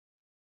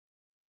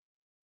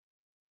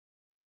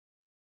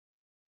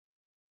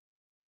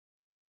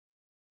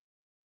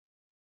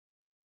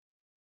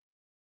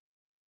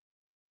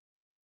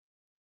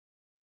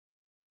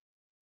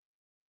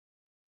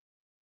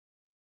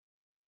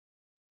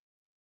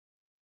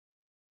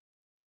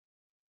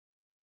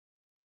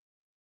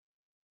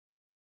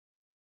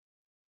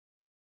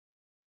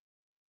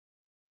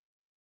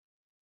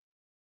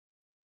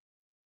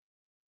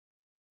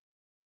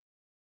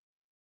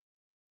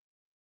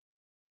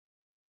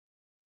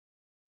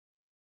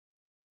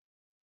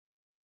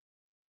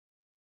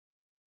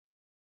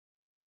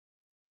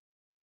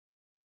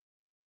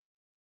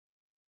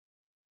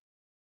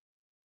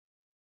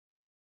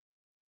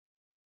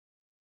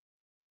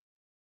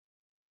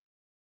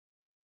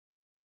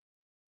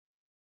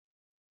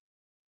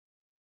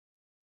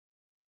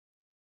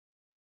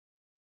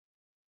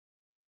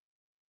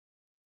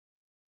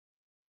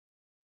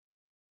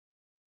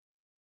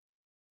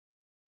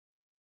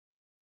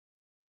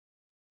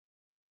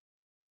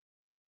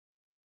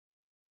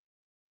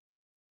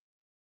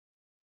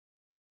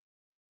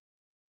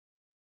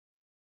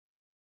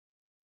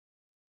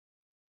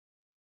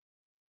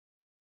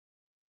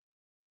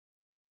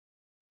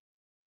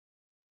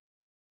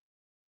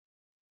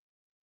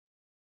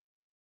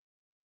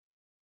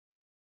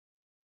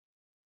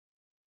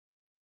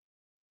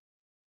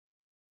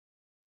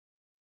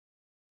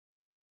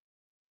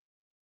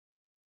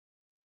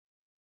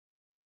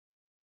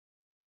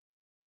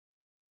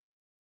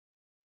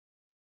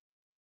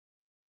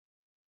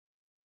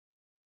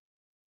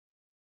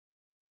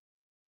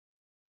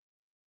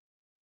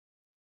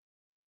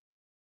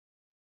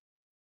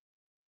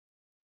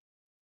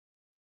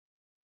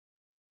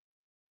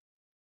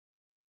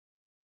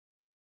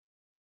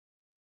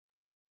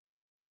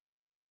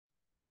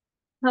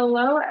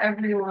Hello,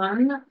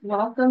 everyone.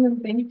 Welcome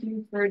and thank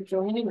you for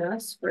joining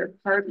us for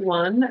part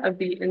one of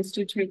the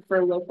Institute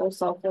for Local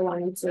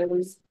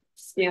Self-Reliance's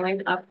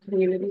Scaling Up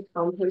Community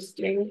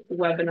Composting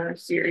webinar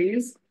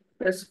series.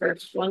 This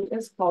first one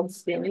is called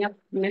Scaling Up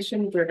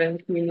Mission-Driven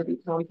Community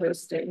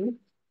Composting.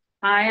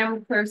 I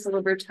am Clarissa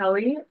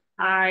Libertelli.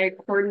 I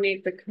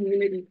coordinate the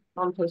Community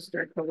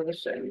Composter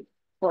Coalition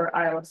for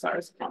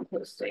ILSR's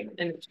composting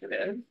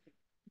initiative.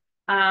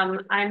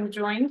 I'm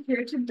joined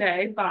here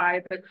today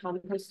by the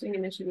Composting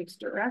Initiatives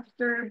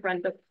Director,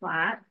 Brenda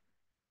Platt,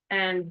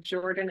 and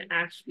Jordan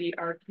Ashby,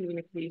 our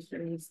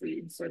communications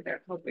lead. So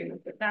they're helping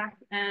with the back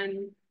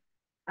end,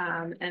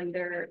 and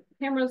their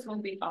cameras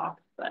will be off,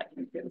 but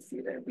you can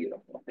see their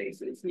beautiful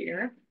faces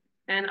here.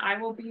 And I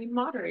will be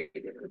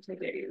moderating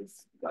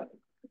today's webinar.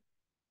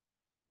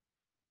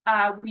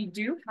 We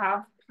do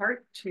have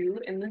part two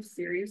in this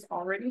series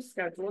already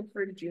scheduled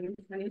for June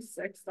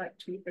 26th at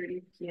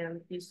 2:30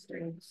 p.m.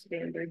 Eastern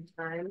Standard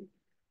Time.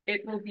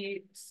 It will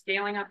be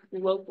scaling up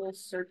local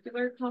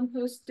circular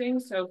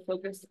composting, so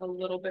focus a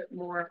little bit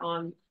more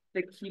on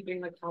the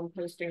keeping the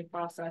composting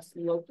process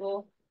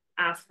local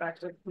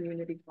aspect of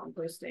community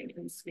composting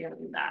and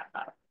scaling that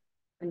up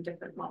and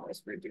different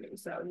models for doing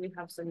so. And we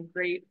have some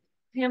great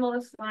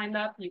panelists lined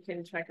up. You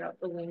can check out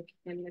the link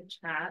in the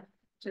chat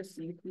to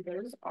see who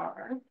those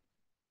are.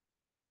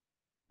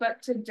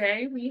 But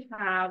today we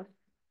have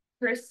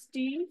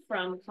Christy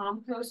from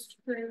Compost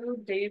Crew,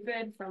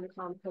 David from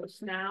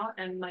Compost Now,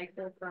 and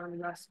Michael from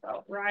Rust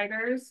Belt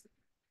Riders.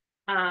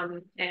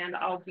 And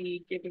I'll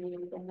be giving you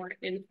a little more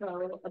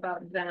info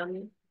about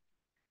them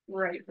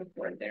right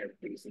before their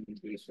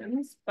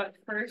presentations. But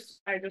first,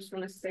 I just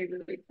want to say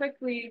really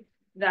quickly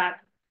that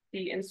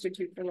the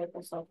Institute for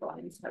Local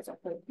Self-Reliance has a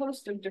whole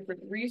host of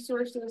different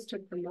resources to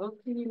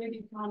promote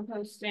community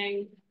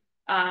composting.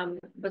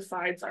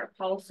 Besides our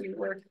policy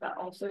work that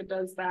also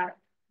does that,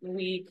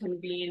 we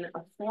convene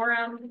a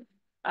forum,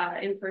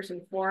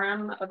 in-person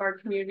forum of our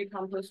Community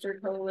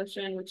Composter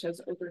Coalition, which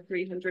has over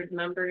 300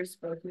 members,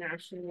 both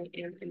nationally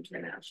and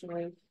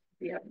internationally.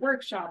 We have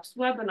workshops,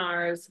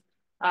 webinars.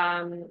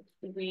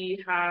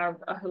 We have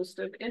a host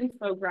of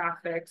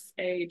infographics,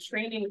 a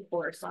training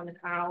course on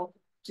how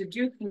to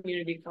do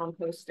community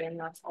composting.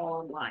 That's all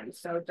online.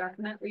 So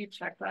definitely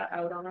check that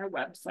out on our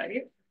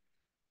website.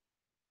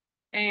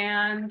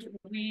 And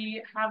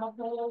we have a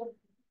whole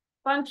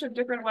bunch of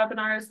different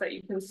webinars that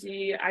you can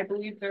see. I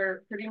believe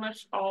they're pretty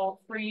much all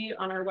free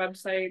on our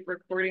website,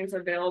 recordings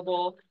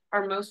available.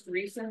 Our most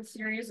recent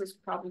series is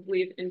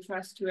probably of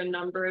interest to a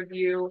number of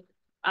you.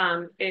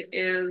 It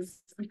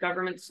is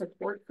government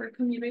support for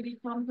community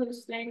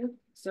composting,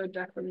 so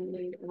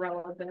definitely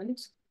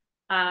relevant.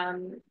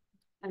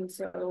 And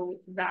so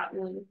that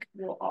link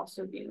will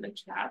also be in the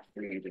chat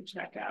for you to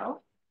check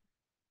out.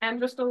 And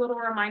just a little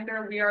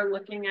reminder,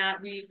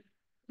 we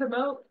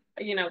promote,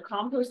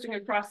 composting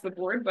across the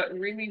board, but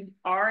really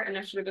our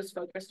initiative is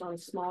focused on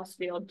small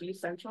scale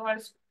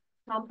decentralized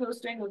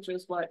composting, which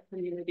is what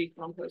community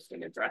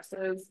composting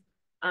addresses,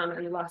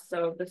 and less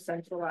so the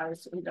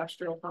centralized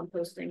industrial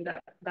composting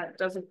that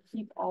doesn't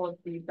keep all of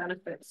the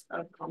benefits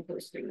of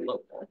composting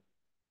local.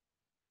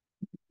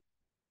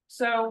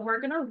 So we're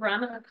going to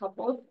run a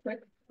couple of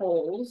quick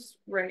polls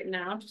right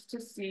now just to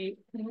see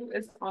who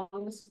is on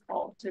this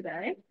call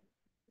today.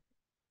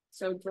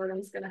 So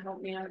Jordan's going to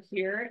help me out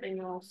here, and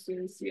you'll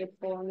soon see a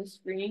poll on the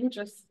screen.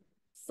 Just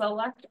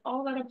select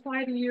all that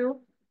apply to you.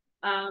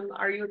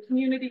 Are you a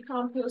community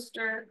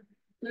composter,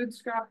 food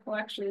scrap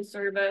collection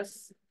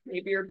service?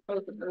 Maybe you're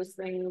both of those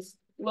things.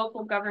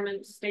 Local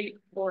government, state,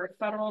 or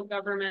federal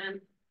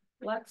government.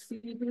 Let's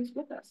see who's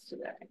with us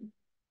today.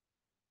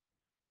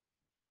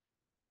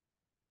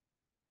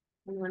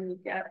 And when we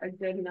get a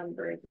good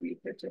number of you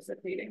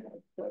participating,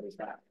 we'll close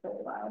that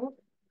poll out.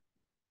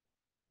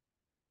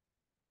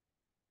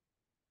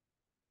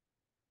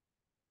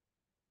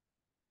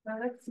 So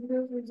let's see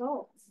those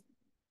results.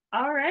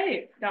 All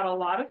right, got a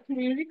lot of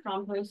community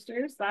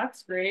composters.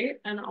 That's great.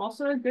 And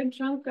also a good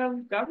chunk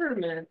of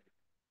government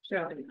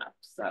showing up.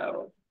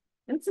 So,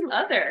 and some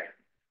other.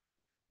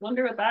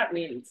 Wonder what that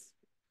means.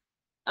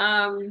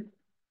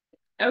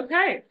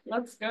 Okay,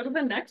 let's go to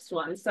the next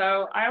one.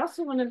 So I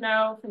also want to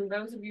know from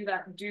those of you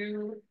that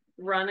do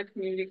run a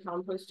community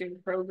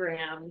composting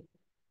program,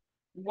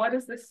 what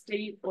is the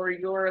state or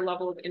your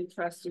level of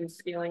interest in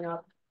scaling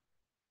up?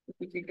 If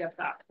we could get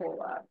that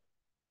poll up.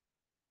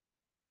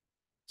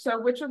 So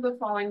which of the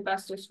following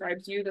best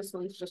describes you? This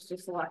one's just to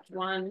select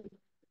one.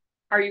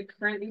 Are you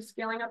currently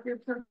scaling up your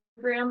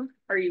program?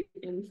 Are you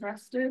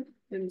interested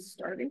in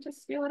starting to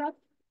scale it up?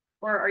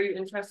 Or are you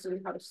interested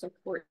in how to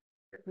support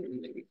your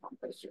community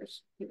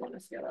composters who want to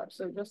scale up?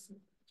 So just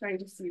trying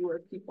to see where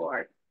people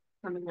are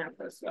coming at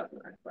this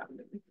webinar from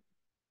and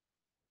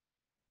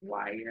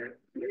why you're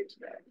here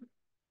today.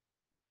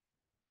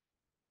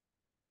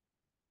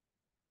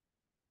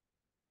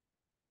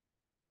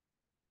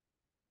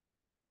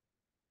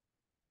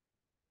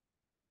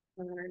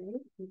 All right,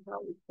 we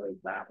probably close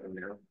that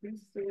one out pretty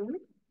soon.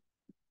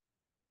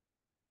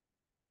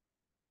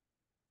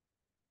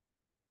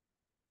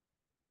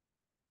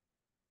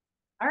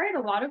 All right,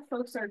 a lot of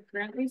folks are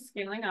currently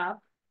scaling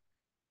up.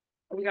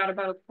 We got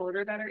about a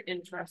quarter that are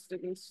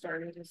interested in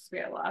starting to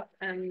scale up,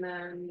 and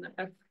then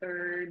a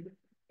third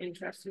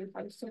interested in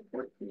how to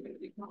support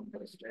community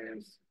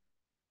composters.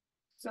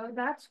 So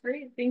that's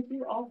great. Thank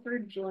you all for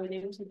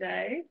joining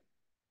today.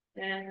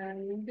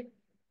 And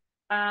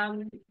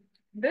um,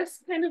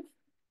 this kind of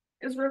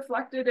is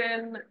reflected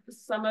in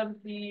some of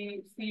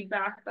the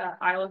feedback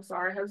that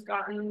ILSR has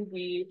gotten.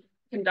 We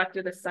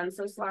conducted a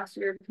census last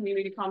year of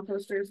community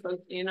composters, both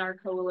in our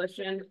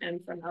coalition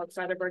and from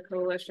outside of our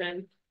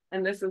coalition.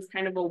 And this is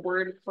kind of a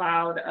word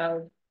cloud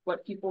of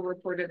what people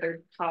reported their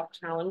top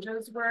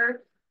challenges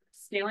were.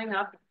 Scaling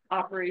up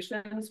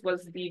operations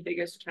was the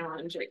biggest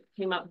challenge. It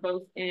came up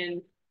both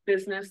in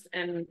business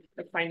and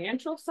the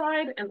financial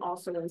side, and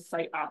also in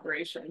site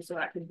operations. So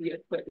that could be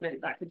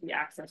equipment, that could be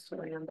access to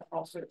land,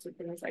 all sorts of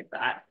things like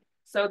that.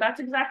 So that's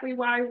exactly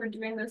why we're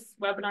doing this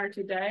webinar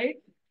today,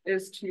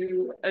 is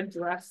to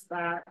address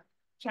that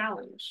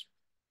challenge.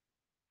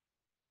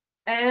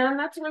 And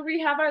that's where we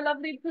have our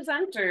lovely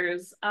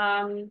presenters.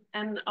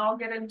 And I'll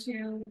get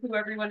into who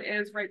everyone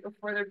is right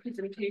before their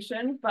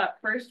presentation. But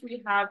first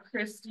we have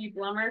Christy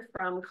Blummer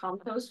from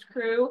Compost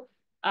Crew.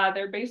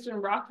 They're based in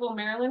Rockville,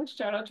 Maryland.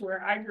 Shout out to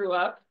where I grew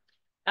up.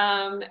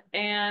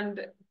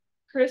 And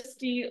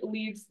Christy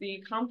leads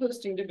the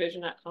composting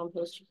division at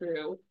Compost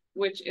Crew,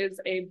 which is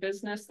a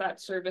business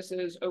that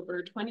services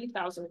over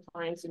 20,000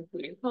 clients,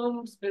 including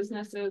homes,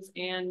 businesses,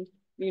 and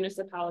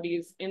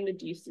municipalities in the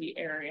DC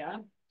area.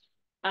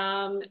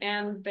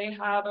 And they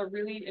have a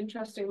really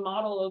interesting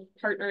model of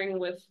partnering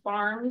with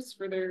farms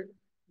for their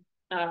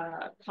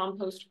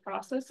compost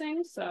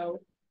processing.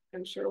 So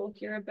I'm sure we'll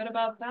hear a bit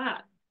about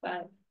that,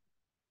 but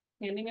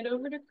handing it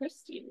over to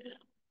Christy now.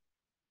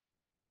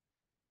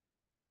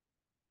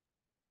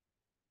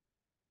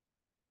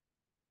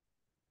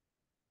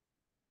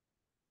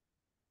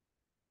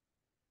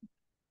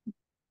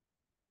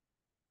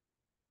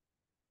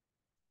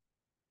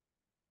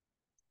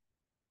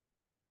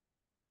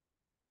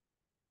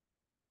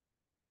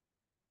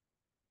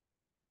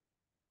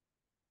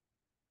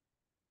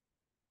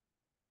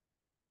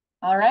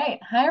 All right.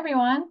 Hi,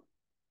 everyone.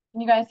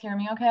 Can you guys hear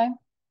me okay?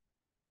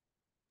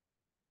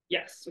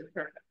 Yes,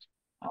 perfect.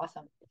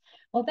 Awesome.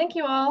 Well, thank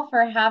you all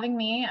for having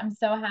me. I'm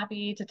so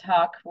happy to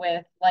talk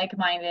with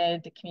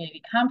like-minded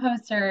community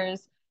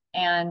composters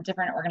and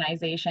different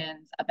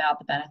organizations about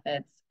the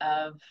benefits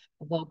of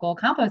local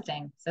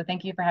composting. So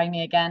thank you for having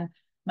me again.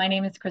 My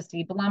name is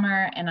Christy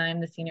Blummer, and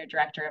I'm the Senior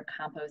Director of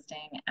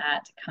Composting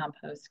at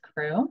Compost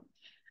Crew.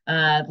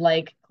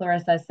 Like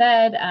Clarissa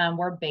said,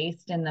 we're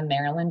based in the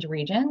Maryland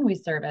region. We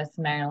service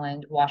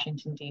Maryland,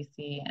 Washington,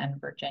 D.C., and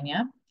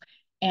Virginia.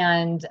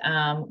 And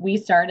we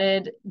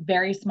started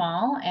very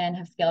small and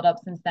have scaled up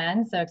since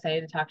then. So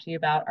excited to talk to you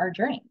about our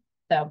journey.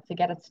 So to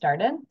get us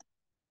started,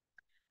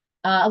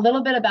 a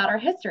little bit about our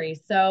history.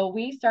 So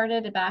we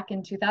started back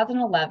in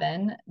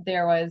 2011.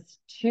 There was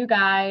two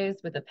guys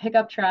with a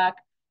pickup truck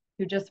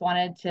who just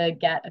wanted to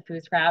get a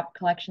food scrap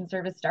collection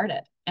service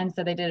started. And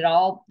so they did it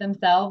all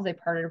themselves. They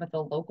partnered with a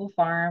local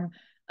farm,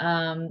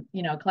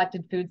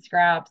 collected food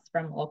scraps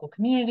from a local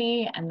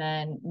community and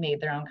then made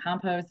their own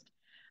compost.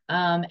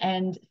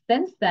 And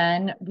since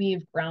then,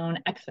 we've grown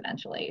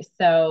exponentially.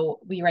 So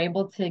we were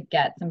able to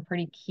get some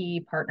pretty key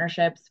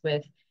partnerships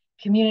with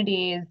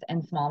communities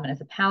and small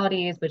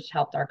municipalities, which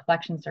helped our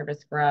collection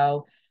service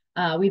grow.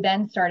 We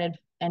then started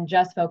and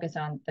just focused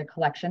on the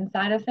collection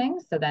side of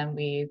things. So then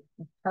we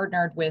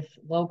partnered with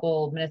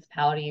local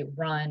municipality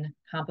run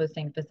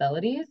composting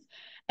facilities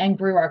and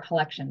grew our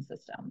collection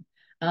system.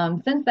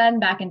 Since then,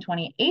 back in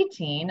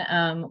 2018,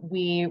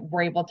 we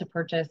were able to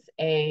purchase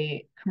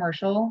a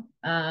commercial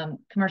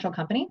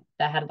company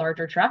that had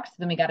larger trucks.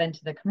 Then we got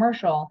into the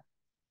commercial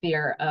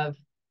sphere of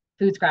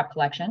food scrap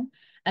collection.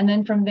 And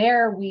then from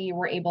there, we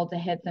were able to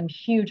hit some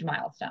huge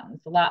milestones,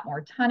 a lot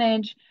more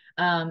tonnage.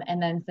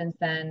 And then since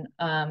then,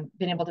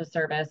 been able to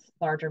service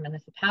larger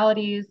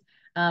municipalities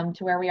to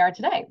where we are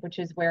today, which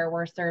is where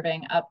we're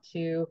serving up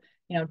to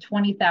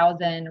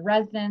 20,000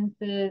 residents,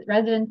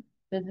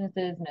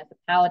 businesses,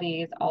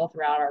 municipalities all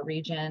throughout our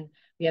region.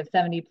 We have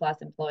 70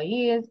 plus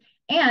employees,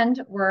 and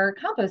we're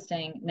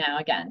composting now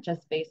again,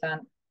 just based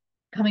on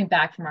coming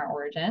back from our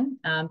origin.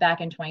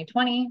 Back in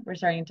 2020, we're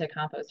starting to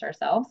compost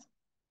ourselves,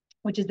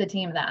 which is the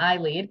team that I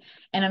lead.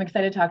 And I'm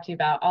excited to talk to you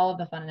about all of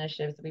the fun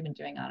initiatives that we've been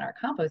doing on our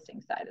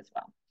composting side as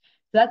well.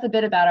 So that's a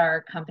bit about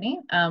our company.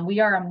 We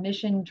are a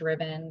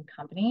mission-driven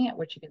company,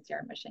 which you can see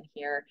our mission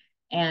here.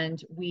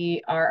 And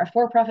we are a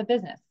for-profit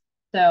business.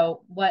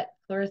 So what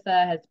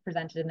Clarissa has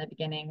presented in the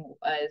beginning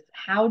was,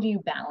 how do you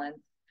balance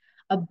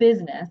a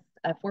business,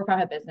 a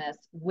for-profit business,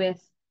 with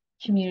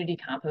community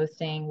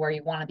composting, where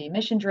you want to be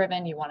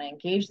mission-driven, you want to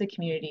engage the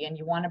community, and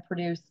you want to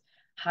produce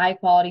high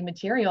quality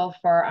material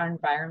for our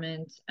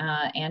environment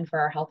and for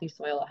our healthy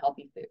soil,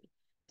 healthy food.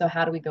 So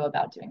how do we go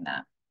about doing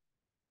that?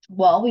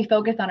 Well, we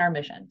focus on our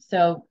mission.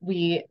 So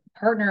we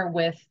partner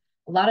with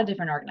a lot of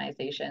different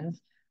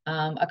organizations.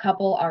 A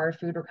couple are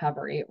food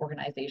recovery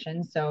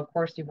organizations. So of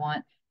course you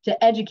want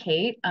to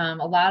educate. A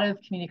lot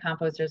of community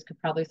composters could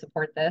probably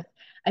support this.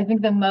 I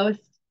think the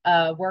most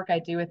work I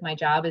do with my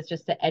job is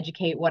just to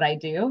educate what I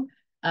do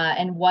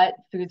and what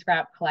food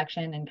scrap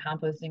collection and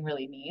composting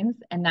really means.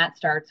 And that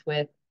starts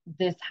with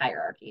this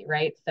hierarchy,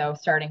 right? So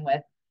starting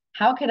with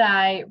how could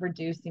I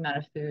reduce the amount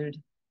of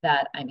food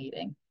that I'm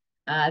eating?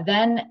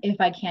 Then if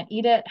I can't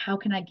eat it, how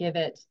can I give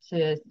it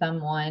to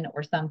someone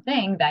or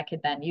something that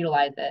could then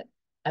utilize it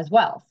as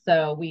well?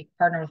 So we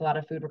partner with a lot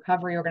of food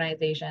recovery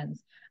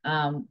organizations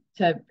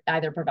to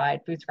either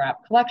provide food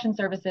scrap collection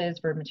services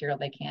for material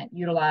they can't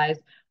utilize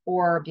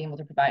or being able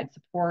to provide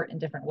support in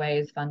different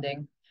ways,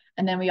 funding.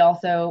 And then we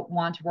also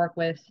want to work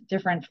with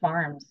different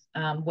farms,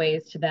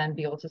 ways to then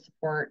be able to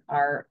support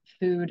our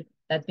food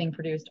that's being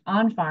produced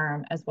on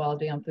farm, as well as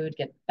being able to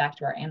get back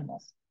to our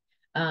animals.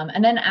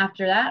 And then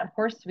after that, of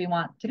course, we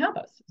want to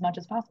compost as much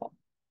as possible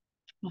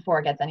before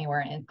it gets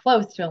anywhere in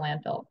close to a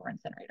landfill or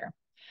incinerator.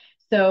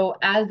 So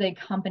as a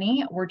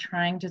company, we're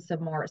trying to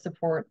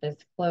support this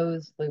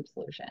closed loop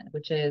solution,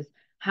 which is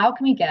how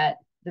can we get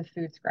the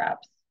food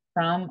scraps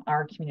from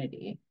our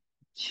community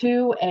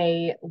to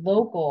a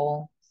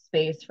local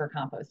space for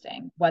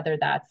composting, whether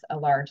that's a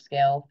large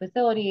scale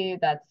facility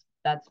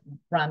that's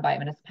run by a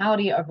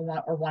municipality or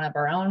one of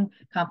our own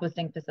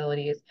composting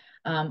facilities,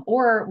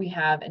 or we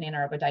have an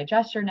anaerobic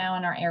digester now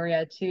in our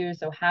area too.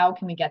 So how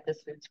can we get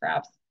this food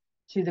scraps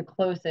to the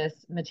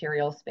closest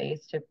material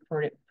space to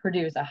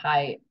produce a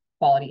high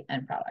quality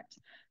end product?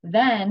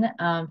 Then,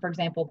 for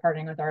example,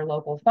 partnering with our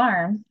local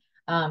farms,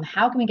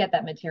 how can we get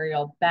that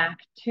material back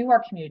to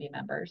our community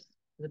members,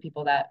 the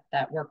people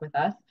that work with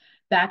us,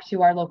 back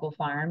to our local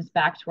farms,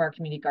 back to our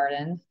community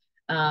gardens,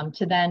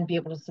 to then be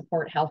able to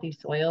support healthy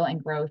soil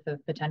and growth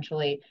of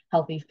potentially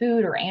healthy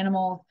food or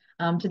animals,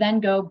 to then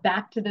go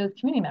back to those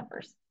community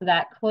members. So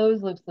that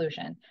closed loop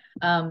solution.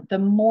 The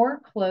more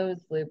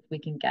closed loop we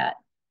can get,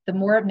 the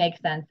more it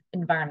makes sense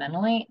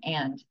environmentally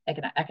and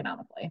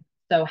economically.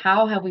 So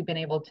how have we been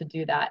able to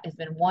do that has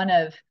been one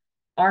of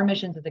our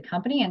missions as a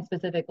company, and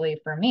specifically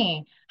for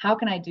me, how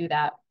can I do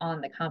that on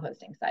the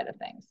composting side of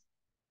things?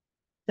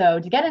 So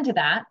to get into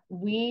that,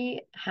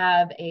 we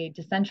have a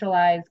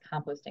decentralized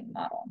composting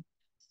model.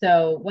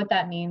 So what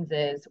that means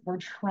is we're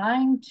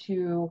trying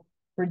to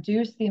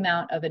reduce the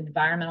amount of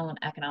environmental and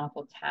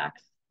economical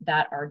tax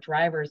that our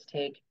drivers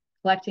take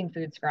collecting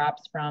food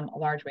scraps from a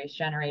large waste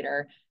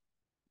generator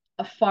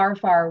a far,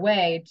 far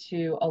away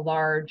to a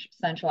large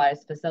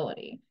centralized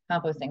facility,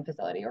 composting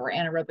facility or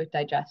anaerobic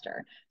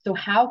digester. So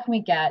how can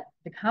we get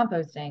the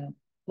composting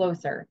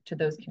closer to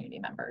those community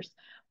members?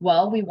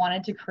 Well, we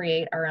wanted to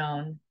create our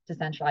own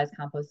decentralized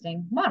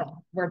composting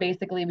model, where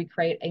basically we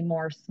create a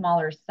more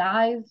smaller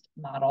sized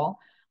model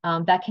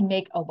that can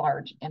make a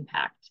large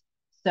impact.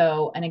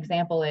 So an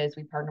example is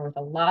we partner with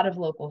a lot of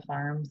local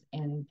farms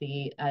in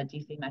the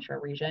DC metro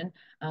region.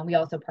 We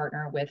also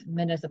partner with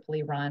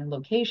municipally run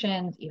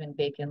locations, even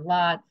vacant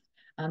lots,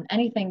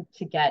 anything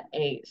to get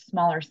a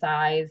smaller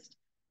sized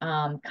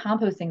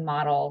composting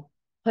model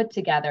put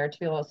together to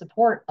be able to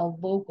support a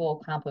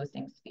local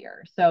composting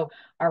sphere. So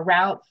our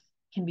routes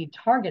can be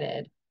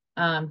targeted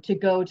to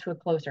go to a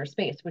closer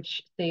space,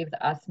 which saves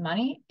us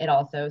money. It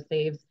also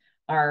saves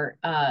our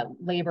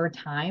labor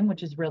time,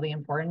 which is really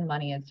important.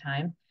 Money is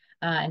time.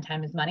 And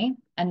time is money.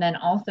 And then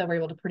also we're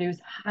able to produce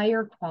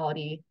higher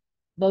quality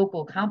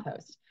local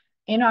compost.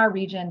 In our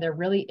region, there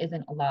really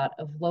isn't a lot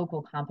of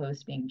local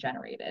compost being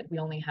generated. We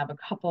only have a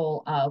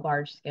couple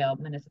large scale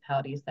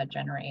municipalities that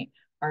generate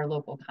our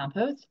local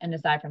compost. And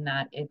aside from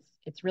that,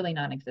 it's really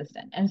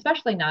non-existent, and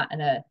especially not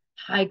in a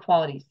high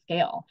quality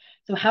scale.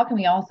 So how can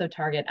we also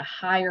target a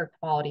higher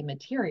quality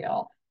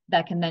material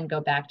that can then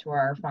go back to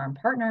our farm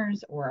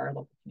partners or our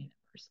local community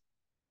members?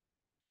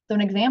 So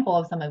an example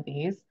of some of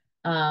these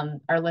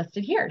are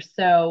listed here.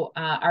 So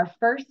our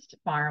first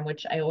farm,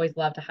 which I always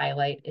love to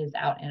highlight, is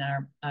out in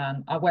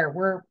our where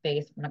we're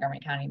based, Montgomery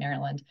County,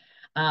 Maryland,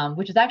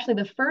 which is actually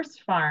the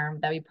first farm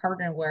that we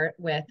partnered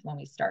with when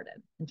we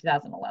started in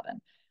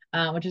 2011,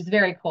 which is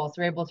very cool. So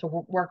we're able to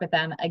work with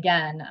them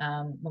again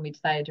when we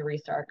decided to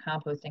restart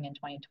composting in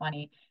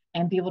 2020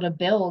 and be able to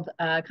build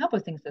a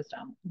composting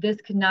system. This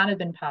could not have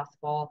been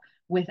possible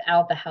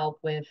without the help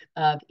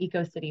of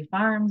EcoCity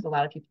Farms. A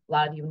lot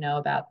of you know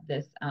about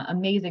this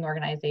amazing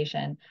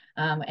organization,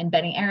 and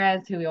Benny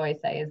Ares, who we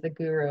always say is the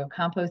guru of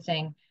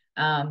composting,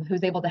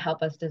 who's able to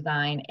help us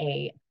design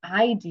a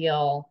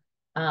ideal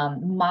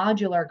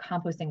modular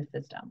composting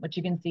system, which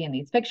you can see in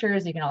these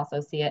pictures. You can also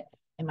see it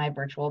in my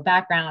virtual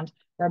background,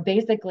 where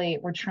basically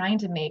we're trying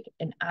to make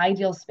an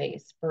ideal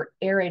space for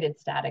aerated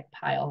static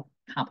pile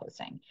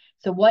composting.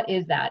 So what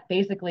is that?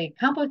 Basically,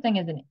 composting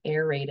is an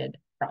aerated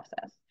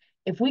process.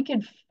 If we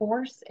could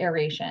force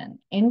aeration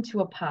into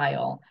a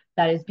pile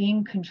that is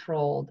being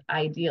controlled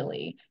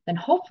ideally, then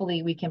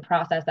hopefully we can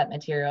process that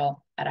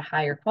material at a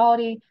higher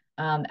quality,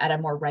 at a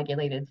more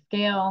regulated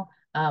scale.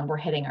 We're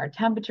hitting our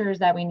temperatures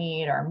that we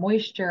need, our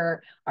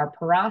moisture, our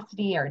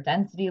porosity, our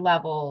density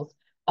levels,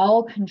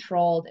 all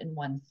controlled in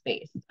one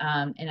space,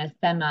 in a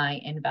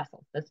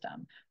semi-in-vessel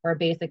system, where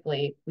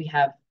basically we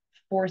have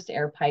forced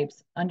air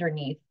pipes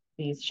underneath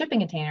these shipping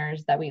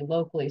containers that we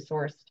locally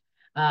sourced,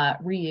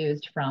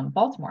 reused from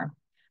Baltimore,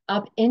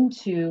 up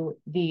into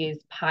these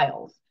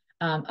piles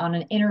on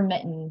an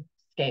intermittent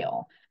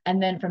scale.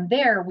 And then from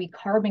there, we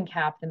carbon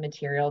cap the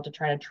material to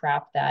try to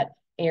trap that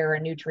air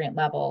and nutrient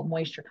level,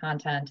 moisture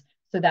content,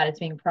 so that it's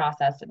being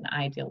processed at an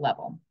ideal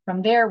level.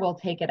 From there, we'll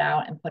take it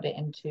out and put it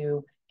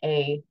into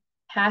a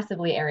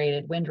passively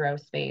aerated windrow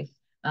space,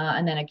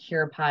 and then a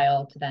cure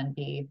pile to then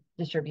be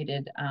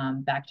distributed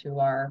back to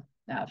our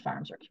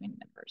farms or community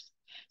members.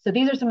 So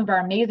these are some of our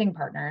amazing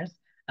partners.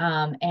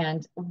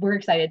 And we're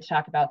excited to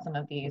talk about some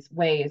of these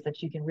ways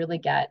that you can really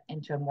get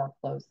into a more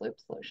closed loop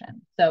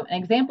solution. So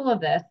an example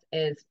of this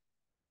is,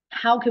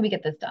 how can we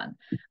get this done?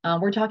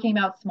 We're talking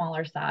about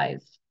smaller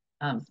sized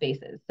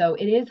spaces. So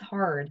it is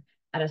hard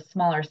at a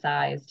smaller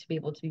size to be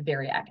able to be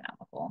very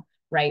economical,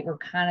 right? We're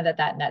kind of at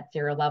that net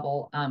zero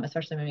level,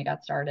 especially when we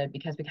got started,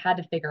 because we had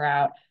to figure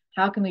out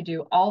how can we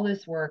do all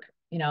this work,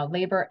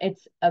 labor.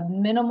 It's a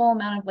minimal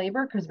amount of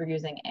labor because we're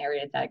using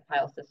aerated static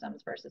pile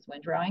systems versus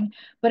windrowing,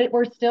 but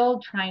we're still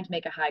trying to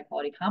make a high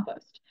quality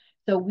compost.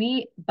 So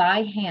we,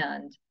 by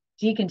hand,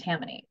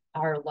 decontaminate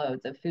our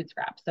loads of food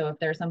scraps. So if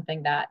there's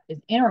something that is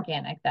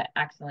inorganic that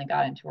accidentally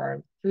got into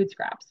our food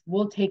scraps,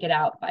 we'll take it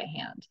out by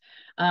hand.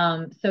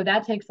 So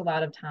that takes a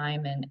lot of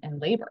time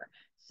and labor.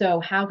 So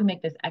how can we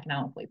make this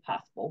economically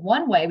possible?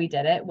 One way we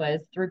did it was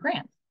through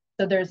grants.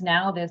 So there's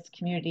now this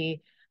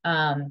community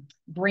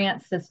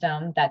grant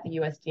system that the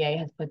USDA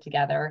has put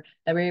together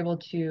that we're able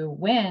to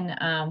win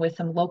with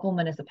some local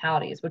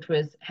municipalities, which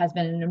has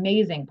been an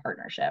amazing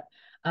partnership.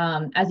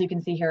 As you can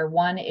see here,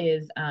 one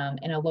is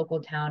in a local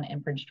town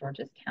in Prince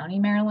George's County,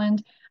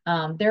 Maryland.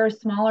 They're a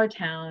smaller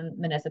town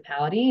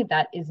municipality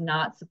that is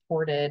not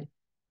supported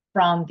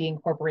from the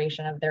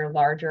incorporation of their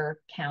larger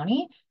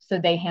county. So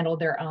they handle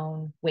their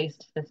own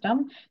waste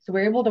system. So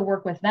we're able to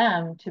work with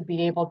them to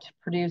be able to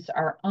produce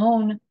our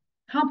own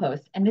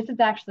compost. And this is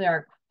actually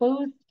our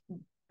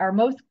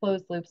most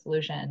closed loop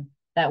solution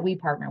that we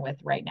partner with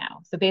right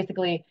now. So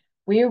basically,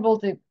 we're able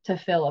to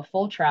fill a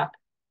full truck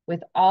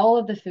with all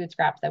of the food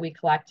scraps that we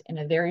collect in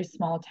a very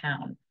small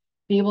town,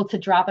 be able to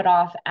drop it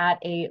off at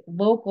a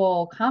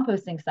local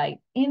composting site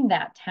in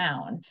that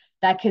town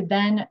that could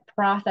then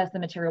process the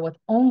material with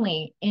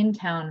only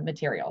in-town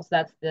materials. So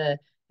that's the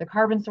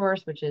carbon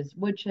source, which is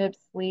wood chips,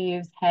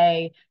 leaves,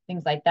 hay,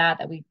 things like that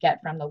we get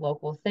from the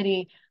local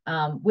city,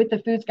 with the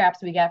food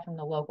scraps we get from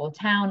the local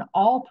town,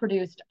 all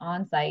produced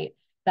on site,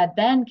 that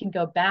then can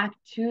go back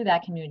to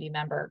that community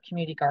member,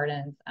 community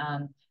gardens,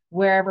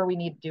 wherever we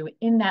need to do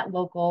in that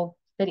local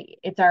city.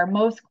 It's our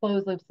most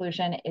closed loop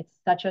solution. It's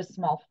such a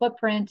small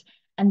footprint.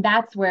 And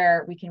that's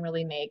where we can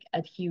really make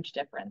a huge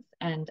difference.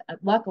 And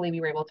luckily, we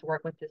were able to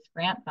work with this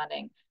grant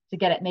funding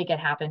to make it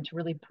happen, to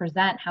really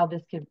present how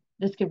this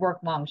could work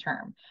long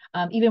term,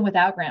 even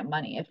without grant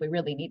money if we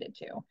really needed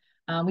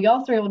to. We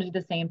also were able to do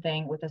the same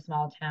thing with a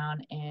small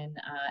town in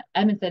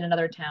Edmondson,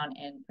 another town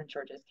in Prince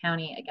George's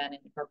County, again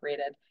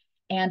incorporated.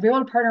 And we were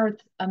able to partner with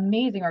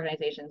amazing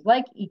organizations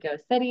like Eco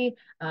City,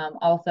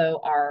 also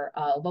our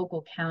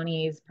local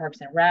counties,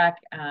 Parks and Rec,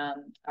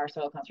 our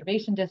Soil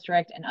Conservation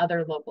District, and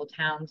other local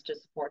towns to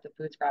support the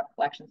food scrap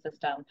collection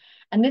system.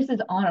 And this is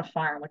on a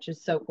farm, which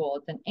is so cool.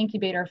 It's an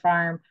incubator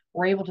farm.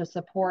 We're able to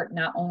support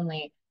not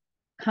only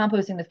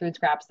composting the food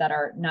scraps that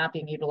are not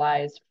being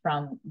utilized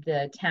from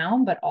the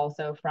town, but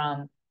also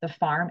from the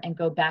farm, and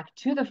go back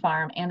to the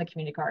farm and the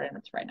community garden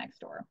that's right next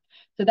door.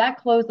 So that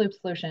closed loop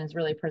solution is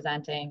really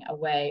presenting a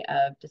way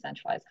of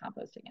decentralized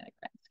composting at a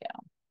grand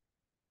scale.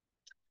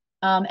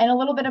 And a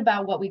little bit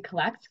about what we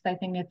collect, because I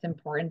think it's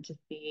important to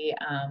see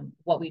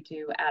what we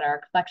do at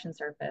our collection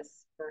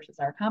surface versus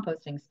our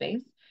composting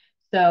space.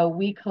 So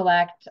we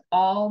collect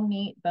all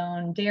meat,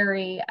 bone,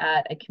 dairy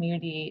at a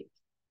community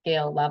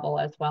scale level,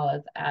 as well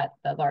as at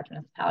the large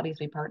municipalities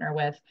we partner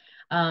with.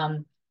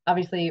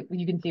 Obviously,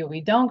 you can see what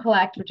we don't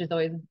collect, which is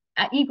always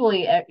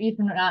equally, if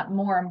not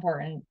more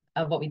important,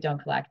 of what we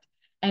don't collect.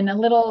 And a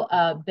little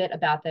bit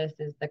about this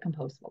is the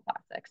compostable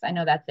plastics. I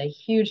know that's a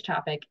huge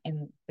topic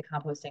in the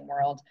composting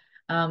world.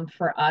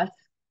 For us,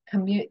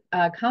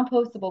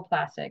 compostable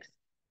plastics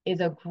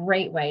is a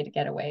great way to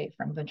get away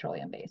from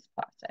petroleum-based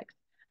plastics.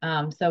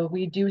 So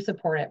we do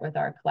support it with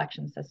our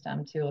collection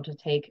system to be able to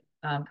take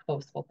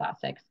compostable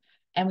plastics,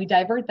 and we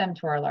divert them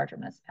to our larger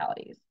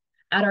municipalities.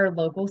 At our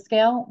local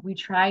scale, we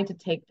try to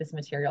take this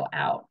material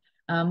out,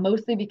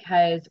 mostly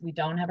because we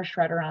don't have a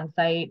shredder on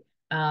site.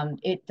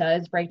 It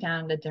does break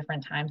down at a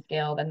different time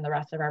scale than the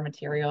rest of our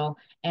material.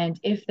 And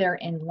if they're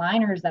in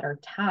liners that are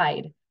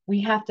tied,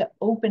 we have to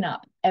open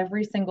up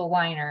every single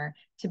liner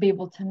to be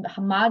able to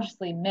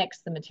homogeneously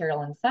mix the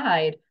material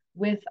inside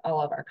with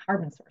all of our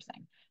carbon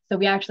sourcing. So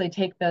we actually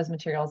take those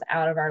materials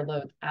out of our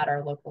loads at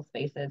our local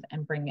spaces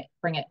and bring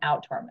it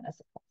out to our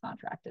municipal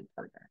contracted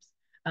partners.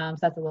 So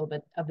that's a little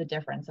bit of the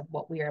difference of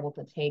what we are able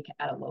to take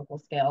at a local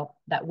scale,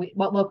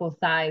 what local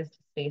sized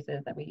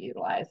spaces that we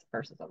utilize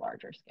versus a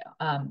larger scale,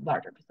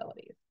 larger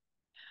facilities.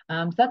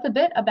 So that's a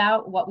bit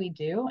about what we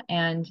do.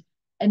 And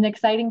an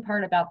exciting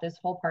part about this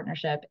whole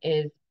partnership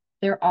is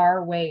there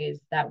are ways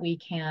that we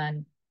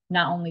can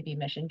not only be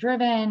mission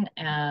driven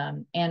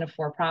and a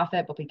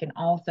for-profit, but we can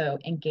also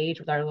engage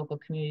with our local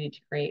community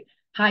to create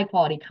high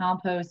quality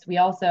compost. We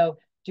also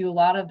do a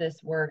lot of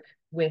this work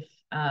with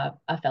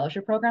a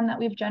fellowship program that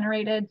we've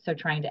generated. So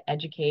trying to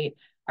educate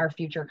our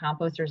future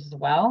composters as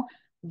well.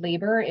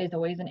 Labor is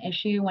always an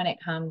issue when it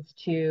comes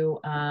to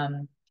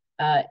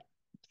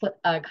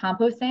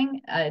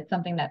composting. It's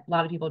something that a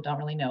lot of people don't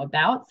really know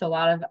about. So a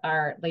lot of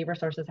our labor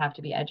sources have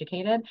to be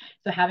educated.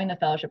 So having the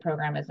fellowship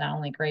program is not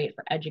only great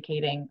for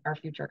educating our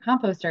future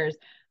composters,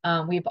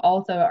 we've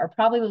also are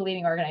probably the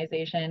leading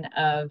organization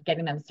of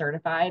getting them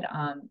certified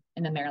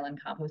in the Maryland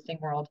composting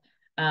world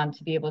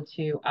to be able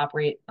to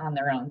operate on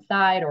their own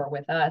side or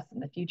with us in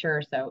the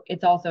future. So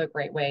it's also a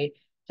great way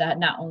to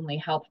not only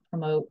help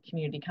promote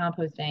community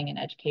composting and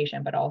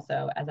education, but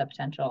also as a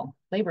potential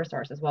labor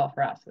source as well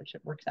for us, which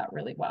it works out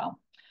really well.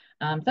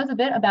 So that's a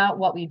bit about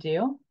what we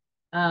do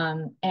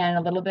and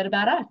a little bit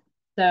about us.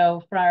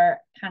 So for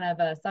kind of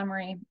a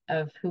summary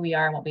of who we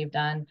are and what we've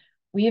done,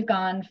 we've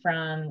gone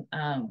from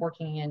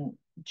working in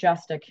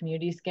just a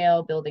community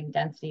scale, building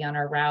density on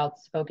our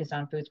routes, focused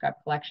on food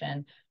scrap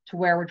collection, to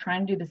where we're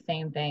trying to do the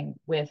same thing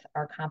with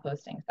our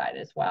composting side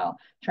as well,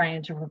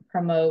 trying to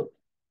promote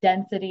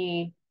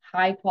density,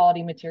 high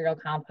quality material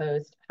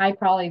compost, high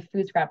quality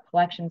food scrap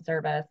collection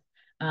service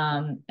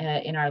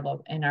in our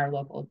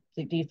local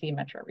DC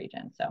metro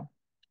region. So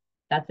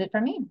that's it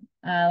from me.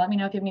 Let me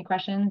know if you have any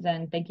questions,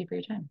 and thank you for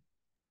your time.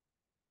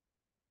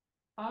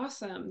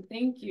 Awesome.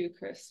 Thank you,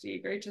 Christy.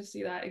 Great to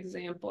see that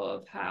example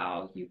of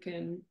how you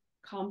can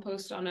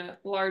compost on a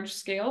large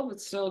scale,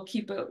 but still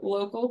keep it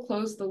local,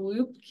 close the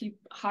loop, keep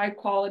high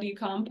quality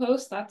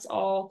compost. That's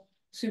all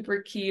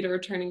super key to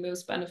returning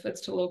those benefits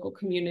to local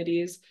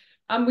communities.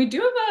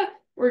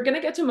 We're going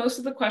to get to most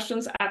of the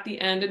questions at the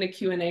end in a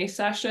Q&A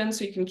session,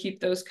 so you can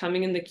keep those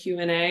coming in the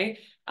Q&A.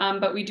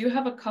 But we do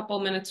have a couple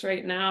minutes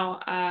right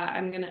now.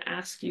 I'm going to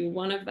ask you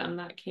one of them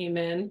that came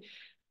in.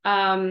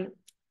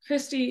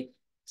 Christy,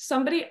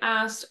 somebody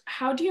asked,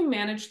 how do you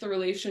manage the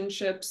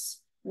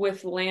relationships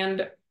with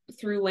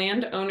through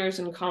landowners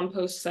and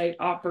compost site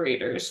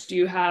operators? Do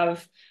you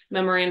have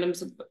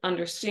memorandums of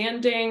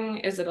understanding?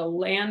 Is it a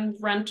land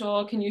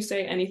rental? Can you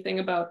say anything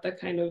about the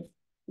kind of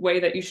way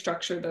that you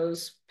structure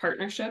those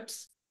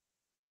partnerships?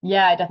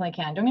 Yeah, I definitely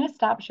can. Do you want me to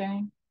stop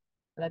sharing?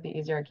 That'd be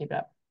easier to keep it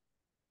up.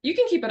 You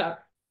can keep it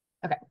up.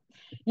 Okay.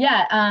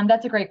 Yeah,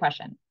 that's a great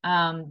question.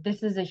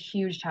 This is a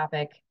huge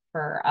topic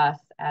for us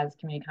as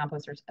community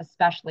composters,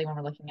 especially when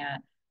we're looking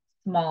at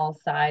small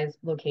size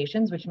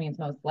locations, which means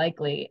most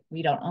likely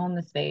we don't own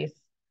the space.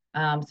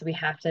 So we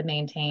have to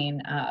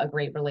maintain a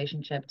great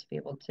relationship to be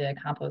able to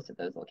compost at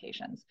those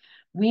locations.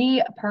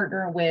 We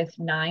partner with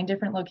 9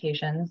 different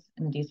locations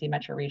in the DC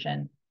metro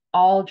region,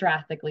 all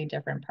drastically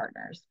different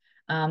partners.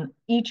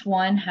 Each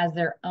one has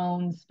their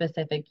own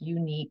specific,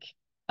 unique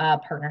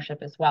partnership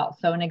as well.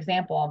 So an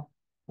example,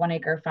 1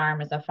 Acre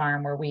Farm is a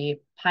farm where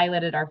we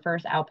piloted our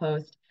first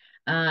outpost.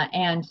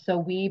 And so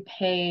we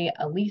pay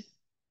a lease.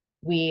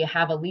 We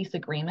have a lease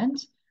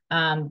agreement.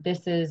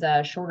 This is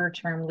a shorter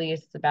term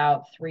lease,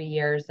 about 3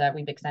 years that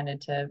we've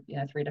extended to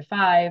 3 to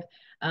 5.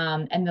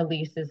 And the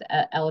lease is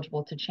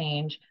eligible to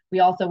change. We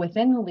also,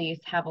 within the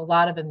lease, have a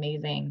lot of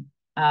amazing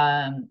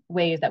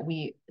ways that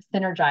we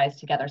synergize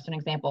together. So an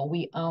example,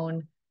 we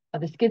own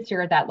the skid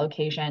steer at that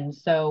location.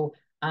 So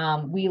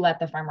we let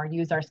the farmer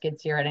use our skid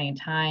steer at any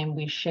time.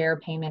 We share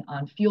payment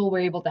on fuel. We're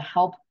able to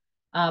help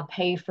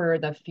pay for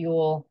the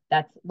fuel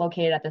that's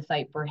located at the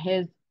site for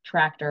his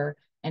tractor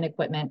and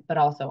equipment, but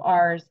also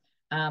ours.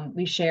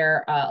 We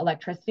share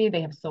electricity.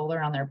 They have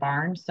solar on their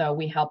barn, so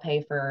we help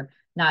pay for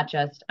not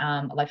just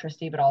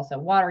electricity, but also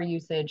water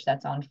usage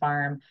that's on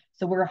farm.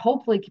 So we're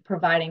hopefully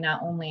providing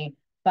not only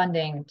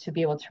funding to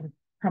be able to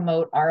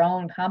promote our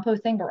own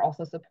composting, but we're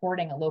also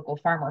supporting a local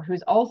farmer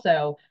who's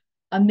also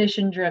a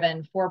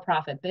mission-driven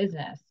for-profit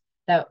business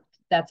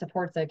that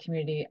supports a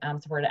community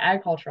supported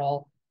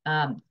agricultural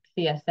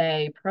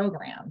CSA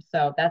program.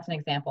 So that's an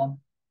example.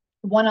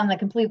 One on the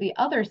completely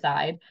other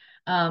side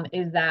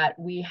is that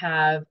we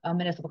have a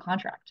municipal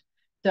contract.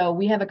 So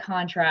we have a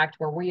contract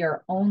where we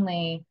are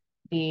only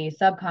the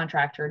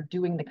subcontractor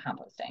doing the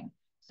composting.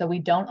 So we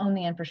don't own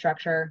the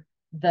infrastructure.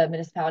 The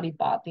municipality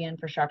bought the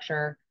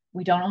infrastructure.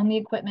 We don't own the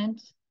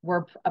equipment.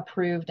 We're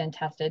approved and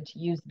tested to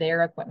use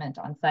their equipment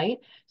on site.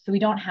 So we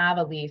don't have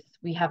a lease.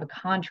 We have a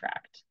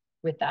contract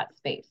with that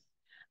space.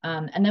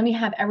 And then we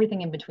have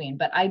everything in between.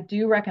 But I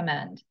do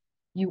recommend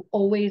you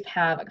always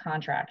have a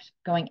contract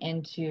going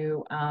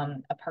into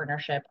a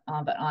partnership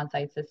but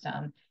on-site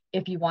system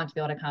if you want to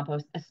be able to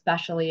compost,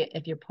 especially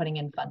if you're putting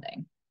in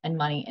funding and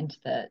money into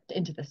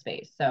the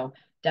space. So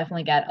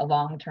definitely get a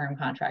long-term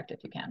contract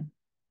if you can.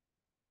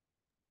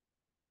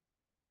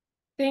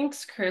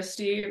 Thanks,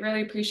 Christy.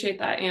 Really appreciate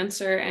that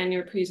answer and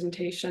your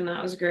presentation.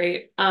 That was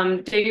great.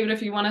 David,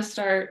 if you want to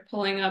start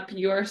pulling up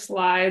your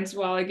slides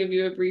while I give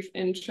you a brief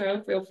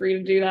intro, feel free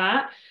to do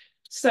that.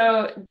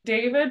 So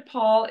David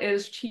Paul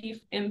is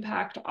Chief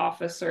Impact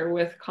Officer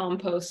with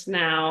Compost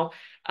Now.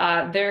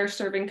 They're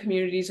serving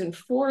communities in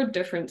 4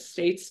 different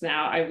states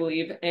now, I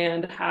believe,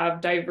 and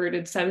have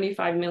diverted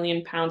 75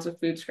 million pounds of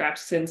food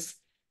scraps since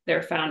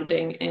their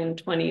founding in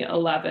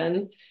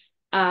 2011.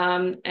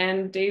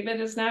 And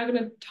David is now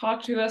going to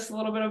talk to us a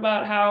little bit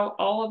about how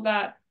all of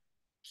that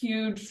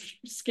huge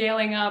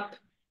scaling up,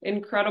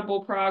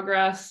 incredible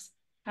progress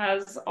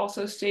has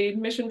also stayed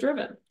mission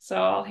driven. So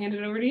I'll hand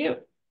it over to you.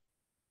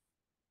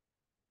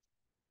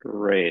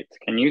 Great.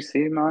 Can you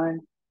see my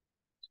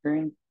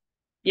screen?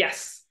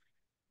 Yes.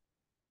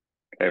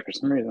 Okay, for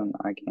some reason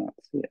I can't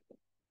see it.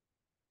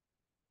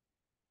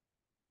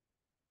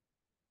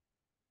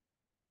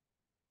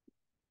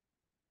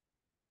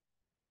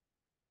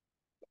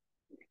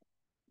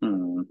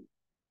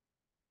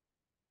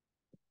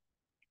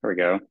 There we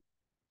go.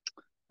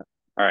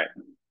 All right.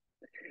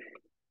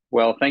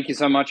 Well, thank you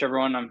so much,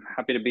 everyone. I'm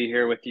happy to be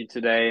here with you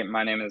today.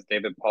 My name is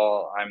David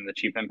Paul. I'm the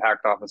Chief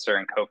Impact Officer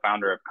and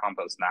co-founder of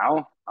Compost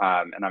Now,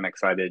 and I'm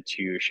excited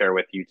to share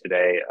with you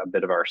today a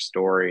bit of our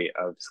story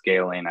of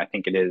scaling. I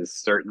think it is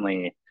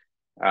certainly,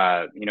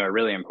 a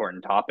really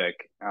important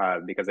topic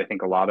because I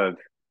think a lot of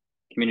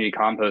community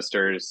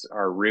composters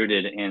are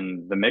rooted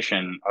in the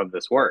mission of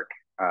this work.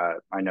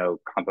 I know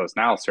Compost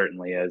Now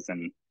certainly is,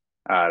 and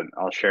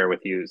I'll share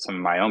with you some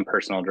of my own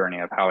personal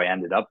journey of how I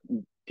ended up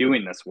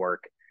doing this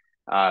work.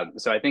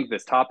 So I think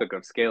this topic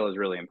of scale is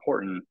really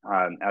important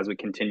as we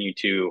continue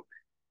to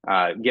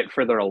get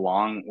further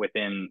along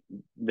within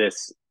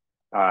this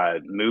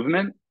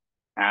movement,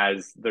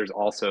 as there's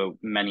also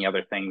many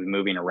other things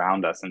moving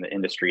around us, and the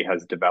industry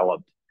has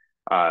developed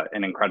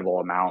an incredible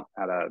amount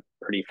at a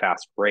pretty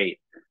fast rate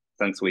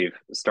since we've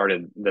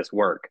started this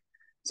work.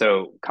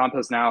 So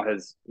Compost Now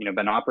has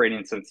been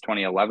operating since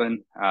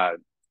 2011,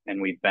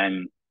 and we've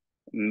been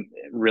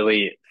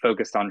really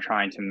focused on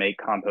trying to make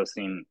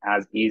composting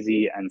as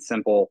easy and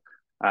simple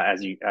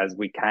as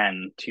we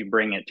can, to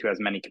bring it to as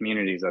many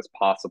communities as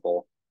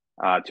possible,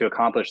 to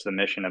accomplish the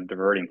mission of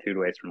diverting food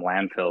waste from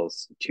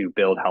landfills to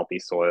build healthy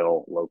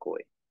soil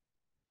locally.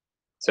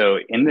 So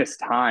in this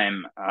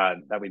time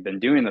that we've been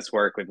doing this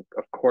work, we've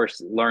of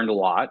course learned a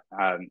lot.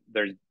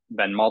 There's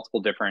been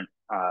multiple different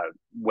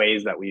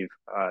ways that we've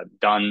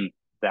done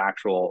the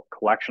actual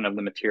collection of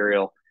the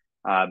material.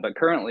 But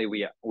currently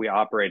we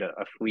operate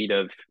a fleet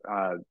of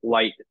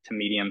light to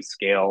medium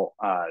scale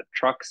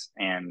trucks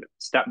and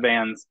step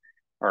vans,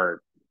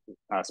 or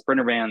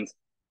sprinter vans.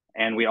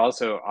 And we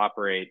also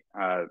operate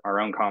our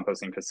own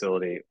composting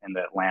facility in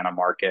the Atlanta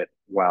market,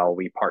 while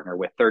we partner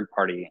with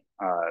third-party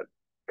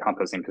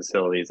composting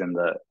facilities in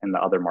the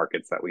other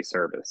markets that we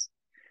service.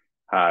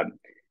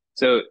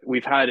 So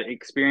we've had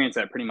experience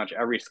at pretty much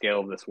every scale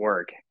of this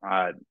work,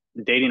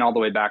 dating all the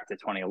way back to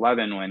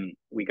 2011 when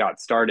we got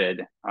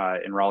started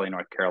in Raleigh,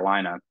 North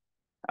Carolina.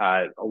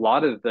 A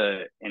lot of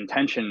the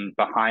intention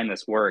behind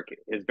this work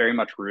is very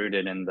much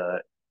rooted in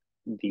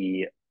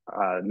the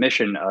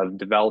mission of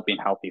developing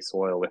healthy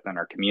soil within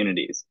our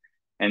communities,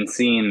 and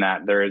seeing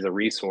that there is a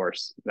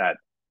resource that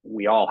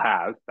we all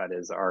have, that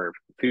is our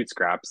food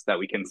scraps, that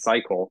we can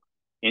cycle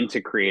into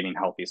creating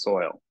healthy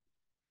soil.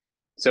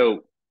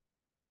 So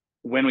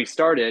when we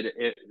started,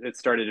 it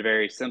started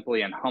very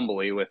simply and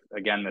humbly with,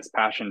 again, this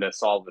passion to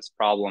solve this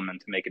problem and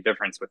to make a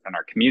difference within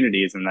our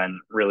communities, and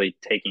then really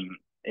taking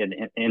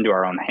it into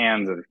our own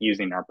hands of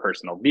using our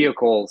personal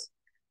vehicles,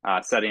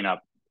 setting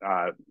up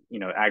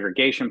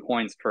aggregation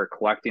points for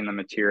collecting the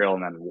material,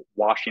 and then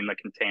washing the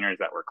containers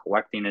that we're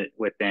collecting it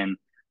within,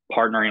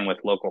 partnering with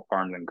local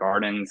farms and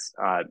gardens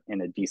in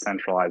a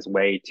decentralized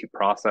way to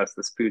process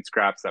this food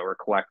scraps that we're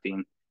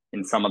collecting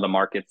in some of the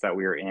markets that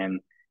we were in,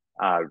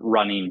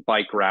 running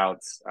bike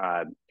routes.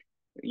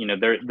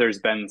 There's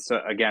been,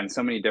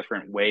 so many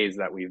different ways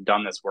that we've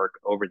done this work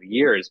over the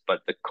years, but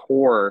the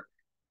core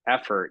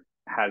effort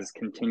has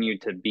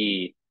continued to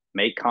be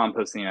make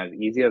composting as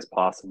easy as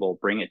possible,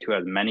 bring it to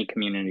as many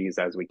communities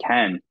as we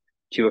can,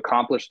 to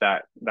accomplish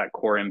that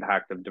core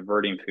impact of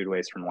diverting food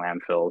waste from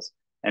landfills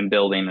and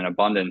building an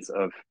abundance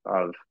of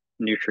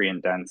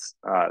nutrient dense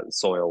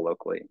soil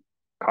locally,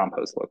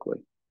 compost locally.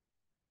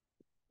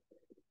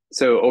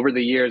 So over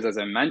the years, as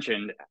I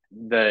mentioned,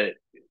 there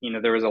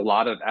was a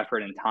lot of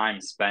effort and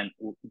time spent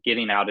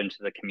getting out into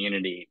the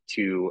community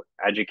to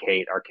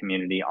educate our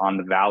community on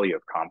the value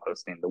of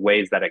composting, the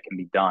ways that it can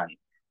be done,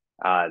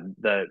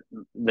 the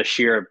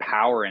sheer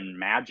power and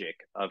magic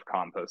of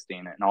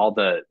composting, and all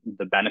the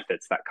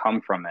benefits that come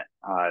from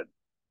it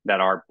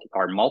that are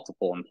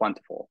multiple and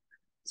plentiful.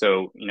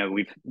 So,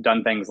 we've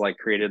done things like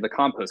created the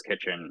compost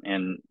kitchen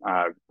in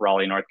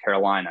Raleigh, North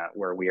Carolina,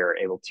 where we are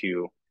able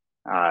to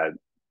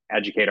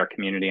educate our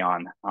community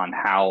on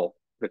how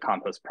the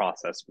compost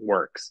process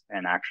works,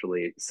 and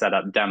actually set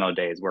up demo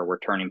days where we're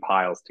turning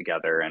piles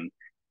together and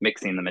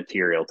mixing the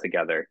material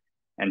together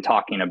and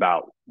talking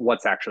about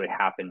what's actually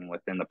happening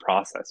within the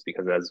process.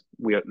 Because as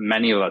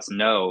many of us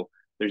know,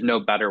 there's no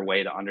better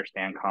way to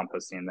understand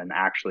composting than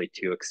actually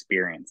to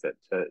experience it,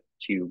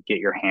 to get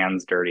your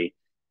hands dirty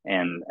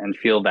and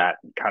feel that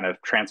kind of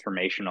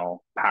transformational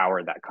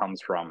power that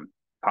comes from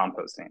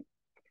composting.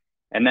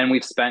 And then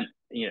we've spent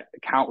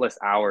countless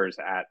hours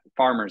at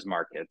farmers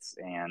markets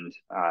and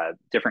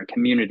different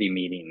community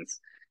meetings,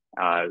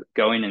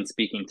 going and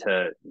speaking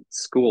to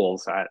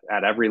schools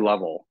at every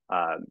level,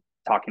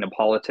 talking to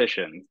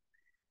politicians.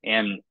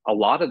 And a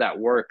lot of that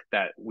work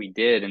that we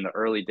did in the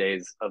early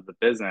days of the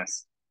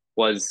business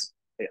was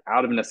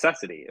out of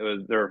necessity.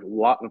 There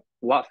were a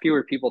lot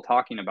fewer people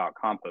talking about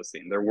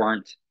composting. There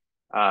weren't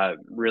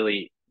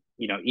really,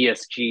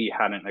 ESG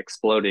hadn't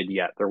exploded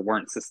yet. There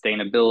weren't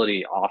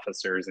sustainability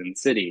officers in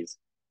cities.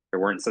 There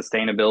weren't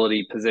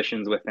sustainability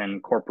positions within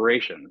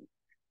corporations.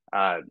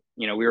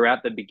 We were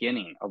at the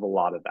beginning of a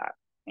lot of that.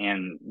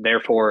 And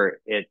therefore,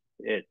 it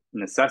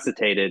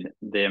necessitated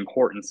the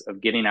importance of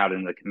getting out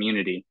in the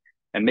community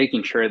and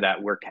making sure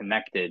that we're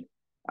connected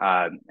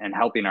and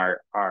helping our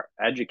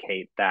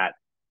educate that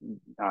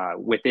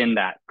within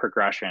that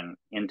progression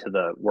into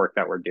the work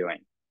that we're doing.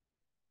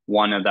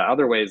 One of the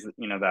other ways,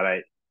 that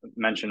I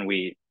mentioned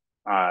we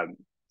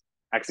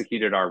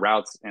executed our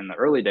routes in the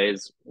early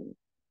days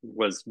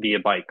was via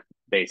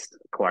bike-based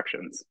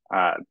collections.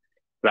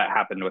 That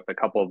happened with a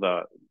couple of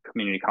the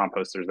community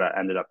composters that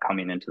ended up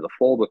coming into the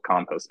fold with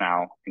Compost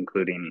Now,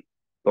 including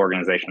the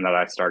organization that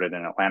I started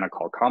in Atlanta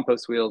called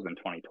Compost Wheels in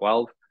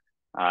 2012,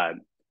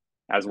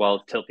 as well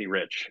as Tilthy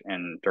Rich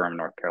in Durham,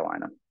 North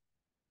Carolina.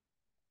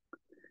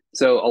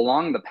 So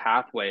along the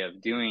pathway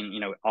of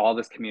doing, all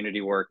this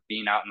community work,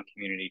 being out in the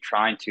community,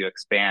 trying to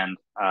expand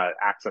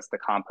access to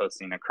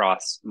composting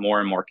across more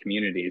and more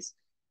communities,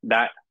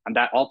 that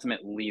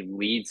ultimately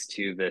leads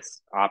to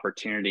this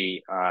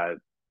opportunity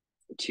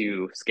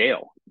to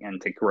scale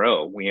and to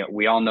grow.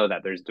 We all know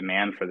that there's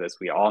demand for this.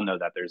 We all know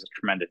that there's a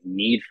tremendous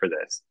need for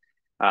this.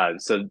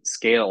 So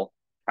scale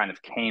kind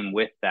of came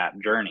with that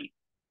journey.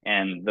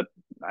 And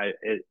I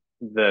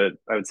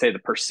would say the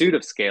pursuit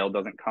of scale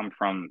doesn't come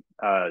from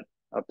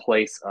a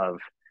place of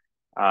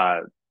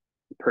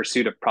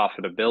pursuit of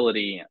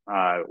profitability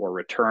or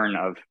return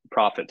of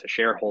profit to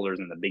shareholders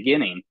in the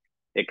beginning.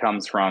 It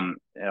comes from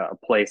a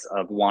place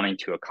of wanting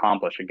to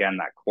accomplish, again,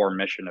 that core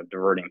mission of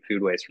diverting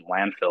food waste from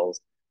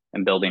landfills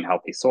and building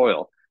healthy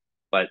soil.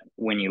 But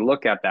when you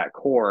look at that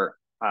core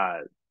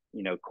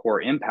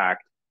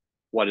impact,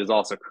 what is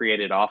also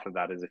created off of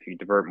that is if you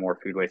divert more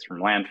food waste from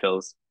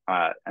landfills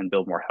and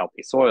build more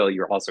healthy soil,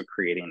 you're also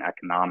creating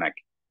economic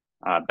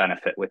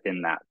benefit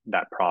within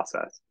that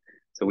process.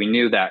 So we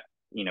knew that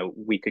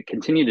we could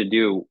continue to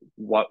do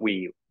what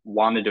we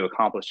wanted to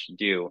accomplish to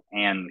do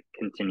and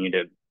continue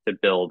to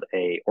build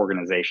a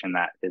organization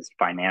that is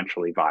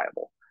financially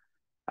viable.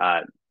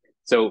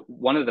 So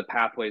one of the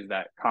pathways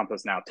that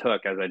Compost Now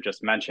took, as I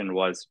just mentioned,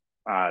 was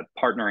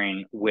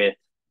partnering with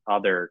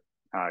other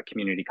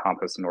community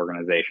composting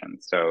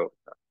organizations. So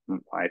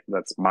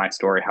that's my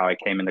story. How I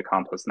came into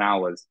Compost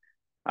Now was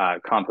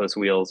Compost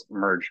Wheels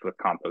merged with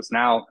Compost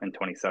Now in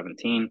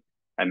 2017.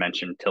 I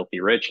mentioned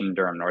Tilthy Rich in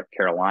Durham, North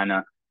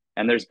Carolina,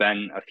 and there's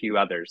been a few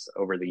others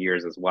over the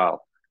years as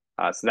well.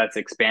 So that's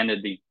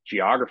expanded the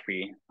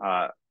geography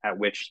at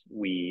which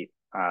we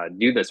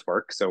do this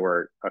work. So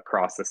we're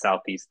across the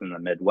Southeast and the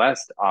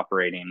Midwest,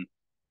 operating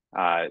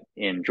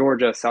in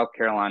Georgia, South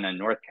Carolina, and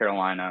North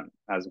Carolina,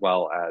 as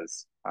well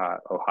as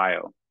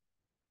Ohio.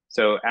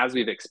 So as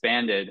we've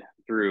expanded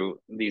through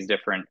these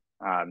different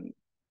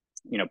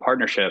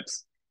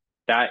partnerships,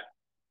 that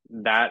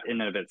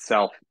in and of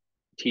itself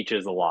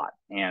teaches a lot.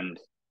 And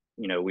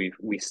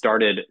we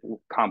started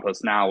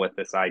Compost Now with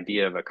this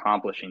idea of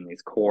accomplishing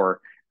these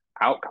core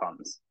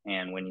outcomes,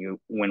 and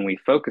when we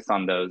focus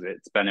on those,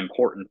 it's been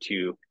important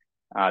to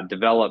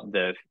develop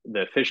the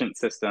efficient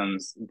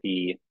systems,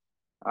 the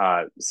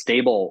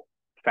stable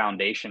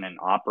foundation and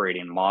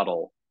operating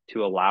model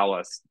to allow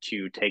us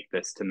to take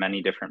this to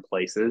many different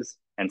places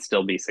and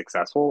still be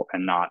successful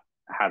and not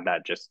have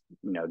that just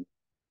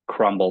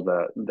crumble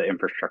the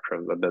infrastructure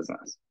of the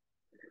business.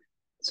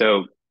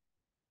 So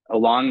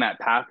along that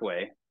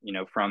pathway,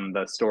 from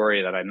the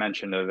story that I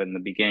mentioned of in the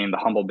beginning, the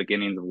humble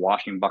beginnings of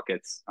washing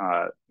buckets,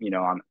 in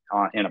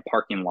a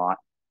parking lot,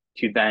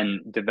 to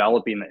then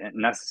developing the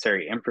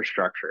necessary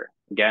infrastructure.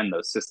 Again,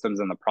 those systems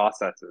and the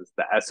processes,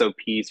 the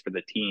SOPs for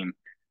the team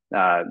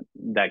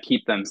that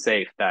keep them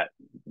safe, that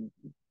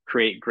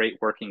create great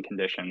working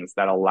conditions,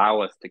 that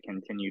allow us to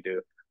continue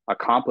to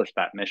accomplish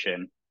that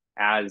mission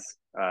as,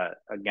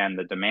 again,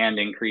 the demand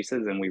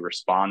increases and we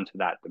respond to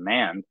that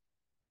demand.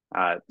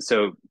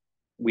 So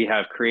we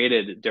have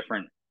created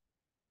different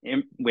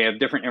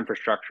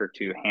infrastructure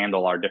to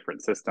handle our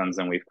different systems,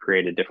 and we've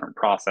created different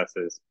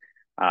processes,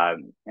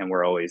 and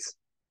we're always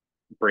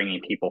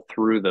bringing people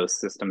through those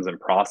systems and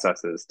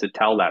processes to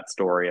tell that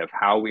story of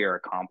how we are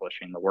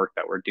accomplishing the work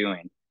that we're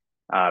doing,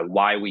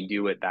 why we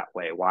do it that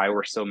way, why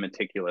we're so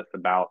meticulous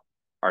about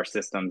our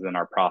systems and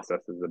our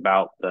processes,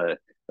 about the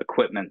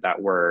equipment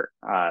that we're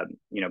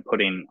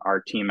putting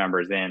our team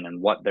members in and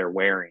what they're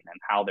wearing and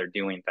how they're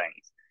doing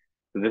things.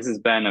 So this has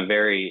been a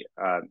very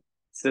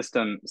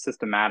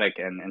systematic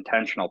and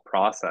intentional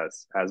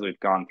process as we've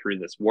gone through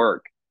this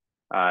work,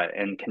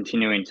 and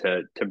continuing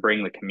to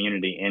bring the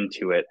community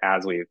into it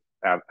as we've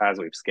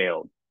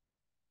scaled.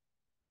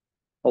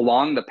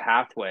 along the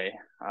pathway,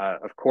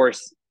 of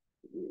course,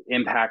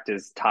 impact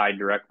is tied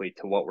directly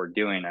to what we're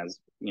doing. As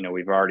you know,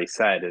 we've already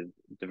said, is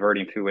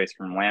diverting food waste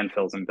from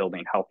landfills and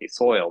building healthy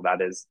soil.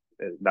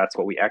 That's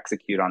what we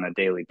execute on a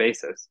daily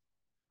basis.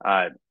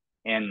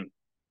 And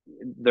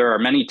there are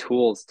many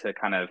tools to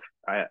kind of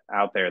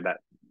out there that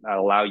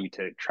allow you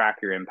to track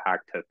your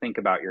impact, to think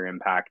about your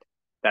impact,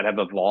 that have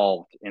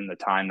evolved in the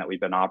time that we've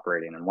been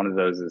operating. And one of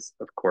those is,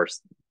 of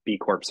course, B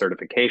Corp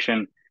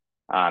certification.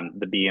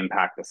 The B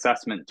Impact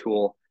Assessment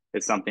tool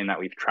is something that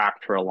we've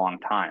tracked for a long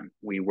time.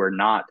 We were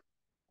not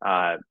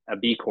a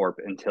B Corp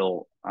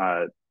until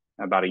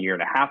about a year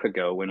and a half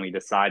ago, when we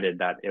decided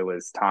that it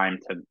was time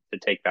to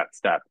take that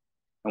step.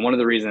 And one of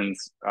the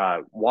reasons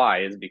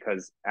why is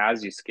because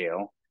as you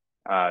scale,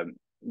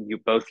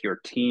 both your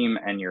team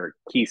and your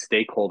key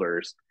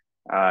stakeholders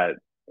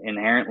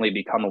inherently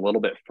become a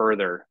little bit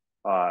further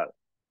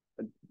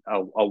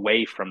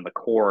away from the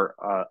core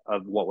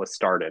of what was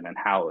started and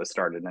how it was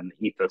started and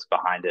the ethos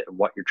behind it and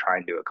what you're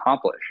trying to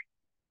accomplish.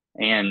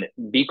 And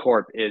B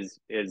Corp is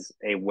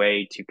a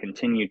way to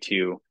continue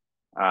to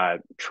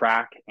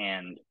track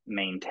and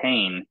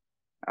maintain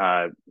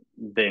the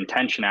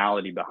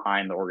intentionality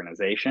behind the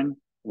organization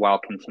while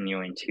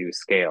continuing to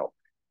scale.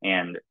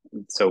 And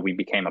so we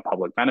became a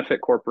public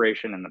benefit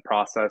corporation in the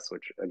process,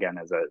 which again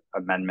is an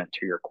amendment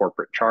to your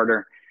corporate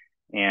charter.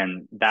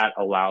 And that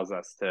allows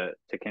us to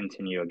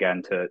continue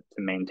again to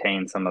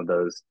maintain some of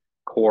those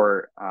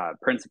core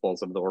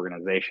principles of the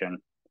organization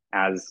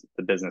as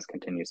the business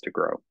continues to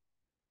grow.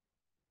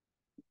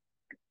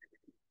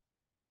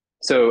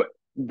 So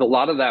a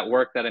lot of that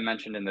work that I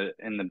mentioned in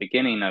the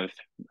beginning of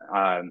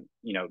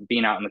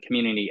being out in the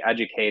community,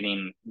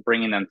 educating,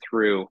 bringing them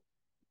through,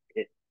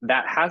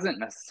 that hasn't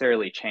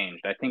necessarily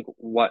changed. I think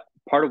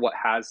part of what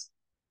has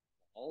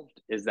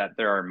evolved is that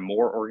there are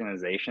more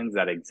organizations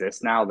that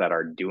exist now that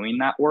are doing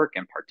that work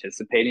and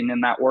participating in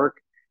that work,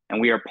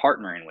 and we are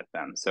partnering with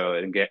them. So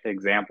a great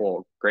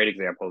example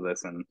of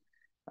this in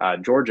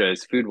Georgia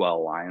is Foodwell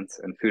Alliance,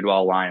 and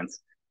Foodwell Alliance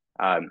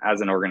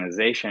as an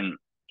organization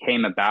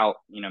came about,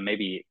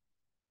 maybe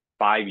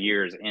 5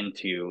 years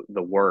into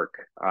the work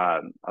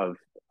of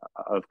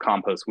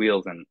Compost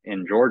Wheels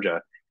in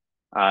Georgia.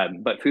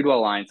 But Foodwell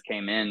Alliance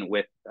came in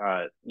with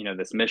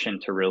this mission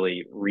to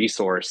really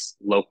resource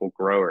local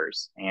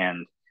growers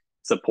and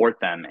support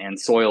them, and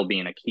soil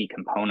being a key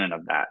component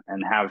of that,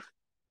 and have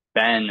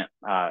been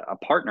a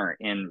partner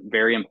in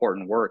very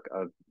important work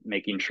of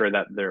making sure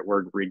that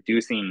we're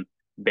reducing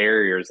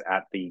barriers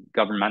at the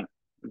government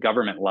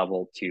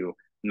level to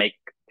make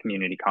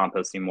community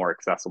composting more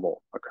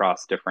accessible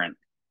across different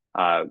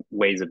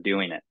ways of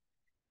doing it.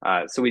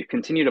 So we've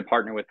continued to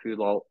partner with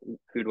Foodwell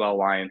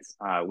Alliance.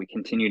 We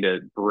continue to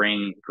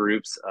bring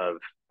groups of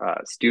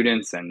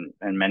students and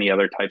many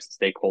other types of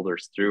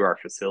stakeholders through our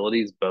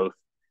facilities, both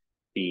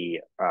the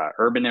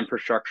urban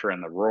infrastructure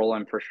and the rural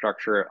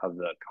infrastructure of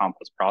the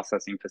compost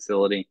processing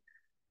facility.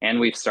 And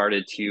we've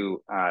started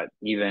to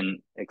even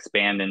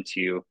expand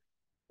into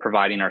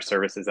providing our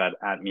services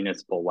at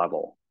municipal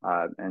level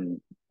and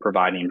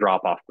providing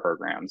drop-off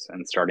programs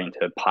and starting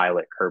to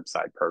pilot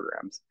curbside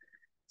programs.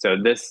 So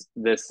this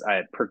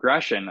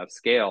progression of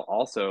scale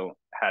also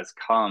has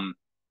come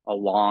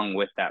along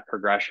with that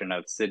progression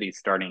of cities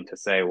starting to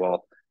say,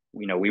 well,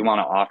 we want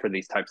to offer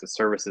these types of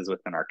services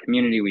within our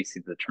community. We see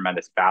the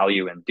tremendous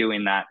value in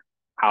doing that.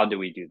 How do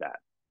we do that?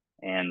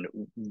 And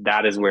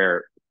that is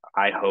where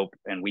I hope,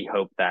 and we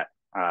hope, that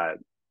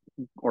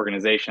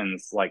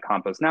organizations like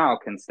Compost Now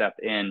can step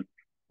in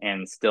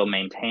and still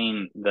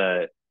maintain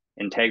the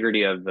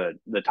integrity of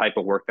the type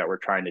of work that we're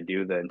trying to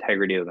do, the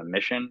integrity of the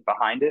mission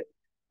behind it,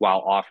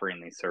 while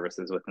offering these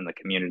services within the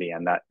community,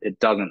 and that it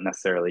doesn't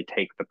necessarily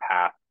take the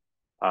path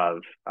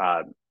of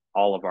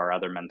all of our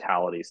other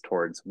mentalities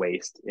towards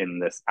waste in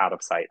this out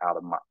of sight, out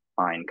of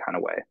mind kind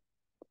of way.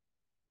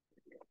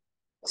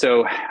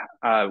 So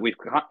we've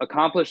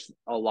accomplished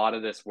a lot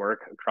of this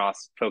work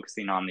across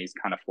focusing on these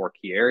kind of 4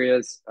 key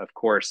areas. Of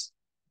course,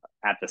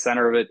 at the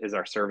center of it is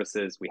our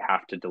services. We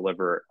have to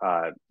deliver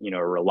a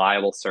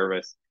reliable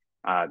service.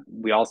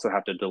 We also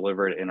have to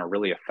deliver it in a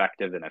really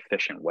effective and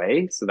efficient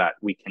way so that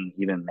we can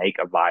even make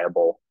a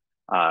viable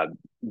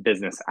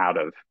business out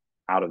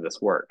of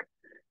this work.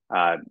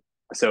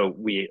 So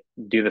we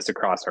do this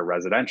across our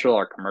residential,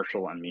 our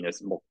commercial, and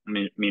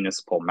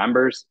municipal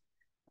members.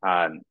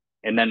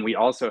 And then we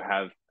also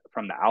have,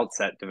 from the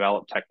outset,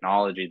 developed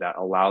technology that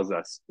allows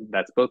us,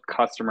 that's both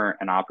customer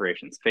and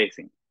operations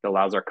facing. It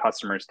allows our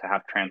customers to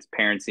have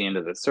transparency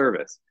into the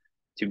service,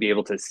 to be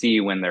able to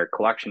see when their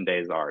collection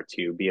days are,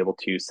 to be able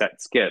to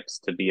set skips,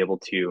 to be able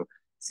to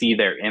see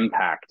their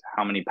impact,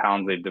 how many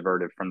pounds they've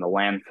diverted from the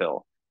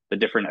landfill, the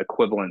different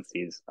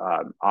equivalencies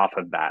off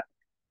of that,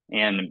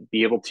 and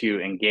be able to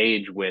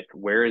engage with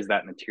where is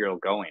that material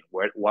going?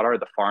 What are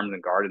the farms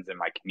and gardens in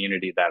my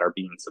community that are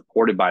being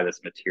supported by this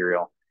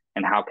material,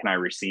 and how can I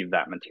receive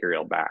that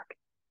material back?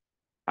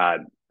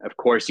 Of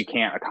course, you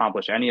can't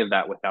accomplish any of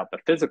that without the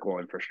physical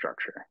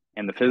infrastructure.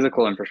 And the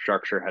physical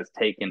infrastructure has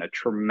taken a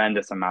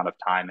tremendous amount of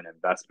time and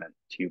investment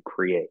to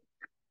create.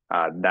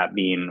 that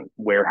being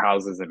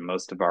warehouses in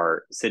most of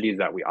our cities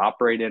that we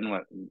operate in.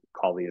 What we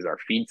call these our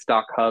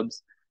feedstock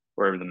hubs,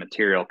 where the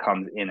material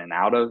comes in and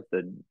out of.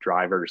 The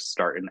drivers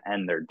start and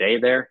end their day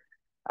there.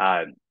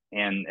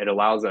 And it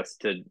allows us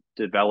to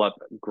develop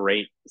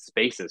great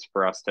spaces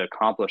for us to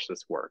accomplish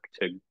this work,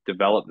 to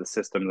develop the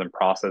systems and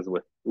process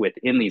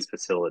within these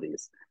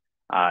facilities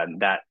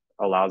that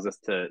allows us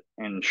to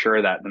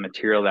ensure that the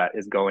material that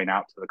is going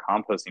out to the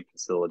composting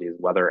facilities,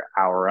 whether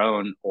our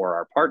own or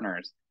our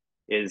partners,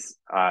 is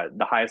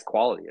the highest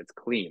quality. It's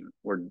clean.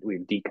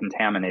 We've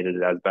decontaminated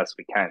it as best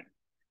we can.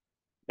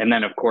 And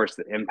then, of course,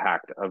 the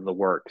impact of the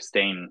work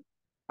staying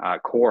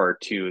core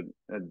to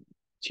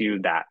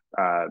that,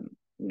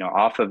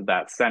 off of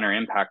that center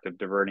impact of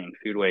diverting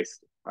food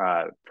waste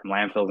from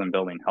landfills and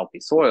building healthy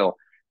soil,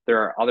 there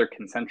are other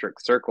concentric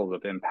circles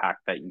of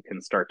impact that you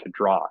can start to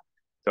draw.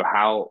 So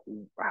how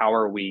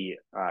are we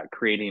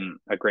creating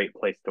a great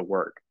place to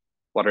work?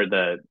 What are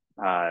the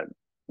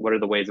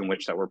ways in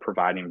which that we're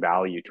providing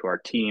value to our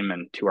team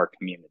and to our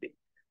community?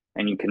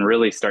 And you can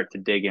really start to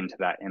dig into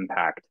that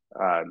impact.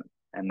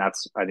 And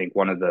that's, I think,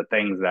 one of the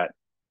things that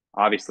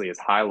obviously is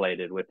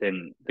highlighted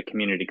within the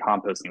community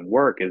composting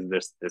work is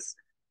this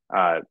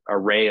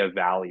array of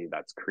value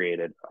that's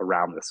created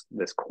around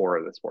this core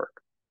of this work.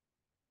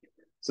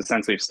 So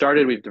since we've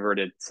started, we've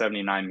diverted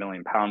 79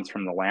 million pounds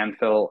from the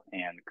landfill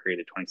and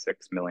created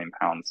 26 million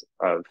pounds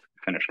of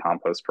finished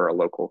compost for our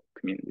local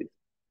communities.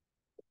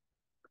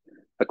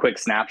 A quick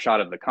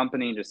snapshot of the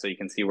company, just so you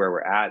can see where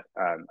we're at.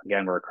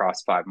 Again, we're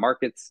across 5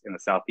 markets in the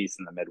Southeast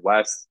and the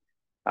Midwest.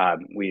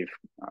 We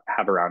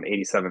have around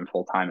 87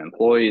 full-time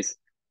employees,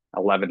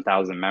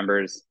 11,000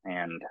 members,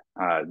 and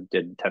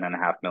did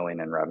 10.5 million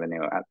in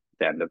revenue at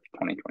the end of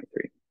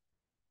 2023.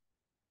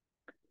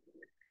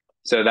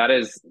 So that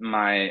is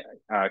my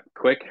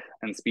quick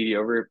and speedy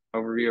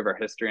overview of our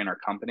history and our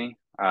company.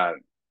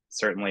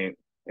 Certainly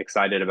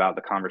excited about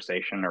the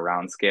conversation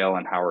around scale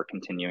and how we're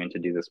continuing to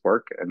do this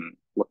work, and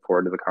look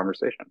forward to the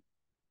conversation.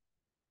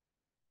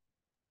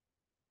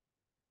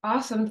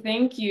 Awesome.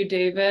 Thank you,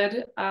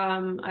 David.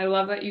 I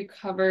love that you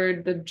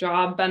covered the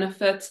job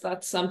benefits.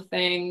 That's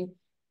something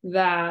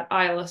that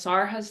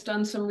ILSR has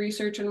done some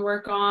research and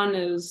work on,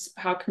 is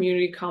how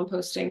community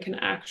composting can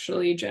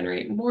actually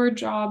generate more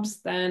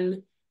jobs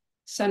than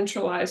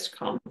centralized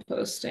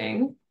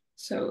composting.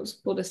 So it's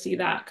cool to see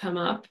that come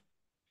up.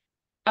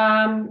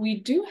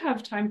 We do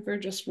have time for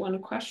just one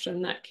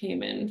question that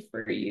came in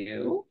for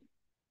you.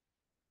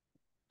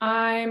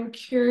 I'm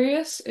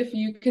curious if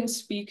you can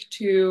speak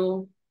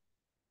to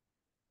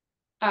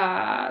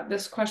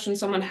this question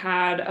someone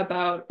had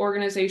about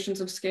organizations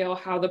of scale,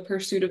 how the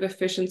pursuit of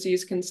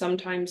efficiencies can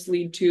sometimes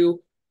lead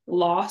to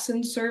loss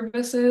in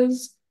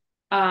services.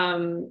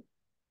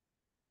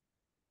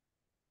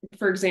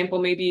 For example,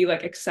 maybe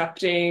like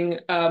accepting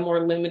a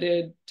more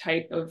limited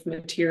type of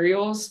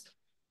materials.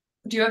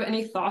 Do you have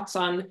any thoughts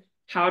on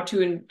how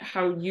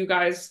you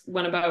guys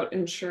went about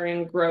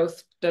ensuring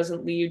growth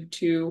doesn't lead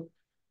to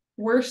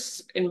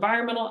worse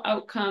environmental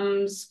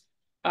outcomes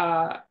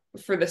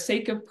for the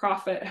sake of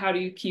profit? How do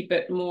you keep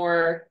it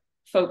more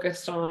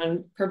focused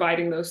on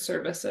providing those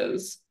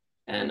services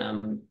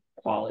and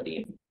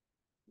quality?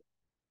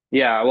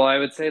 Yeah, well, I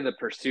would say the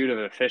pursuit of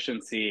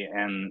efficiency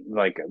and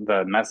like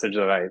the message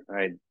that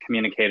I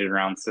communicated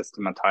around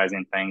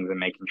systematizing things and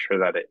making sure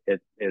that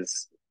it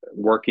is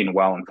working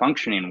well and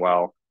functioning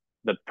well,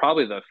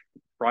 probably the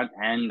front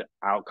end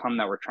outcome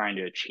that we're trying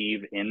to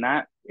achieve in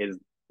that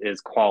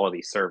is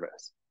quality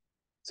service.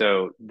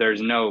 So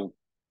there's no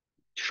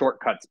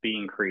shortcuts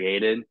being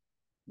created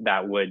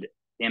that would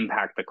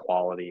impact the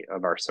quality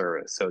of our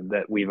service. So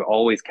that we've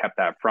always kept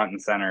that front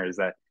and center, is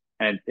that,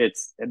 and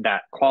it's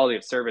that quality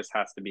of service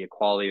has to be a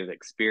quality of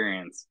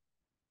experience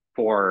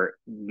for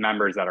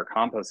members that are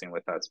composting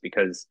with us,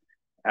 because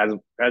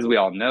as we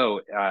all know,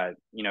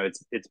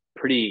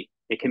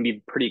 it can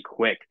be pretty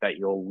quick that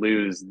you'll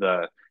lose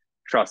the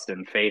trust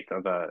and faith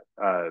of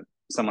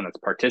someone that's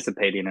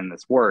participating in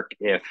this work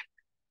if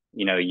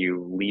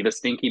you leave a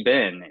stinky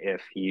bin,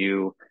 if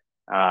you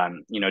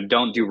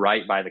don't do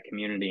right by the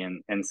community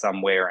in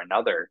some way or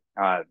another.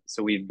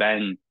 So we've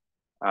been,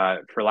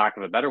 for lack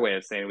of a better way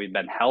of saying it, we've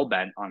been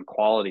hell-bent on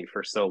quality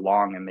for so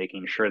long, and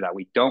making sure that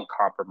we don't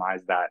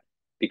compromise that,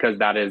 because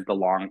that is the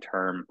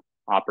long-term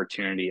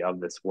opportunity of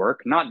this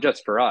work, not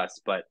just for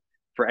us, but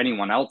for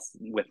anyone else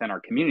within our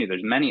community.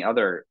 There's many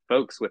other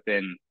folks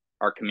within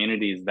our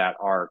communities that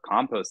are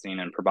composting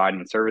and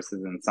providing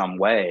services in some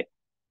way.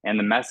 And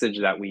the message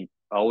that we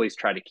always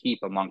try to keep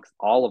amongst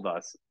all of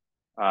us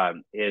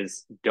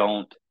is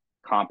don't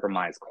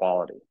compromise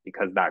quality,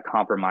 because that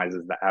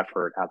compromises the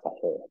effort as a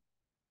whole.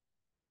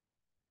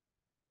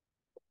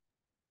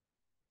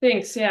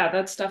 Thanks. Yeah,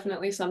 that's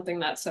definitely something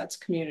that sets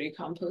community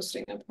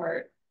composting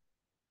apart.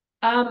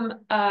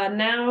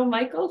 Now,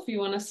 Michael, if you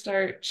want to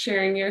start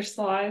sharing your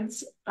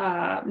slides.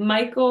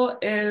 Michael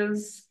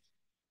is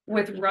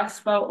with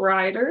Rust Belt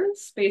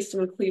Riders, based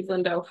in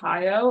Cleveland,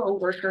 Ohio, a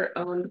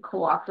worker-owned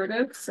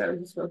cooperative. So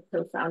he's both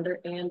co-founder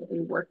and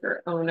a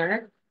worker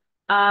owner.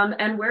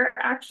 And we're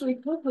actually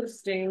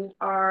co-hosting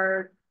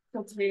our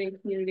Cultivating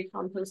Community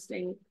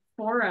Composting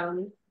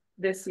Forum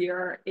this year,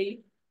 our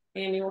 8th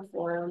annual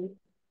forum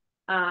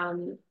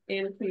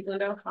in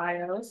Cleveland,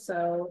 Ohio.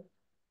 So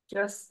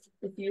just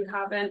if you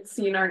haven't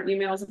seen our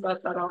emails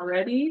about that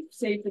already,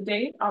 save the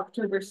date,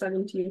 October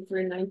 17th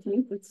through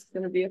 19th. It's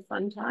going to be a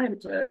fun time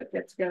to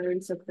get together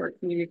and support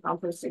community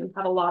composting.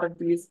 Have a lot of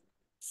these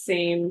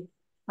same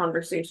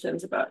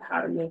conversations about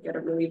how to make it a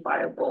really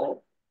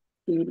viable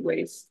food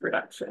waste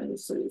reduction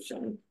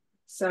solution.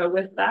 So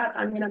with that,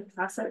 I'm going to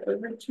pass it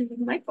over to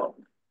Michael.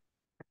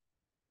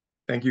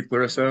 Thank you,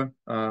 Clarissa.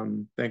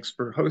 Thanks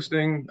for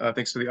hosting.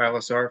 Thanks to the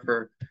ILSR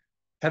for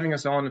having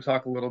us on to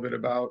talk a little bit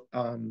about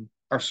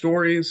our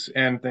stories,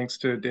 and thanks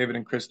to David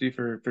and Christy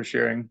for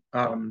sharing.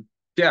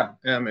 Yeah,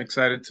 I'm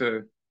excited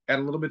to add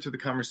a little bit to the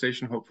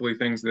conversation, hopefully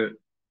things that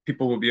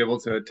people will be able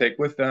to take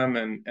with them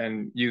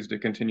and use to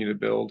continue to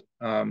build.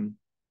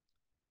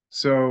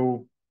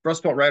 So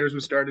Rust Belt Riders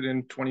was started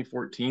in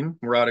 2014.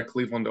 We're out of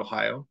Cleveland,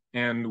 Ohio,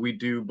 and we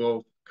do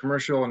both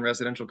commercial and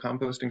residential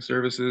composting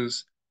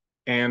services.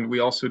 And we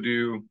also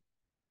do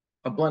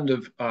a brand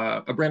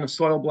of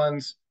soil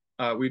blends.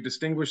 We've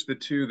distinguished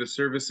the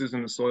services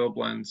and the soil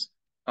blends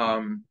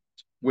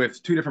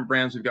with 2 different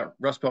brands. We've got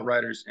Rust Belt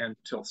Riders and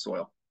Till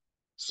Soil.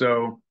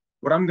 So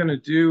what I'm going to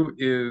do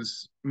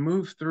is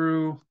move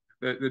through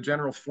the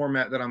general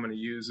format that I'm going to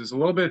use is a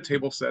little bit of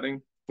table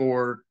setting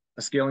for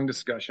a scaling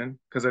discussion,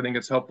 because I think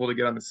it's helpful to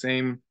get on the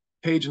same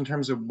page in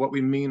terms of what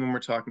we mean when we're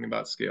talking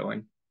about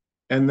scaling.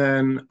 And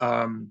then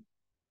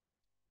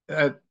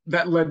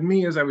that led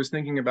me, as I was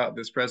thinking about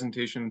this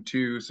presentation,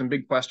 to some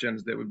big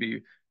questions that would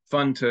be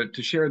fun to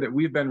share that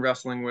we've been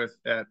wrestling with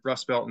at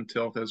Rust Belt and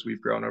Tilth as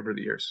we've grown over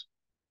the years.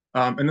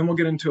 And then we'll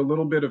get into a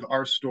little bit of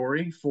our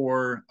story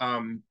for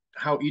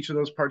how each of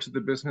those parts of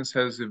the business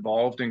has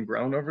evolved and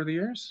grown over the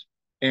years.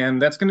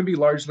 And that's going to be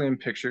largely in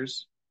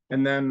pictures.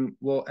 And then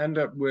we'll end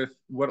up with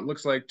what it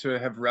looks like to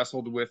have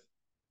wrestled with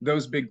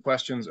those big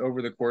questions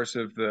over the course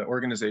of the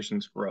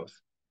organization's growth.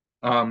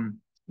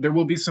 There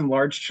will be some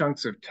large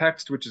chunks of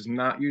text, which is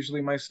not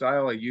usually my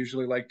style. I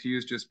usually like to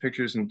use just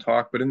pictures and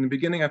talk. But in the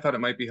beginning, I thought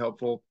it might be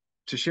helpful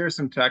to share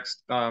some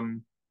text that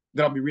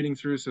I'll be reading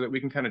through so that we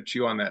can kind of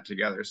chew on that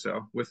together.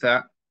 So with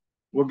that,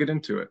 we'll get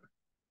into it.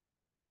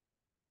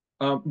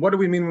 What do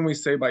we mean when we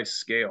say by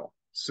scale?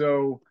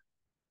 So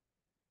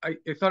I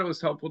thought it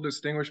was helpful to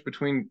distinguish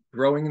between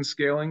growing and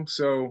scaling.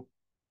 So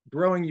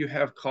growing, you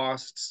have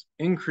costs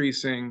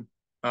increasing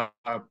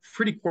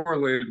pretty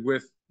correlated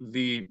with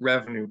the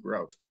revenue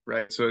growth,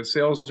 right? So as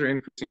sales are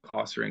increasing,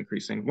 costs are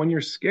increasing. When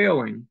you're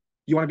scaling,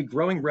 you want to be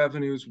growing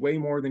revenues way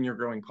more than you're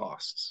growing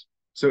costs.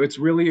 So it's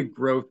really a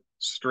growth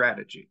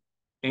strategy.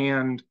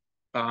 And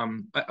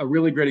a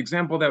really great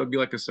example of that would be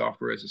like a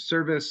software as a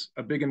service.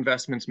 A big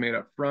investment's made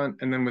up front,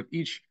 and then with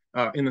each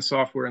in the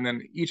software, and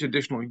then each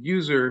additional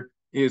user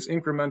is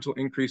incremental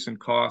increase in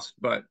cost,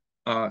 but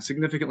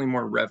significantly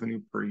more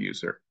revenue per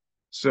user.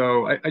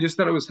 So I just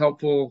thought it was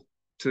helpful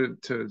to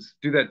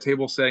do that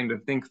table setting, to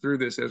think through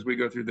this as we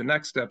go through the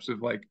next steps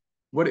of like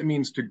what it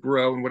means to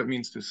grow and what it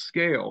means to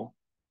scale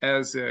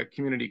as a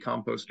community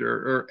composter,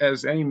 or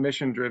as any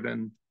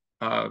mission-driven,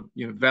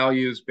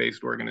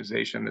 values-based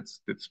organization that's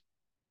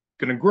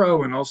going to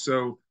grow, and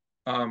also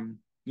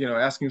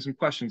asking some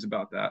questions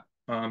about that.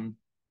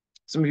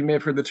 Some of you may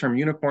have heard the term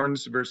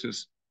unicorns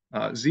versus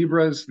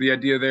zebras. The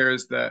idea there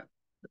is that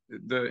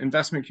the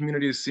investment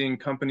community is seeing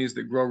companies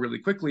that grow really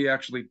quickly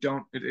actually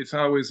don't. It's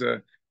not always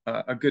a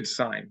good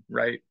sign,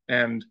 right?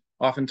 And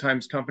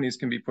oftentimes companies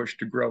can be pushed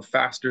to grow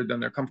faster than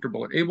they're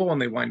comfortable or able,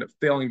 and they wind up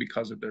failing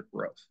because of their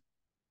growth.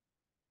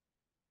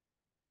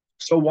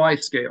 So why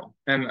scale?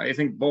 And I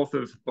think both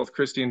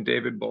Christy and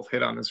David both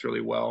hit on this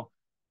really well.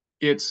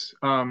 It's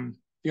from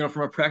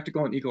a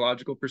practical and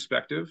ecological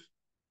perspective,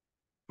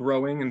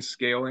 growing and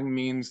scaling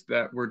means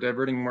that we're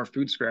diverting more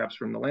food scraps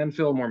from the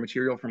landfill, more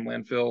material from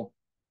landfill.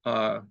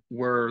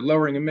 We're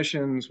lowering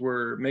emissions.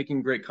 We're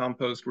making great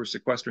compost. We're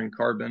sequestering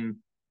carbon.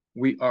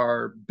 We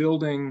are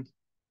building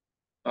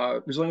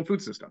resilient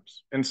food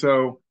systems. And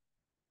so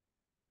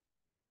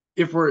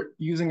if we're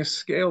using a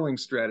scaling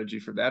strategy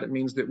for that, it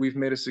means that we've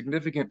made a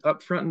significant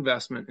upfront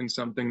investment in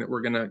something that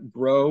we're going to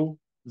grow,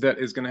 that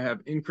is going to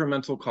have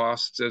incremental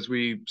costs as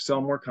we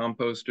sell more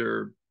compost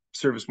or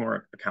service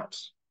more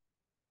accounts.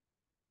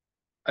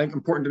 I think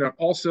important to note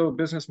also,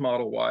 business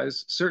model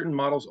wise, certain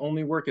models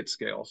only work at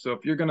scale. So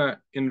if you're going to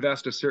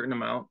invest a certain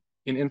amount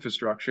in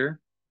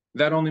infrastructure,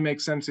 that only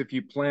makes sense if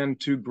you plan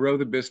to grow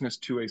the business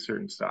to a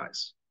certain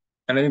size.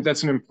 And I think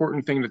that's an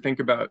important thing to think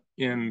about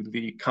in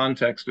the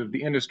context of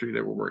the industry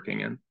that we're working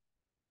in.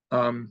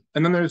 And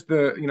then there's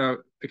the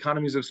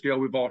economies of scale.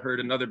 We've all heard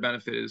another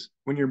benefit is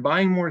when you're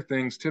buying more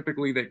things,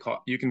 typically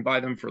you can buy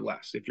them for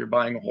less if you're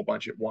buying a whole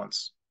bunch at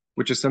once,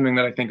 which is something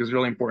that I think is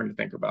really important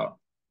to think about.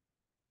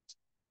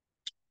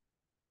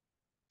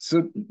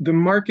 So the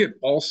market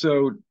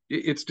also,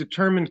 it's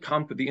determined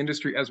the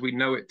industry as we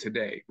know it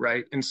today,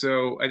 right? And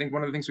so I think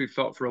one of the things we've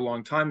felt for a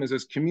long time is,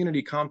 as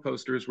community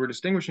composters, we're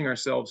distinguishing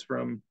ourselves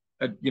from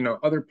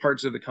other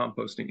parts of the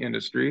composting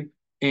industry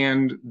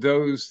And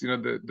those,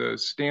 the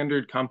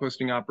standard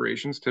composting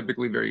operations,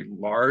 typically very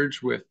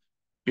large with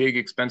big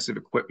expensive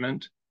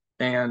equipment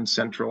and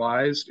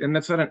centralized, and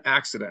that's not an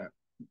accident.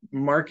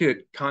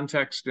 Market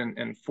context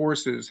and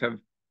forces have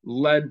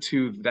led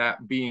to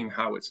that being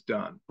how it's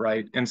done,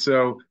 right? And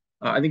so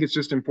I think it's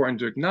just important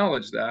to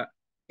acknowledge that,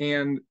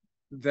 and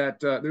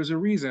that there's a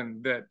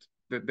reason that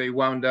they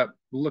wound up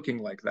looking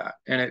like that,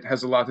 and it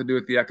has a lot to do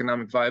with the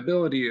economic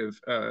viability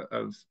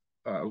of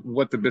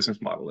what the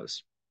business model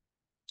is.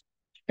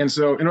 And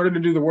so in order to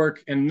do the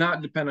work and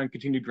not depend on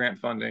continued grant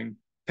funding,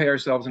 pay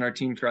ourselves and our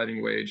team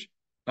thriving wage,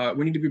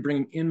 we need to be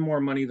bringing in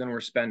more money than we're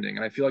spending.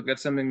 And I feel like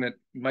that's something that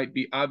might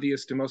be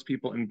obvious to most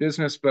people in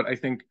business, but I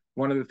think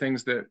one of the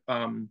things that,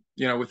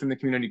 within the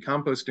community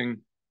composting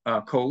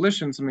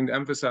coalition, something to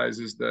emphasize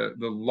is the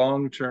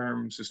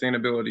long-term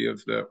sustainability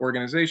of the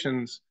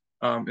organizations,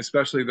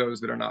 especially those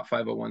that are not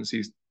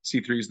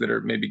 501c3s that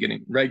are maybe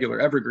getting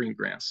regular evergreen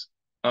grants.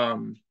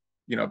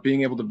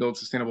 Being able to build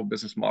sustainable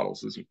business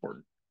models is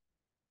important.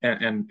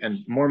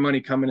 And more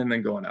money coming in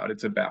than going out.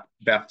 It's a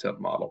bathtub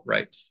model,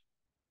 right?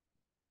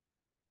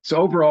 So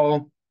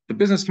overall, the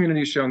business community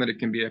has shown that it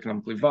can be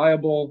economically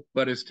viable,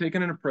 but has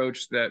taken an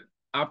approach that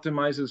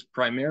optimizes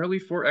primarily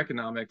for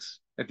economics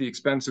at the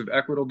expense of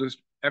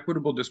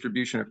equitable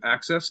distribution of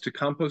access to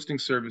composting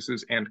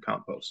services and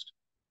compost.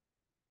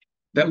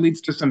 That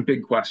leads to some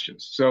big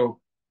questions. So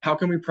how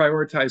can we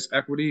prioritize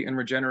equity and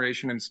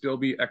regeneration and still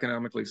be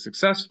economically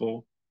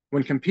successful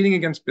when competing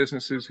against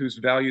businesses whose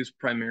values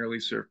primarily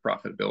serve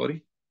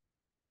profitability?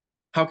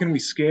 How can we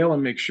scale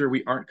and make sure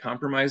we aren't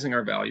compromising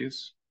our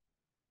values?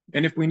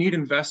 And if we need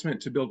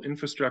investment to build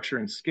infrastructure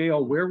and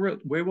scale, where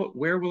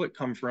will it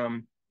come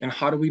from? And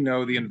how do we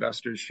know the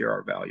investors share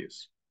our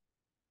values?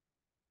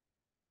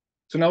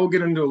 So now we'll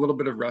get into a little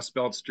bit of Rust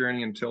Belt's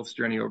journey and Tilth's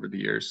journey over the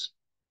years.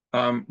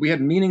 We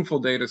had meaningful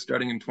data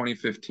starting in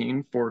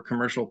 2015 for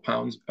commercial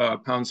pounds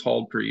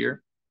hauled per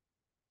year.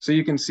 So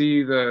you can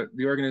see the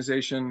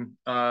organization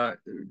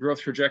growth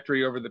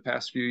trajectory over the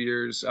past few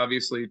years.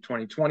 Obviously,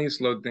 2020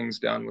 slowed things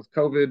down with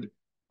COVID.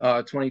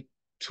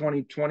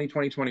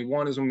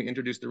 2021 is when we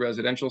introduced the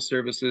residential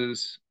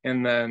services.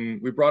 And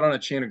then we brought on a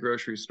chain of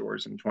grocery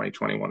stores in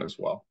 2021 as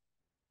well.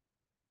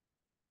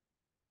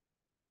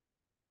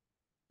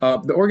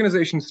 The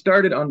organization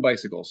started on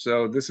bicycles.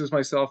 So this is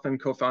myself and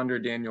co-founder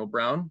Daniel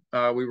Brown.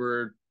 We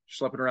were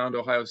schlepping around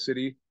Ohio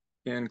City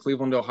in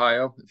Cleveland,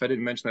 Ohio. If I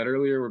didn't mention that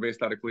earlier, we're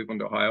based out of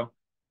Cleveland, Ohio.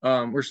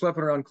 We're schlepping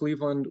around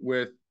Cleveland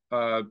with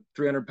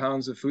 300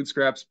 pounds of food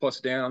scraps plus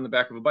Dan on the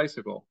back of a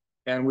bicycle.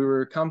 And we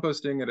were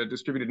composting at a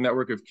distributed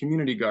network of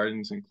community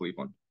gardens in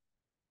Cleveland.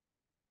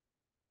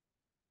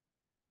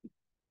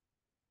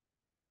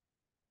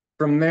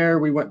 From there,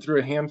 we went through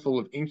a handful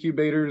of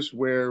incubators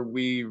where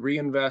we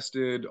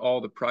reinvested all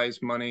the prize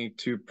money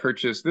to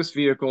purchase this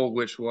vehicle,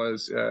 which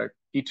was a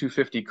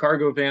E250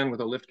 cargo van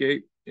with a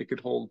liftgate. It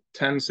could hold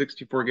 10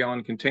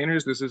 64-gallon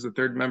containers. This is the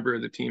third member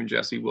of the team,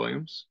 Jesse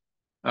Williams.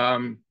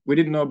 We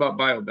didn't know about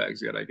bio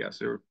bags yet, I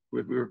guess.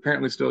 We were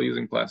apparently still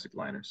using plastic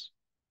liners.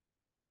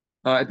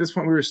 At this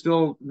point, we were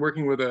still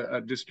working with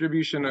a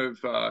distribution of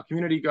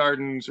community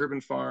gardens,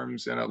 urban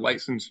farms, and a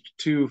licensed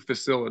 2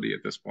 facility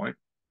at this point.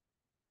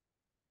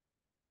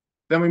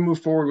 Then we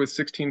moved forward with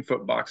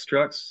 16-foot box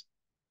trucks.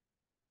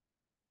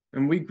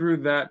 And we grew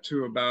that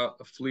to about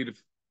a fleet of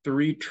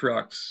 3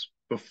 trucks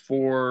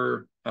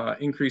before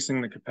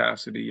increasing the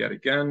capacity yet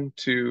again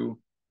to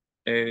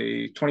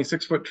a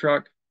 26-foot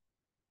truck.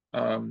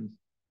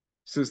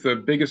 This is the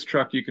biggest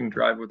truck you can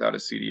drive without a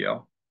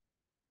CDL.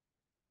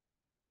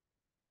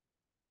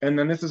 And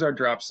then this is our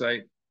drop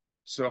site.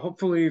 So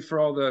hopefully for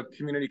all the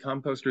community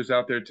composters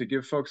out there, to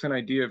give folks an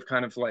idea of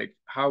kind of like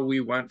how we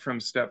went from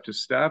step to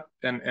step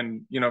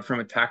and from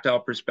a tactile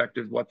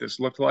perspective, what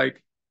this looked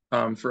like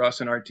for us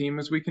and our team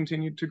as we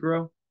continued to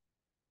grow.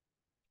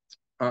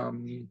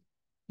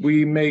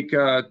 We make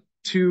a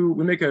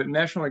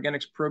National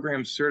Organics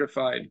Program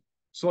certified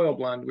soil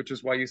blend, which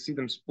is why you see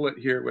them split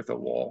here with a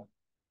wall.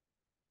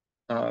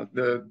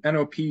 The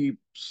NOP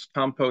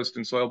compost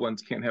and soil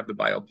blends can't have the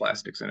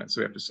bioplastics in it,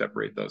 so we have to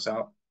separate those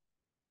out.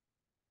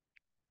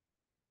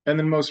 And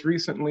then most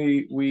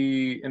recently,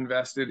 we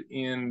invested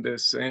in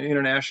this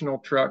international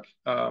truck.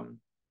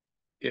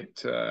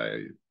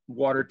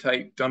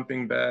 Watertight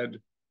dumping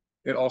bed.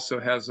 It also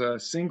has a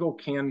single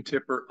can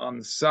tipper on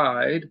the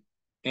side.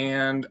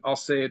 And I'll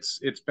say it's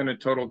been a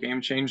total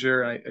game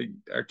changer.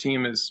 Our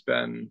team has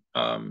been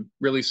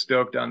really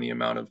stoked on the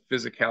amount of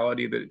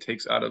physicality that it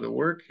takes out of the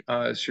work.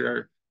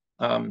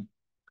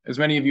 As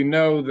many of you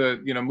know,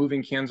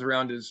 moving cans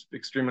around is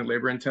extremely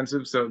labor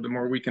intensive. So the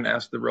more we can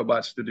ask the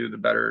robots to do, the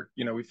better.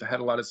 We've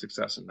had a lot of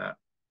success in that.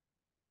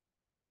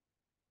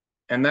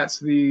 And that's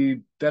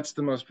the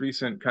most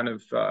recent kind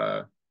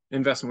of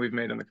investment we've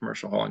made in the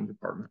commercial hauling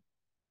department.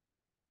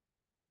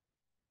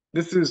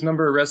 This is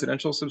number of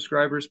residential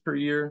subscribers per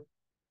year.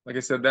 Like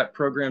I said, that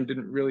program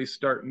didn't really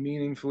start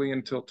meaningfully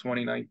until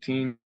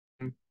 2019.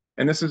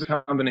 And this is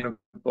a combination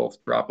of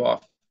both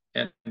drop-off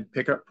and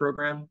pickup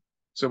program.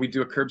 So we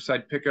do a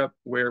curbside pickup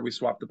where we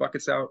swap the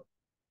buckets out.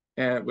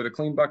 and with a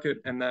clean bucket.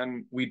 And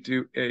then we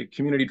do a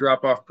community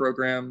drop-off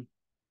program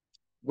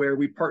where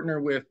we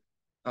partner with,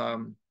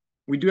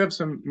 we do have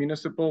some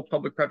municipal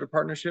public-private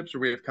partnerships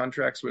where we have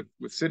contracts with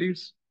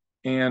cities,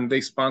 and they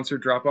sponsor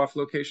drop-off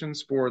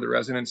locations for the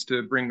residents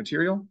to bring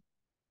material.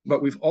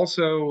 But we've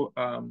also,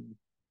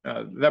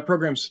 that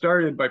program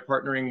started by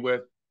partnering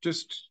with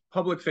just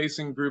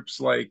public-facing groups,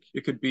 like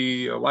it could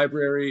be a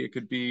library, it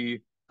could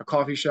be a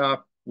coffee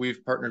shop.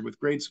 We've partnered with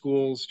grade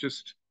schools,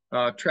 just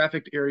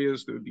trafficked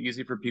areas that would be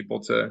easy for people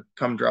to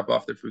come drop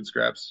off their food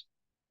scraps.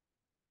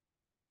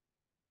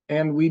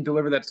 And we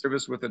deliver that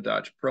service with a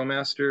Dodge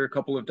ProMaster, a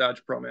couple of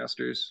Dodge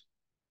ProMasters.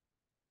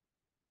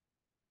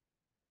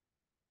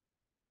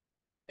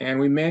 And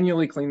we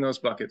manually clean those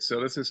buckets.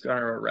 So this is kind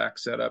of our rack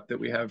setup that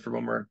we have for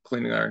when we're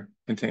cleaning our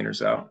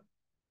containers out.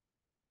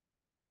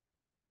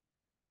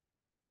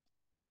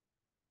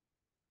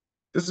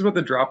 This is what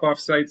the drop-off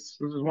sites,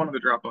 this is one of the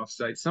drop-off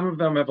sites. Some of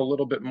them have a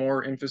little bit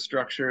more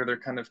infrastructure. They're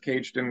kind of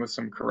caged in with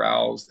some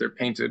corrals. They're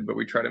painted, but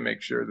we try to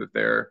make sure that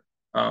they're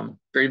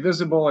very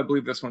visible. I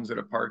believe this one's at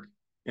a park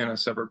in a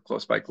suburb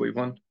close by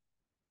Cleveland.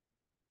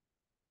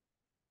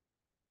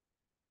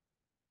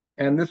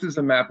 And this is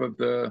a map of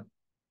the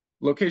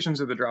locations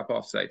of the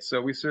drop-off sites.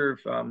 So we serve,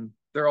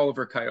 they're all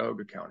over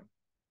Cuyahoga County.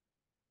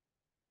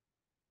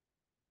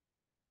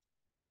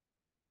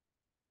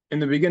 In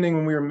the beginning,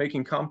 when we were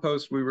making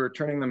compost, we were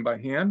turning them by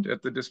hand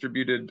at the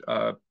distributed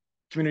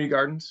community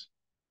gardens.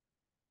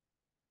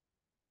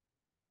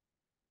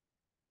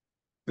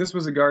 This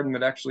was a garden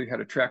that actually had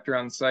a tractor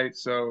on site,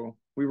 so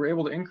we were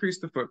able to increase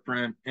the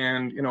footprint.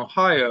 And in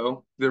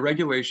Ohio, the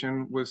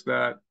regulation was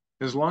that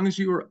as long as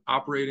you were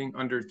operating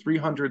under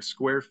 300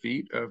 square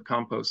feet of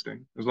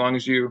composting, as long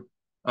as you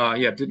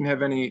didn't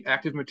have any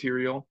active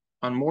material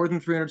on more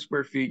than 300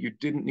 square feet, you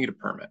didn't need a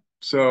permit.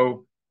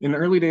 So in the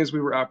early days,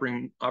 we were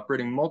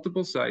operating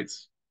multiple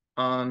sites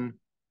on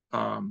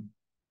that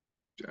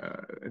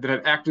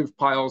had active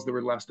piles that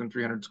were less than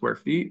 300 square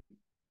feet.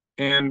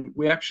 And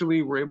we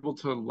actually were able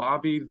to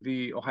lobby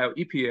the Ohio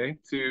EPA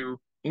to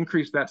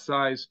increase that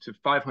size to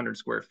 500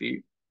 square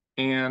feet.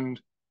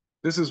 And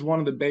this is one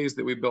of the bays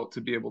that we built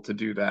to be able to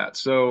do that.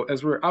 So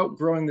as we're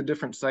outgrowing the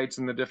different sites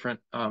and the different,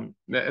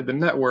 the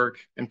network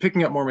and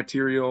picking up more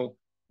material,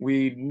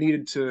 we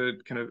needed to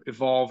kind of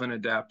evolve and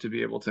adapt to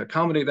be able to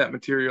accommodate that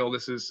material.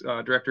 This is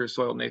Director of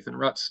Soil Nathan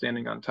Rutz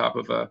standing on top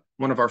of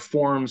one of our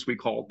forms, we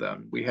called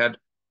them. We had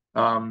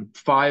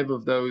 5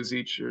 of those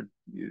each.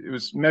 It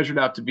was measured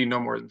out to be no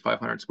more than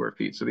 500 square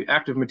feet. So the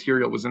active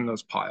material was in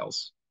those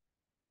piles.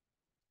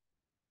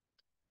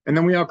 And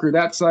then we outgrew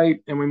that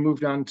site and we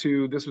moved on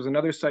to, this was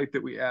another site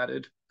that we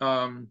added.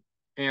 And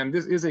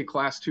this is a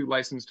Class 2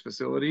 licensed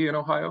facility in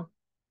Ohio,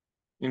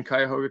 in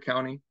Cuyahoga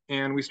County.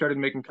 And we started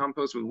making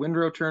compost with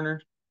windrow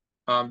turner.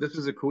 This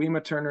is a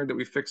Coima turner that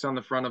we fixed on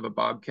the front of a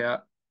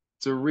Bobcat.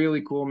 It's a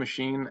really cool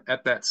machine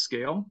at that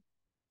scale,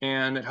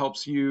 and it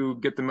helps you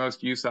get the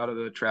most use out of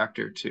the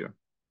tractor too.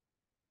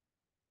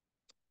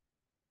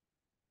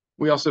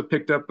 We also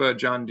picked up a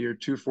John Deere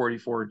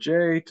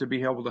 244J to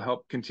be able to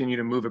help continue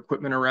to move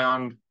equipment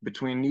around.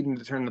 Between needing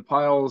to turn the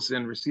piles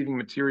and receiving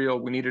material,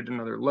 we needed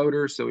another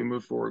loader, so we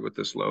moved forward with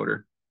this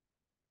loader.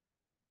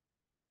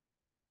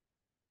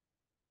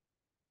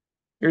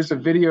 Here's a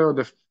video of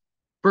the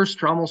first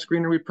trommel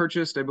screener we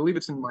purchased. I believe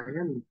it's in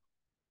Miami.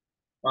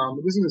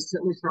 This is a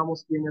Sitley trommel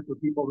screener for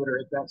people that are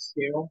at that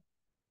scale.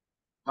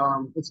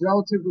 It's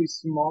relatively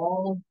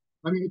small.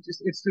 I mean,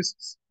 it's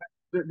just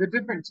the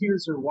different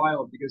tiers are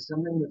wild, because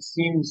something that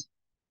seems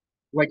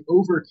like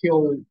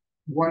overkill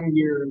one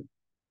year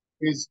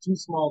is too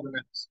small the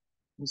next.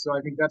 And so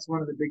I think that's one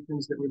of the big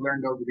things that we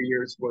learned over the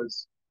years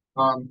was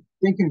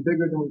thinking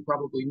bigger than we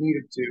probably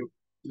needed to,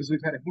 because we've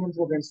had a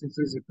handful of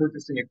instances of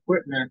purchasing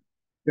equipment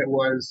that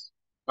was,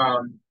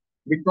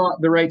 we thought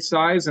the right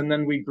size, and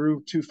then we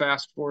grew too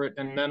fast for it,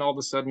 and then all of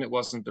a sudden it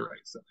wasn't the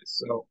right size.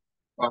 So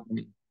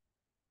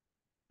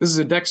this is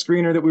a deck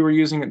screener that we were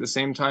using at the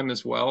same time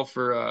as well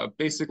for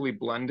basically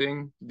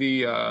blending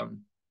the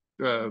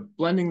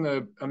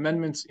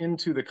amendments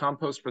into the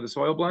compost for the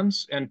soil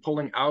blends and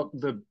pulling out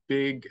the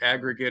big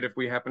aggregate if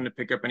we happen to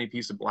pick up any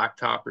piece of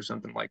blacktop or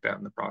something like that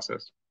in the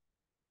process.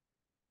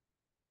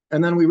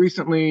 And then we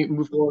recently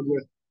moved forward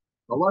with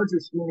a larger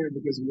screener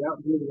because we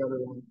outgrew the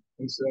other one.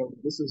 And so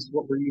this is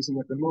what we're using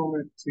at the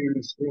moment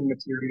to screen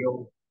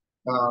material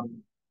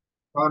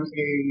on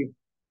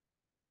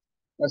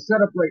a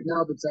setup right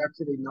now that's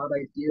actually not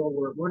ideal.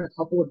 We're in a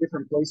couple of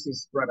different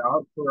places spread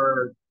out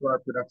for our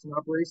production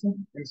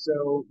operation. And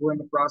so we're in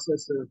the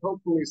process of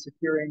hopefully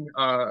securing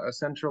a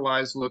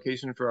centralized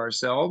location for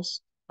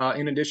ourselves,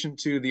 in addition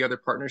to the other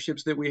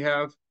partnerships that we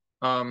have.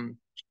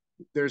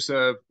 There's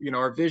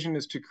our vision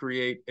is to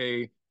create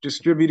a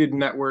distributed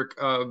network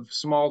of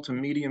small to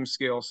medium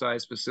scale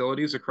size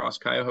facilities across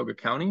Cuyahoga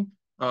County,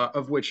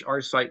 of which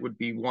our site would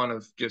be one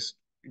of just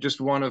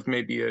one of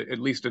maybe at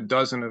least a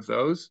dozen of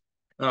those.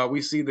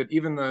 We see that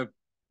even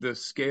the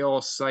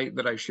scale site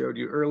that I showed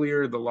you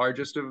earlier, the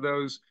largest of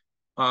those,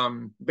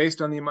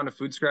 based on the amount of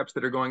food scraps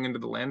that are going into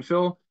the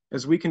landfill,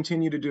 as we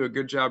continue to do a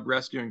good job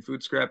rescuing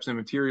food scraps and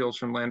materials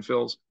from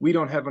landfills, we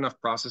don't have enough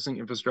processing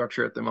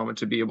infrastructure at the moment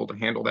to be able to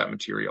handle that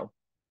material.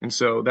 And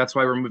so that's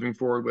why we're moving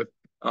forward with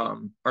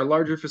our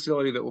larger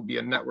facility that will be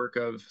a network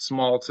of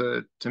small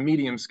to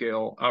medium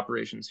scale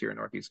operations here in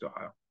Northeast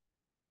Ohio.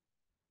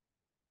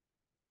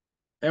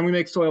 And we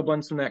make soil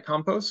blends from that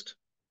compost.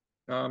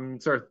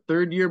 It's our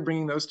third year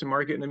bringing those to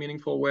market in a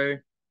meaningful way.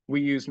 We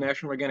use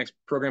National Organics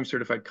Program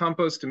certified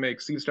compost to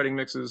make seed starting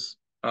mixes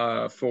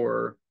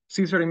for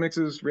seed starting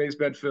mixes, raised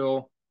bed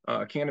fill,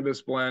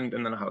 cannabis blend,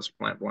 and then a house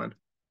plant blend.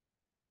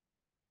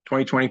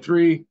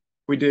 2023,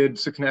 we did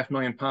 6.5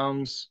 million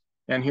pounds.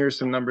 And here's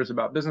some numbers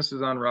about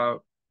businesses en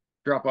route,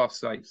 drop-off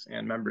sites,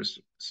 and members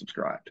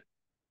subscribed.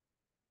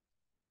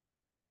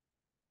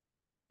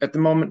 At the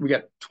moment, we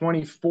got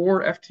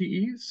 24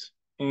 FTEs,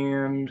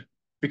 and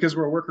because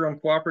we're a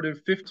worker-owned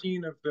cooperative,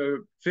 15 of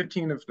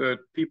the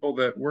people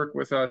that work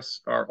with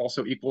us are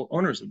also equal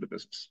owners of the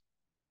business.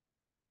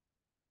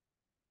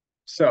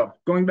 So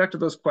going back to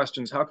those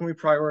questions, how can we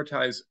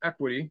prioritize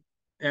equity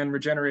and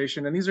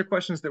regeneration? And these are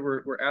questions that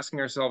we're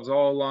asking ourselves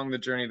all along the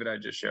journey that I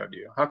just showed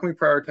you. How can we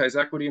prioritize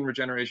equity and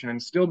regeneration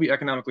and still be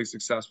economically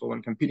successful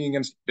when competing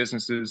against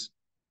businesses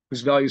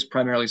whose values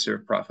primarily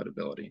serve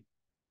profitability?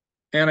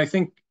 And I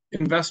think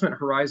investment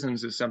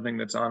horizons is something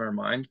that's on our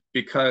mind,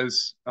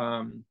 because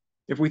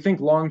if we think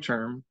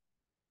long-term,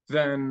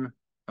 then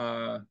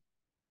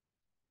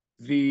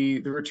the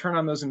return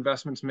on those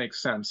investments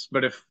makes sense.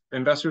 But if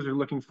investors are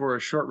looking for a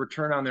short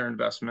return on their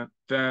investment,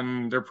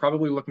 then they're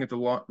probably looking at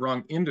the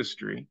wrong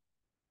industry.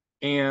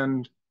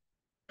 And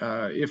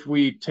if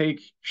we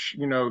take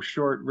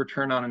short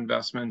return on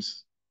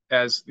investments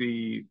as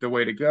the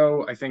way to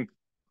go, I think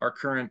our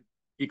current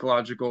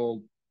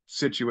ecological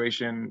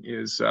situation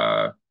is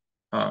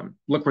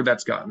look where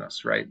that's gotten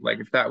us, right? Like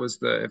if that was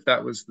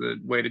the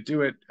way to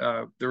do it,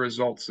 the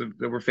results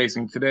that we're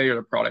facing today are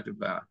the product of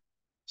that.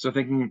 So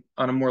thinking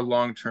on a more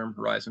long-term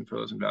horizon for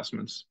those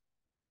investments.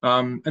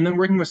 And then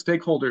working with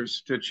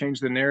stakeholders to change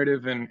the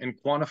narrative and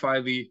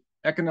quantify the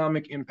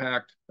economic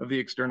impact of the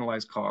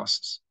externalized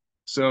costs.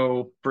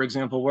 So, for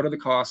example, what are the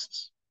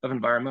costs of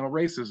environmental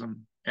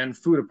racism and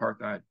food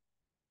apartheid?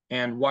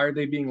 And why are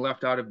they being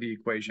left out of the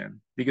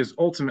equation? Because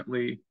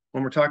ultimately,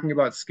 when we're talking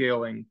about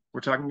scaling,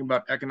 we're talking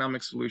about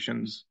economic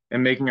solutions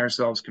and making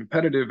ourselves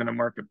competitive in a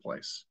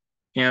marketplace.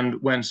 And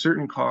when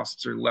certain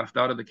costs are left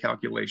out of the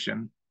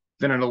calculation,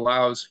 then it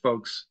allows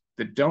folks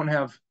that don't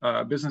have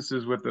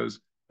businesses with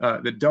those,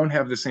 that don't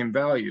have the same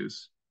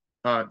values,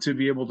 to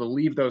be able to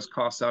leave those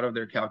costs out of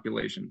their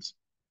calculations.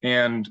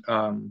 And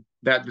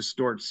that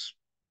distorts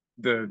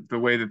the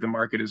way that the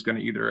market is going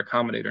to either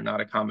accommodate or not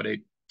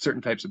accommodate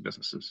certain types of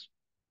businesses.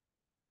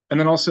 And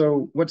then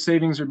also what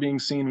savings are being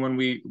seen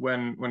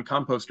when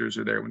composters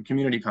are there, when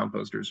community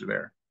composters are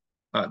there.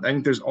 I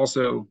think there's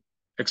also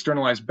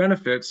externalized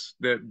benefits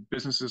that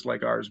businesses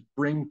like ours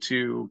bring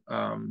to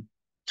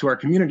our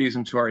communities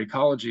and to our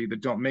ecology that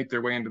don't make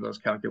their way into those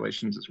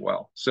calculations as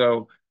well.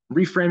 So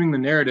reframing the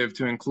narrative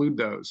to include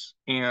those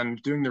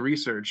and doing the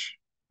research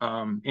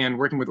and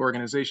working with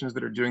organizations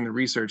that are doing the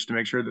research to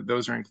make sure that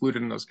those are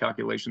included in those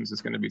calculations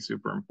is going to be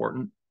super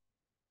important.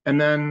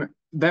 And then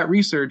that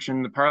research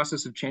and the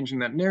process of changing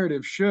that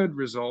narrative should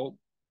result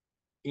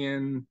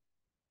in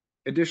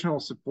additional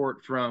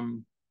support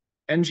from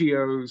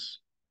NGOs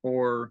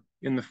or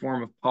in the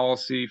form of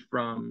policy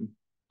from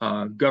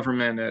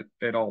government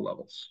at all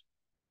levels.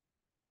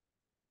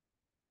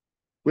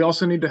 We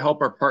also need to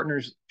help our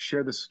partners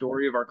share the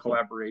story of our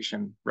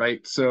collaboration,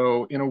 right?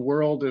 So in a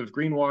world of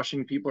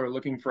greenwashing, people are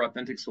looking for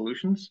authentic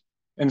solutions.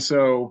 And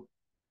so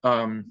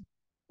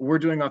we're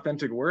doing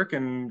authentic work,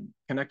 and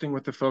connecting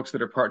with the folks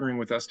that are partnering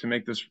with us to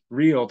make this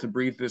real, to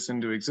breathe this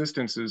into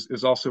existence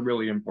is also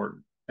really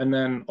important. And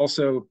then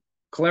also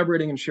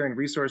collaborating and sharing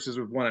resources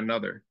with one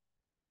another.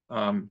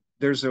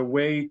 There's a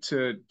way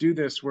to do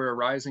this where a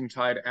rising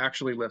tide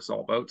actually lifts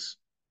all boats.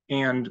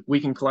 And we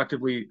can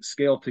collectively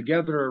scale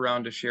together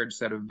around a shared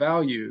set of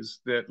values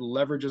that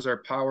leverages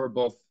our power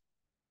both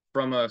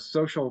from a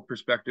social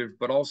perspective,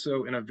 but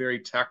also in a very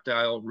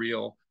tactile,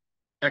 real,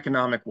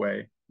 economic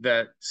way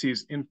that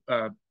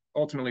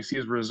ultimately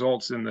sees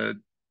results in the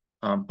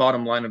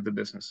bottom line of the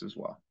business as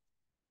well.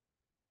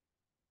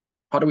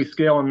 How do we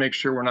scale and make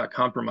sure we're not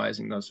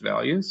compromising those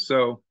values?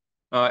 So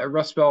at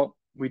Rust Belt,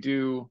 we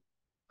do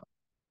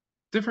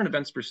different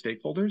events for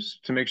stakeholders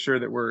to make sure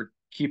that we're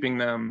keeping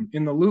them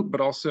in the loop, but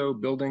also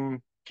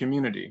building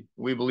community.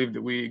 We believe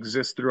that we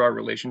exist through our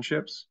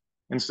relationships.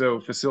 And so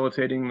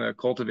facilitating the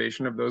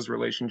cultivation of those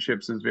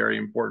relationships is very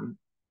important.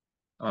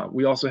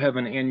 We also have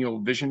an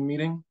annual vision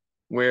meeting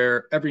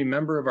where every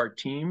member of our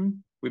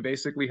team, we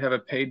basically have a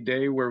paid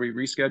day where we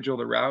reschedule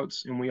the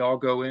routes and we all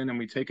go in and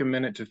we take a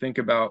minute to think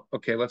about,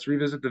 okay, let's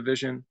revisit the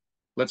vision,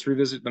 let's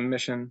revisit the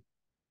mission,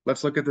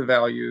 let's look at the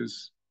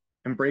values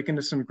and break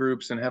into some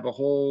groups and have a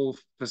whole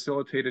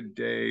facilitated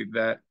day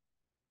that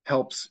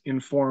helps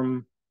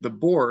inform the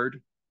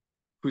board,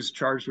 who's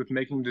charged with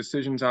making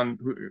decisions on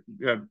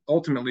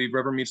ultimately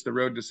rubber meets the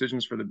road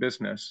decisions for the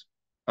business.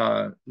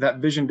 That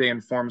vision day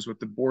informs what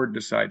the board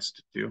decides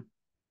to do.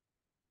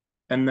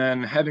 and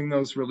then having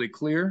those really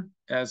clear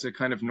as a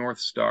kind of North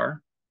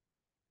Star.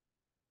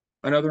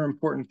 Another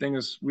important thing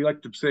is we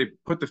like to say,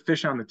 put the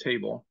fish on the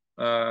table.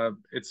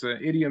 It's an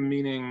idiom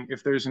meaning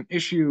if there's an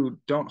issue,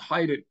 don't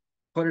hide it,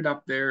 put it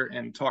up there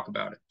and talk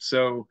about it.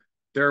 So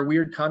there are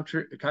weird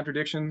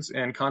contradictions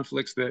and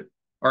conflicts that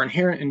are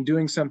inherent in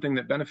doing something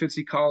that benefits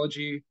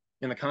ecology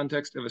in the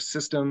context of a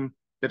system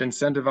that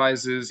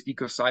incentivizes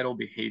ecocidal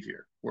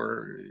behavior.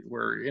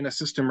 We're in a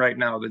system right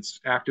now that's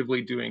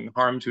actively doing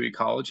harm to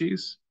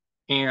ecologies,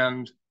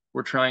 and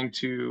we're trying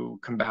to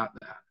combat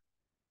that.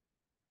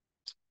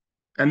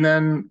 And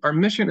then our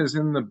mission is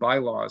in the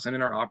bylaws and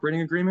in our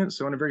operating agreement.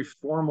 So in a very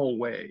formal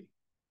way,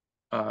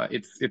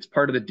 it's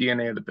part of the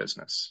DNA of the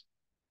business.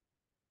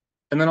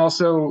 And then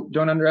also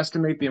don't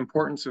underestimate the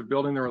importance of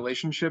building the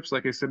relationships,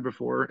 like I said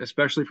before,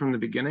 especially from the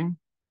beginning.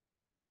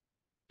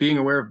 Being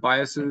aware of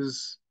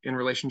biases in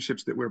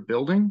relationships that we're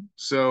building.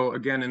 So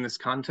again, in this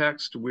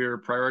context, we're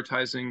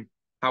prioritizing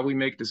how we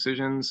make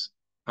decisions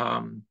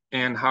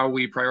and how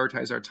we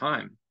prioritize our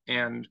time.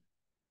 And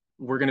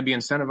we're going to be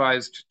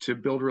incentivized to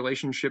build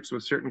relationships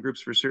with certain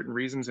groups for certain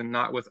reasons and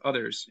not with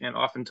others. And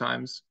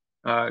oftentimes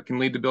can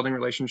lead to building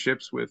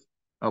relationships with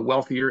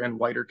wealthier and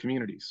whiter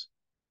communities.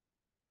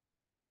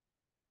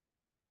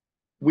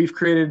 We've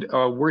created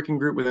a working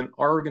group within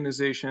our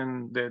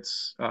organization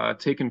that's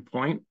taken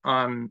point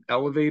on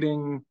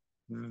elevating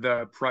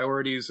the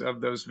priorities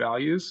of those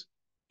values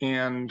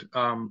and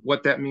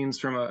what that means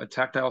from a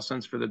tactile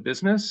sense for the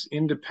business,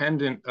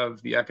 independent of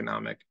the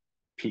economic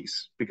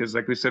piece. Because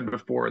like we said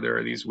before, there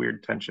are these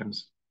weird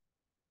tensions.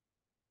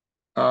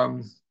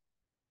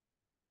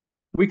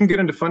 We can get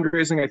into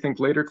fundraising, I think,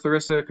 later,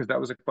 Clarissa, because that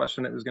was a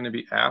question that was going to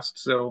be asked.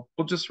 So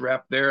we'll just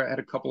wrap there. I had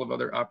a couple of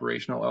other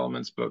operational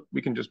elements, but we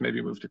can just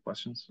maybe move to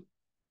questions.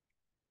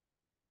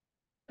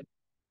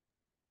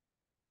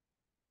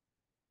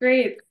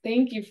 Great.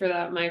 Thank you for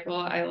that, Michael.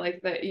 I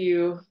like that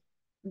you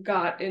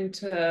got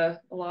into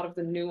a lot of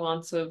the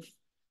nuance of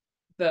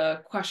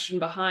the question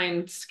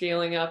behind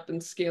scaling up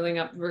and scaling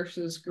up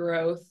versus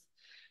growth.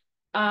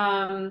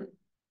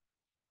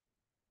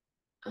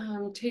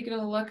 I'm taking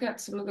a look at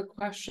some of the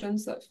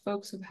questions that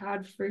folks have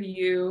had for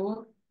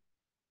you.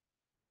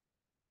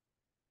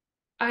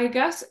 I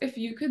guess if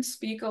you could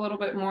speak a little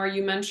bit more,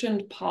 you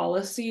mentioned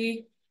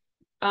policy,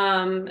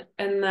 and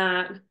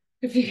that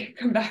if you could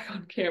come back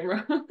on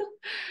camera.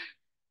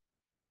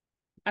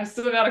 I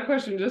still got a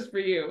question just for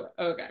you.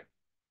 Okay.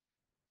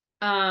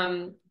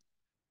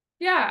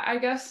 Yeah, I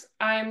guess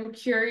I'm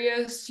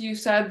curious. You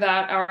said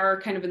that our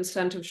kind of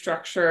incentive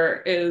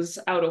structure is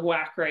out of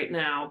whack right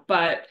now,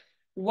 but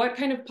what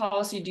kind of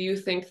policy do you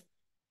think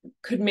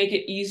could make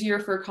it easier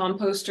for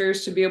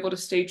composters to be able to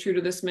stay true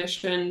to this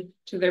mission,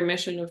 to their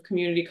mission of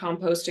community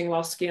composting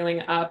while scaling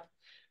up?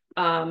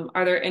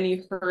 Are there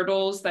any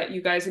hurdles that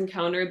you guys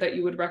encountered that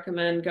you would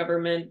recommend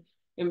government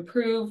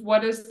improve?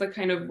 What is the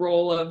kind of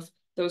role of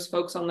those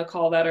folks on the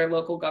call that are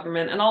local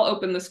government? And I'll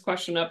open this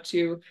question up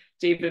to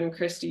David and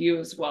Christy, you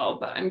as well,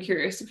 but I'm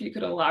curious if you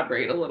could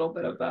elaborate a little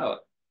bit about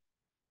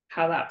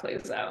how that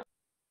plays out.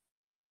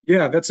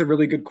 Yeah, that's a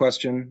really good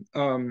question.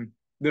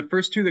 The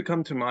first two that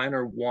come to mind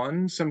are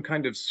one, some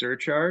kind of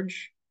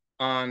surcharge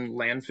on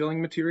landfilling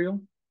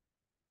material.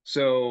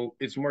 So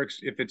it's more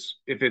if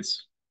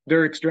it's there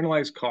are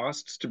externalized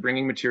costs to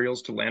bringing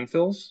materials to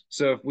landfills.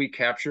 So if we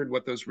captured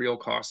what those real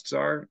costs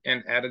are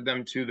and added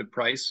them to the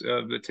price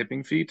of the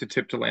tipping fee to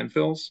tip to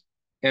landfills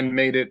and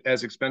made it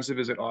as expensive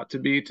as it ought to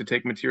be to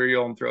take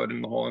material and throw it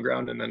in the hole in the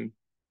ground and then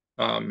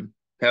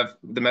have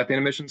the methane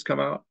emissions come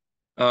out,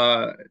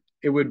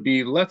 it would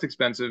be less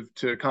expensive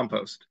to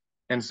compost.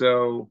 And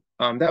so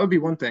that would be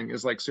one thing,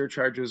 is like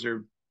surcharges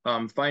or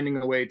finding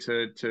a way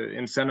to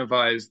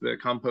incentivize the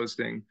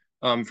composting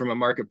from a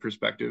market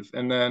perspective.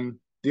 And then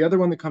the other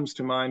one that comes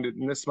to mind,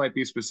 and this might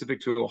be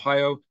specific to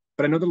Ohio,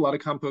 but I know that a lot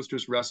of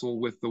composters wrestle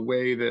with the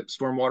way that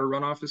stormwater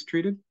runoff is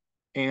treated.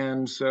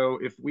 And so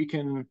if we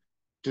can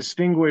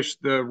distinguish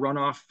the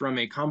runoff from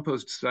a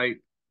compost site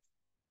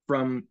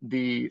from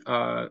the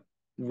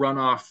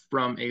runoff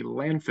from a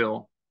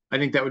landfill, I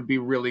think that would be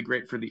really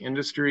great for the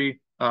industry.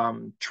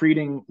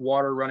 Treating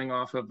water running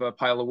off of a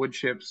pile of wood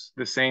chips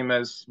the same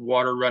as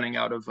water running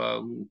out of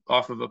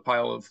off of a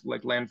pile of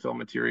like landfill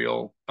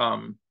material,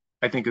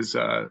 I think is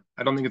I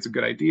don't think it's a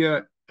good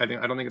idea. I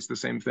don't think it's the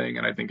same thing,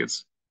 and I think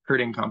it's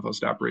hurting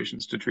compost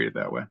operations to treat it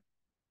that way.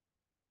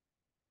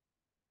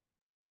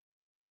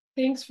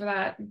 Thanks for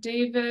that.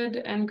 David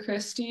and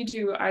Christy,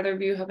 do either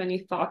of you have any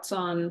thoughts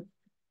on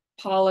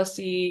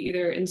policy,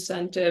 either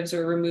incentives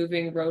or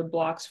removing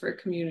roadblocks for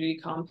community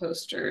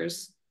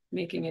composters,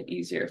 making it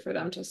easier for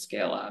them to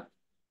scale up?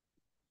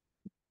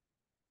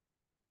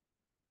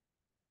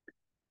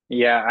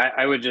 Yeah,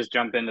 I would just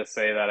jump in to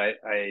say that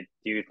I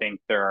do think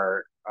there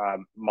are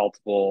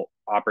multiple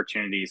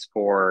opportunities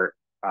for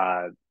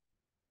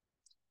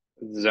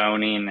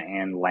zoning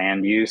and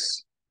land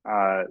use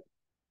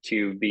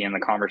to be in the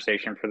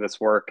conversation for this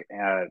work.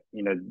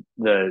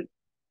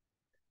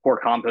 For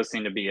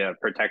composting to be a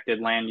protected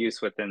land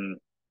use within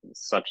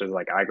such as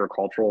like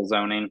agricultural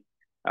zoning,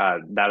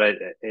 that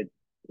it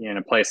in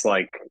a place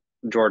like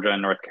Georgia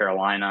and North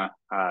Carolina,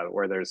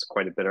 where there's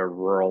quite a bit of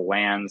rural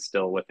land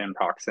still within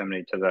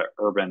proximity to the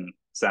urban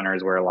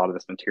centers where a lot of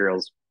this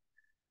material's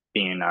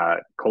being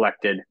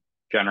collected,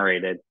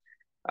 generated.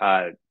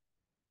 There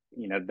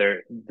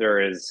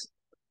is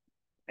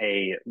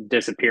a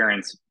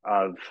disappearance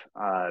of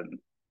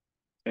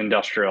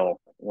industrial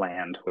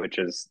land, which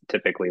is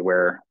typically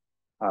where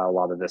a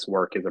lot of this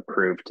work is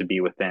approved to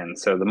be within.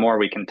 So the more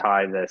we can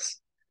tie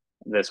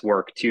this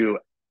work to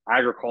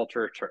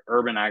agriculture, to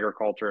urban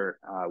agriculture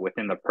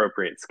within the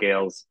appropriate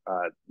scales,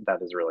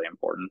 that is really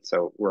important.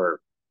 So we're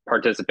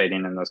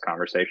participating in those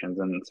conversations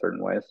in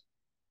certain ways.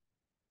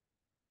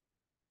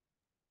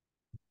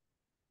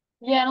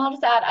 Yeah, and I'll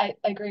just add, I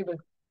agree with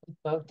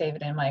both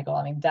David and Michael.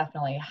 I mean,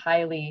 definitely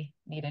highly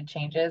needed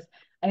changes.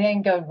 I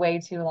didn't go way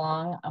too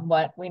long on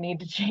what we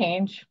need to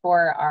change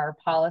for our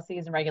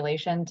policies and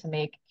regulation to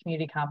make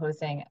community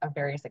composting a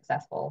very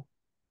successful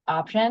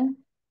option.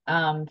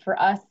 For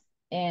us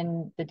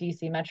in the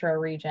DC metro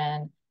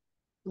region,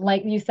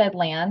 like you said,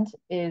 land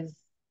is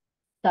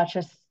such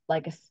a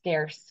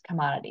scarce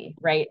commodity,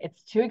 right?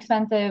 It's too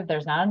expensive.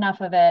 There's not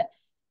enough of it,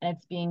 and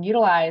it's being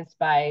utilized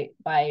by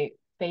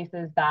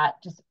spaces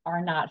that just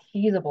are not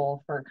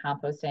feasible for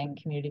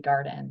composting, community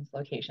gardens,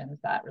 locations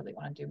that really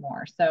want to do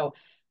more. So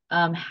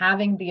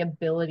having the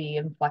ability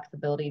and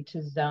flexibility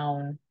to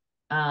zone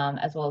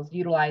as well as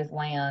utilize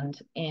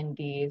land in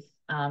these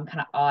kind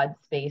of odd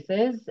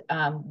spaces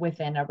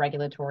within a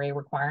regulatory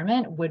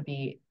requirement would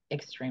be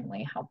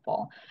extremely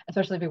helpful,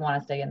 especially if we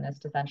want to stay in this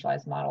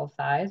decentralized model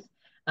size.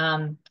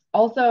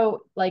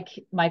 Also, like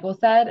Michael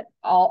said,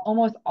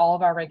 almost all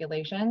of our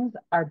regulations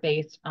are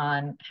based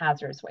on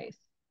hazardous waste.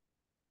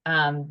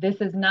 This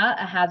is not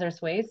a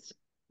hazardous waste.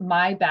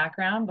 My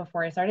background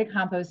before I started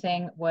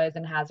composting was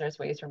in hazardous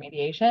waste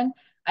remediation.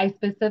 I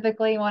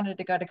specifically wanted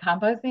to go to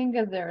composting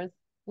because there was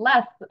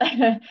less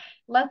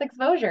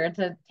exposure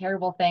to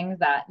terrible things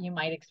that you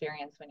might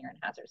experience when you're in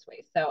hazardous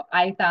waste. So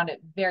I found it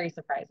very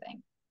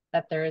surprising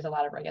that there is a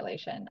lot of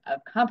regulation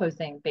of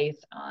composting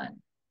based on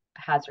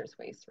hazardous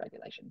waste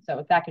regulation. So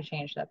if that could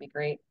change, that'd be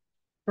great.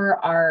 For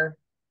our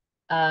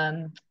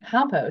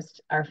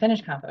compost, our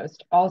finished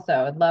compost,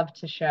 also, I'd love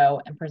to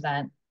show and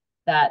present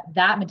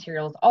that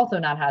material is also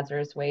not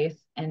hazardous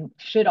waste and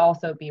should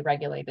also be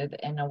regulated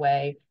in a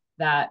way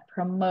that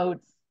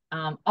promotes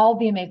all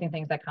the amazing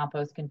things that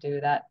compost can do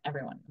that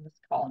everyone on this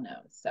call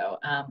knows. So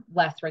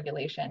less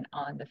regulation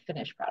on the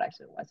finished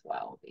product as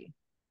well will be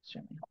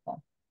extremely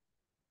helpful.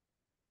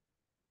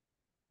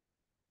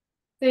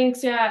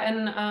 Thanks. Yeah,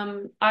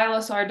 and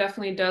ILSR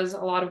definitely does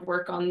a lot of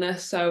work on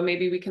this. So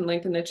maybe we can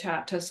link in the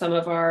chat to some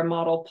of our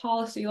model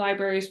policy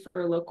libraries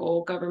for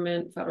local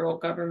government, federal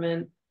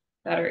government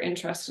that are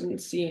interested in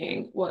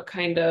seeing what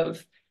kind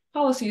of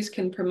policies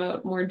can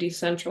promote more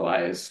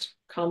decentralized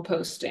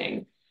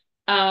composting.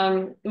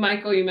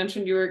 Michael, you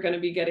mentioned you were going to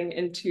be getting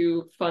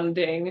into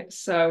funding.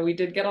 So we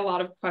did get a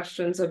lot of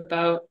questions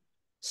about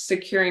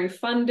securing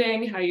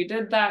funding, how you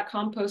did that.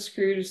 Compost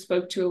Crew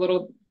spoke to a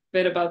little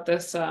bit about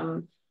this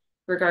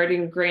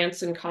regarding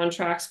grants and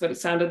contracts, but it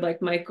sounded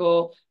like,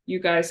 Michael, you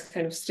guys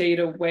kind of stayed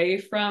away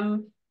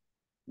from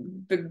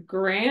the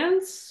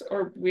grants,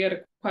 or we had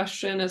a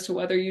question as to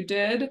whether you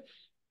did.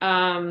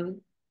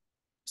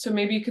 So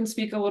maybe you can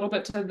speak a little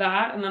bit to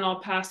that, and then I'll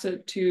pass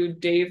it to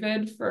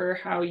David for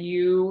how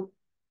you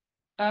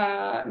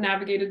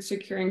navigated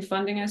securing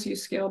funding as you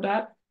scaled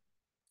up.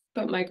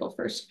 But Michael,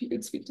 first, if you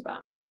could speak to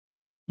that.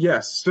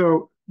 Yes,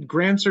 so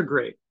grants are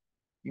great.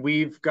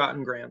 We've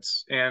gotten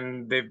grants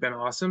and they've been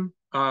awesome.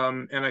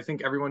 And I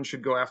think everyone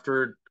should go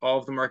after all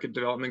of the market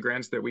development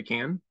grants that we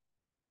can,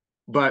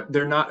 but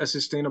they're not a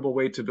sustainable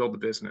way to build a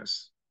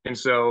business. And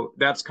so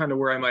that's kind of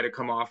where I might have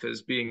come off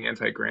as being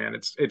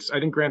anti-grant. I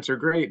think grants are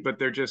great, but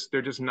they're just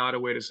not a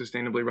way to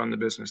sustainably run the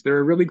business. They're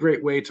a really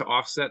great way to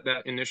offset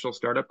that initial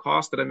startup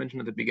cost that I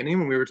mentioned at the beginning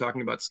when we were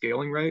talking about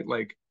scaling, right?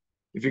 Like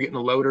if you're getting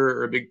a loader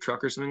or a big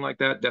truck or something like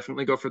that,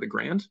 definitely go for the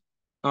grant.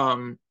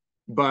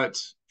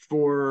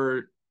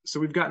 So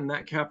we've gotten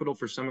that capital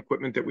for some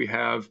equipment that we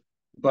have,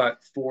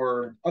 but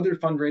for other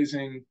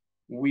fundraising,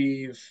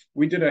 we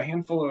did a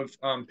handful of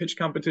pitch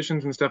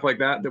competitions and stuff like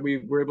that we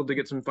were able to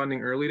get some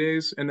funding early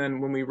days. And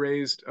then when we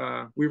raised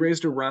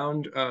a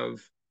round of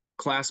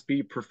Class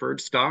B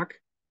preferred stock,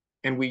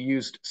 and we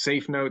used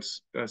Safe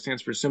Notes,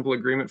 stands for Simple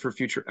Agreement for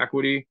Future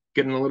Equity,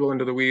 getting a little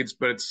into the weeds,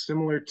 but it's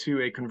similar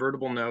to a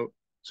convertible note.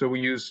 So we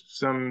used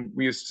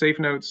Safe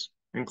Notes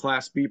and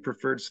Class B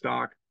preferred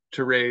stock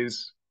to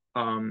raise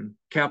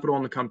capital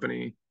in the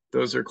company.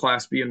 Those are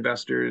Class B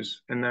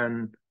investors. And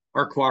then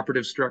our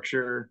cooperative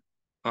structure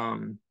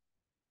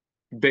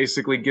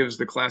basically gives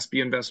the Class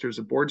B investors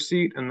a board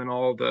seat, and then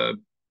all the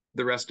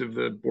rest of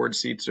the board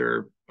seats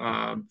are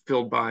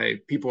filled by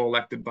people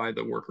elected by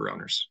the worker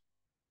owners.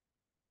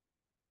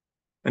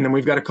 And then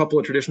we've got a couple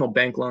of traditional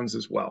bank loans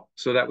as well.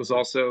 So that was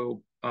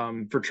also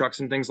for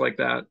trucks and things like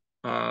that,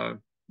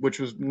 which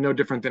was no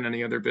different than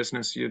any other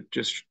business. You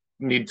just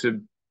need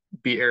to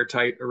be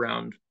airtight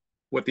around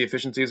what the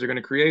efficiencies are going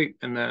to create,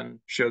 and then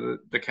show that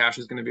the cash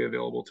is going to be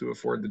available to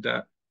afford the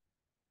debt.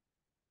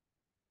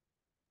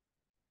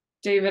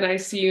 David, I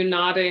see you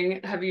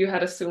nodding. Have you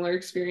had a similar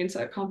experience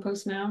at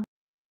Compost Now?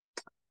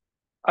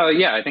 Oh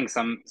yeah, I think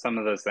some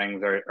of those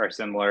things are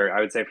similar.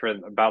 I would say for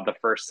about the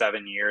first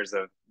 7 years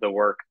of the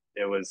work,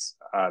 it was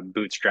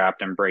bootstrapped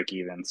and break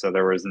even. So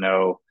there was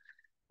no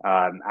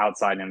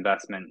outside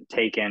investment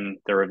taken.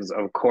 There was,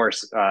 of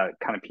course,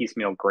 kind of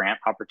piecemeal grant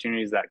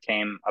opportunities that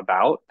came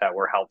about that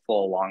were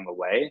helpful along the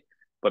way,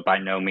 but by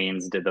no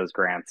means did those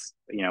grants,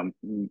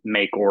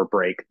 make or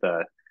break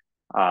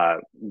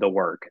the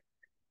work.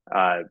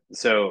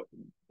 So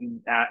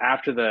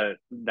after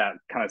that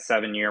kind of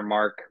 7 year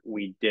mark,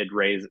 we did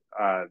raise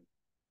a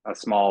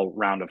small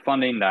round of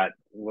funding that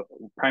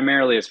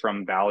primarily is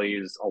from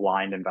values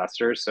aligned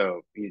investors.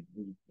 So you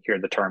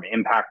hear the term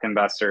impact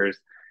investors.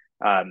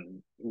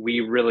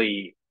 We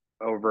really,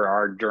 over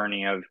our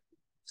journey of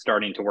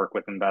starting to work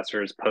with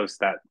investors post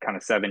that kind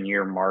of 7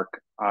 year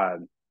mark,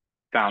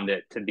 found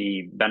it to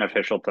be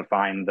beneficial to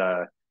find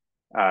the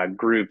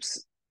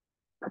groups,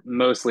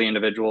 mostly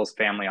individuals,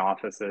 family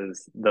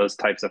offices, those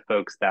types of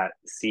folks that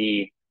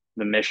see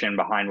the mission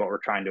behind what we're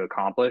trying to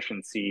accomplish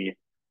and see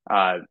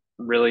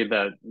really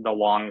the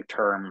long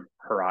term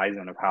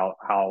horizon of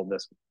how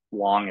this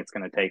long it's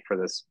going to take for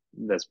this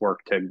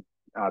work to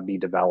be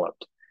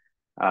developed.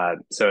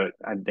 So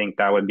I think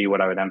that would be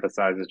what I would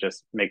emphasize, is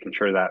just making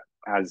sure that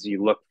as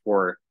you look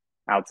for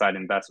outside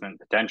investment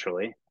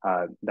potentially,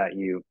 that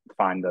you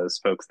find those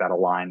folks that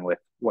align with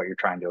what you're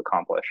trying to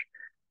accomplish.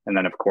 And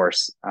then, of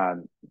course,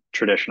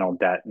 traditional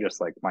debt,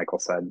 just like Michael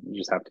said, you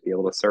just have to be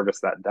able to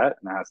service that debt,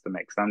 and it has to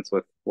make sense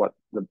with what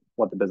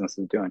the business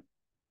is doing.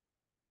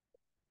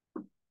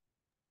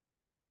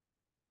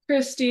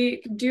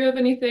 Christy, do you have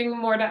anything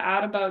more to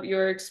add about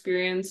your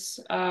experience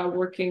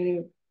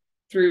working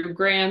through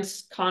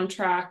grants,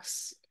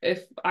 contracts,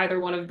 if either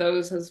one of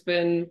those has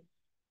been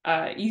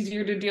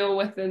easier to deal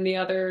with than the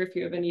other, if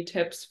you have any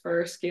tips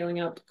for scaling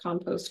up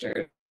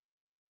Composter?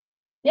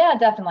 Yeah,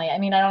 definitely. I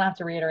mean, I don't have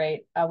to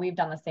reiterate. We've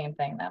done the same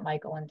thing that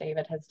Michael and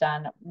David has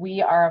done.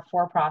 We are a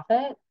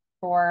for-profit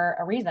for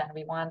a reason.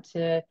 We want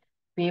to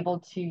be able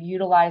to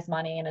utilize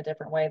money in a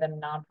different way than a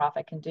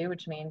nonprofit can do,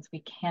 which means we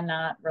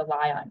cannot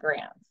rely on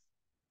grants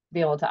to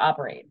be able to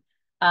operate.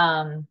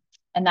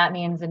 And that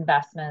means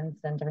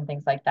investments and different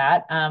things like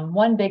that.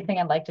 One big thing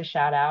I'd like to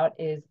shout out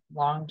is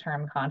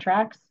long-term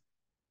contracts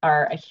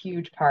are a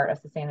huge part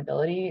of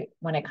sustainability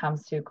when it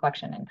comes to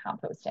collection and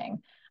composting.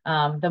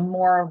 The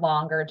more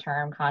longer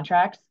term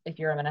contracts, if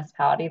you're a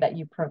municipality, that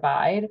you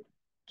provide,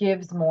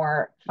 gives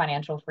more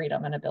financial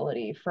freedom and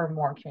ability for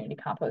more community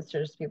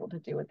composters to be able to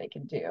do what they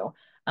can do.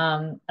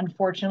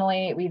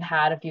 Unfortunately, we've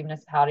had a few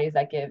municipalities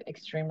that give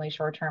extremely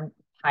short-term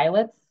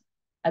pilots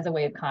as a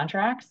way of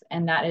contracts,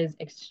 and that is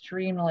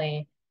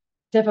extremely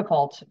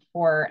difficult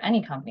for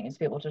any companies to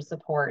be able to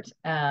support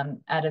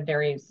at a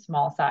very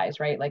small size,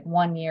 right? Like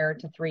 1 year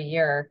to 3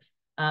 year.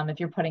 If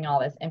you're putting all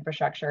this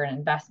infrastructure and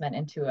investment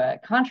into a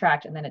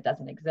contract and then it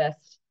doesn't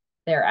exist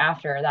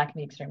thereafter, that can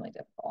be extremely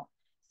difficult.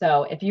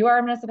 So if you are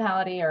a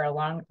municipality or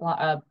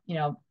a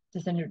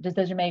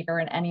decision maker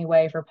in any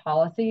way for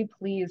policy,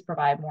 please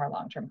provide more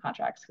long-term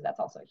contracts, because that's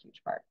also a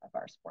huge part of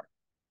our support.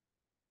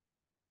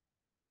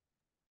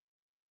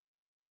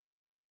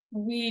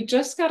 We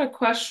just got a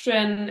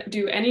question.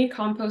 Do any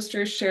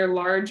composters share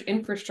large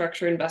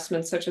infrastructure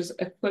investments such as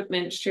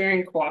equipment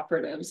sharing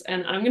cooperatives?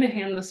 And I'm going to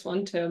hand this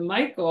one to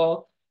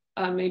Michael.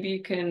 Maybe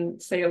you can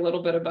say a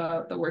little bit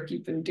about the work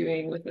you've been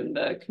doing within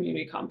the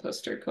Community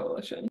Composter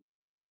Coalition.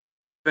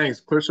 Thanks.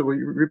 Clarissa, will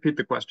you repeat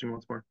the question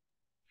once more?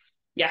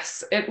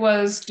 Yes, it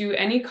was, do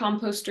any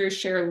composters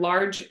share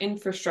large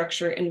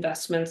infrastructure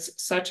investments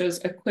such as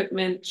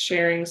equipment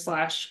sharing /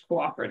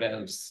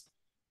 cooperatives?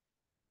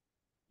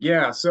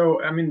 Yeah,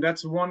 so I mean,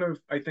 that's one of,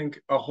 I think,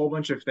 a whole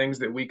bunch of things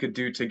that we could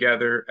do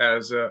together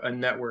as a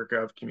network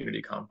of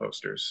community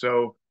composters.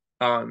 So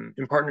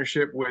in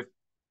partnership with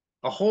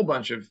a whole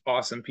bunch of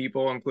awesome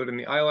people, including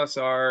the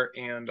ILSR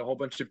and a whole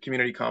bunch of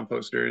community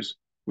composters,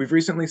 we've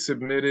recently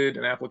submitted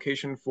an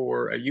application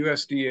for a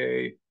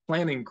USDA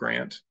planning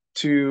grant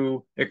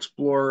to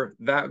explore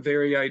that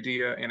very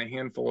idea and a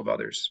handful of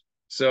others.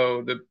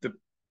 So the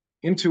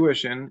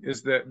intuition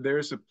is that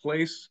there's a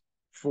place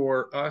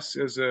for us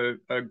as a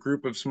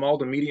group of small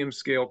to medium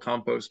scale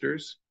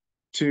composters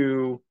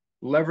to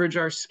leverage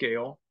our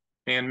scale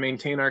and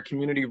maintain our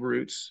community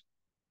roots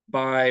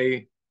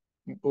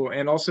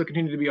and also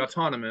continue to be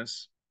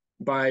autonomous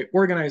by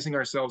organizing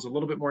ourselves a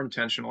little bit more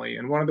intentionally.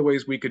 And one of the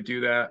ways we could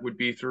do that would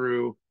be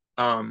through,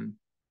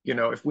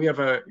 if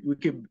we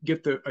could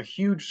get a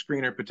huge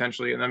screener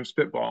potentially, and I'm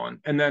spitballing,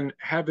 and then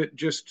have it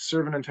just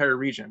serve an entire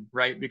region,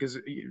 right? Because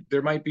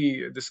there might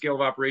be, the scale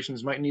of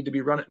operations might need to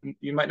be run,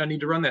 you might not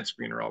need to run that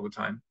screener all the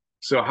time.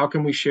 So how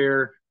can we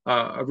share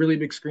a really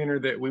big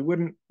screener that we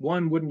wouldn't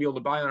be able to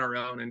buy on our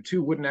own, and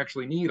two, wouldn't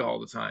actually need all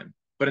the time?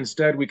 But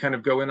instead we kind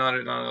of go in on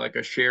it on like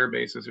a share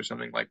basis or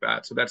something like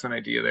that. So that's an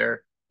idea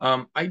there.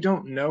 I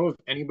don't know of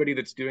anybody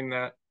that's doing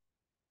that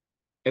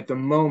at the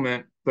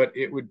moment, but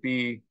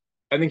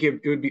I think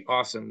it would be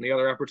awesome. The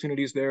other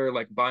opportunities there,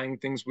 like buying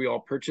things we all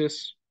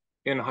purchase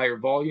in higher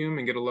volume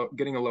and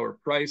getting a lower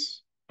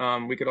price.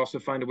 we could also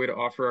find a way to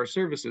offer our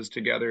services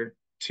together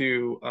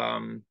to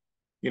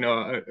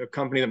a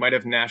company that might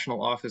have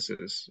national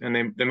offices,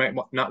 and they might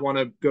not want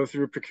to go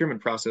through a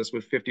procurement process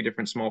with 50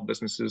 different small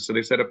businesses. So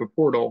they set up a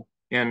portal,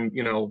 and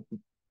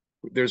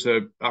there's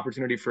a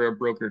opportunity for a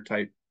broker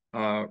type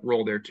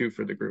role there too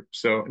for the group.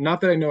 So not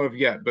that I know of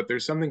yet, but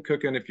there's something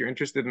cooking. If you're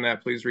interested in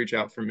that, please reach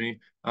out to me,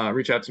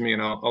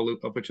 and I'll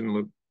put you in the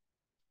loop.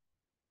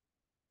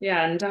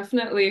 Yeah, and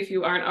definitely if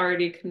you aren't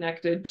already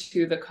connected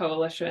to the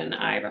coalition,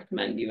 I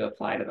recommend you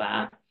apply to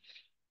that.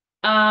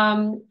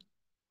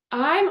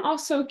 I'm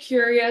also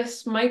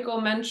curious, Michael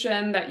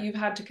mentioned that you've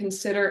had to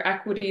consider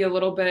equity a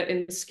little bit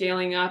in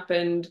scaling up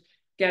and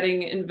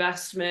getting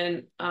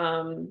investment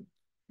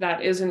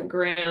that isn't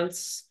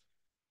grants.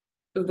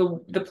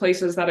 The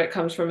places that it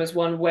comes from is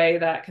one way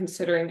that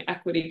considering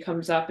equity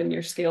comes up and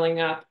you're scaling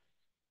up.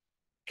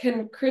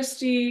 Can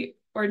Christy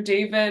or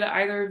David,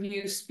 either of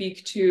you,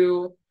 speak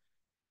to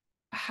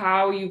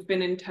how you've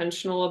been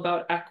intentional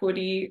about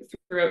equity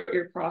throughout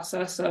your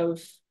process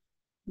of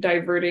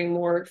diverting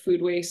more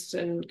food waste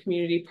and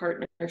community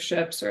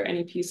partnerships or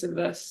any piece of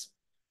this?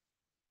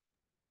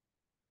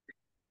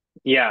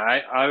 Yeah,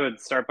 I would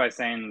start by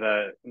saying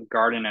the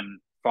garden and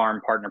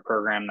farm partner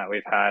program that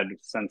we've had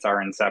since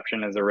our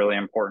inception is a really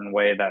important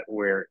way that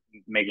we're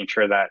making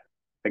sure that,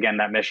 again,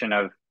 that mission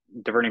of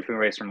diverting food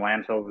waste from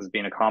landfills is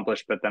being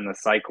accomplished, but then the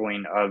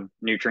cycling of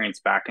nutrients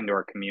back into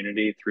our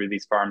community through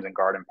these farms and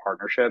garden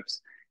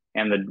partnerships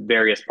and the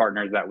various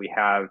partners that we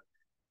have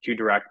to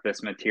direct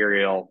this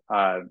material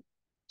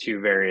to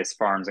various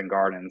farms and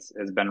gardens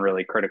has been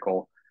really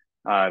critical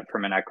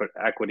from an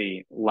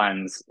equity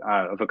lens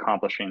of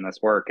accomplishing this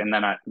work. And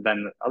then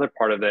the other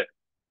part of it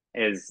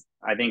is,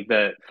 I think,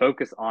 the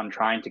focus on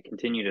trying to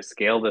continue to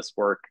scale this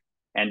work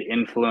and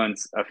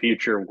influence a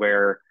future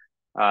where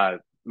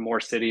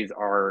more cities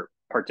are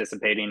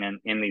participating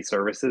in these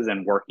services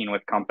and working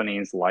with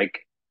companies like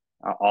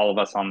all of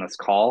us on this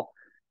call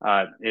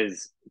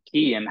is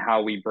key in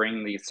how we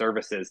bring these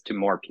services to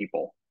more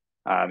people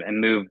and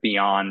move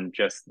beyond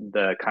just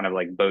the kind of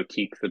like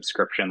boutique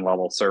subscription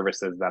level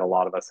services that a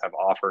lot of us have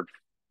offered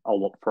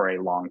for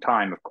a long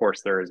time. Of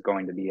course, there is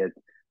going to be a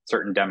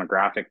certain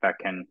demographic that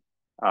can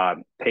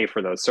pay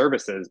for those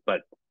services,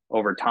 but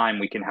over time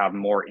we can have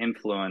more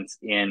influence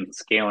in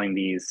scaling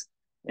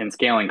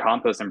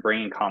compost and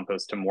bringing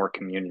compost to more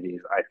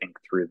communities, I think,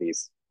 through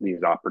these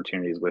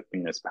opportunities with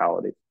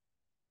municipalities.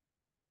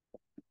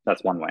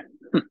 That's one way.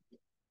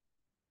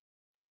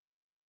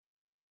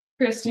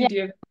 Christy, do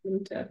you have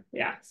anything to?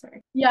 Yeah,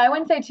 sorry. Yeah, I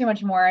wouldn't say too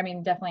much more. I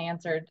mean, definitely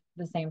answered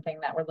the same thing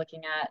that we're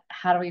looking at.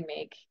 How do we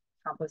make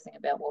composting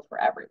available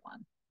for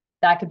everyone?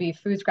 That could be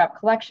food scrap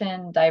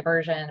collection,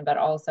 diversion, but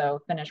also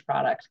finished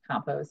product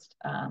compost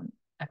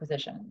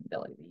acquisition and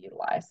ability to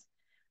utilize.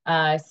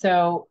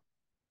 So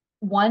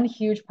one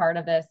huge part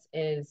of this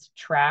is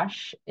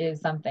trash is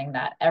something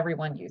that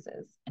everyone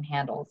uses and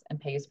handles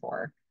and pays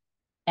for.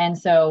 And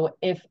so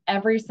if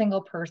every single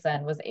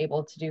person was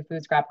able to do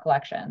food scrap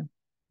collection,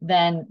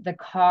 then the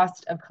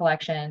cost of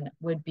collection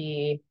would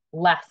be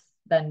less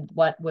than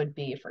what would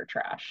be for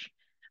trash.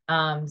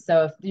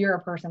 So if you're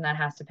a person that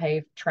has to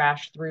pay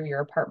trash through your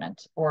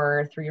apartment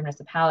or through your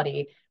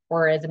municipality,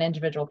 or as an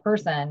individual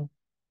person,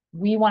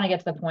 we want to get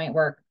to the point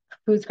where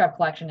food scrap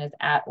collection is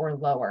at or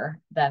lower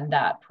than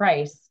that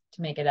price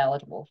to make it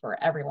eligible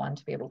for everyone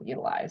to be able to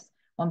utilize.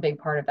 One big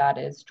part of that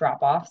is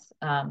drop-offs,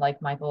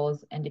 like Michael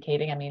is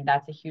indicating. I mean,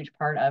 that's a huge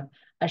part of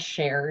a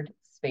shared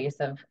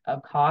space of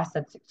cost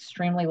that's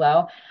extremely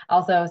low.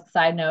 Also,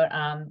 side note,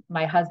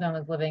 my husband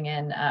was living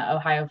in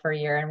Ohio for a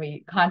year and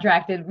we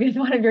contracted with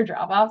one of your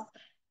drop-offs.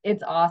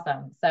 It's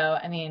awesome. So,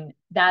 I mean,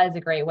 that is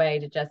a great way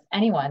to just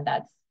anyone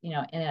that's, in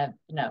a,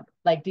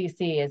 like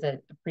DC is a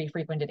pretty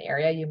frequented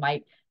area. You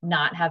might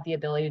not have the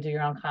ability to do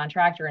your own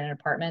contract or in an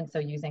apartment. So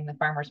using the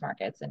farmers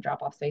markets and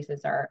drop-off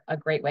spaces are a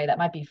great way that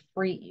might be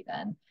free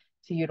even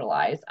to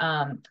utilize.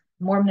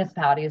 More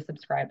municipalities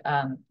subscribe,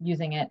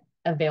 using it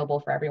available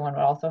for everyone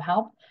would also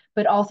help,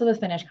 but also the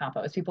finished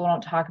compost. People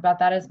don't talk about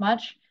that as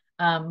much.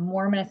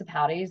 More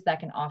municipalities that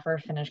can offer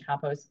finished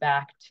compost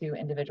back to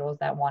individuals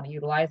that want to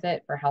utilize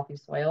it for healthy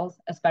soils,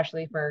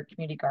 especially for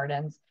community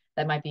gardens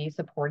that might be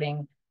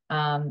supporting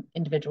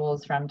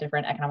individuals from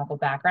different economical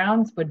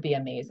backgrounds would be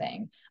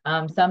amazing.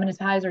 Some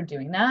municipalities are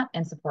doing that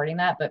and supporting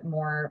that, but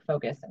more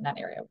focus in that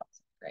area would also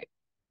be great.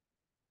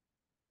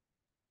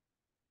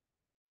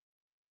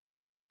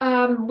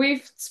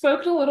 We've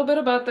spoken a little bit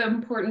about the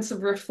importance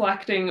of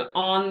reflecting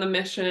on the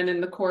mission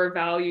and the core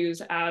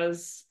values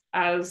as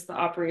the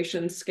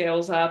operation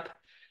scales up.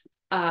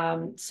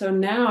 So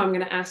now I'm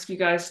going to ask you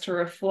guys to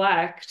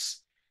reflect,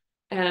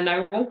 and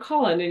I won't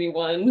call on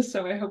anyone,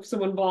 so I hope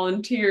someone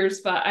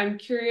volunteers, but I'm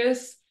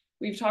curious,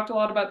 we've talked a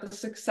lot about the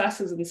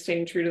successes in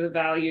staying true to the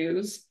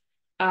values.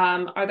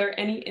 Are there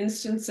any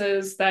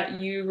instances that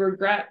you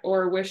regret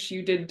or wish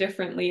you did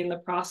differently in the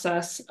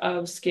process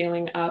of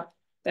scaling up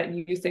that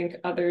you think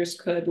others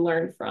could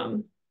learn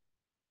from?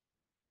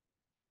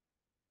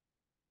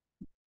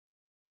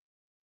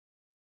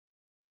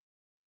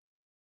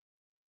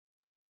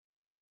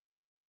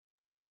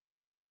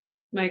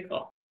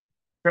 Michael.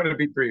 Try to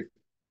be brief.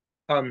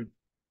 Um,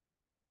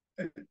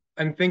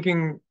 I'm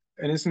thinking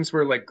an instance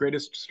where like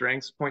greatest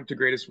strengths point to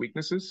greatest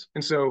weaknesses.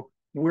 And so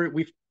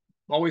we've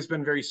always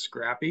been very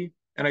scrappy.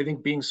 And I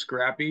think being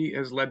scrappy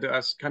has led to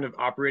us kind of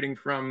operating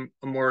from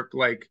a more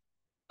like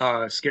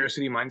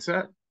scarcity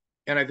mindset.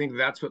 And I think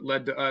that's what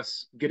led to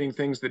us getting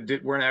things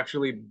that weren't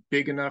actually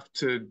big enough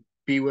to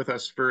be with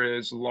us for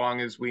as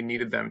long as we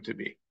needed them to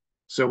be.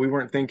 So we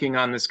weren't thinking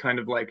on this kind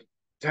of like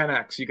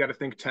 10x, you got to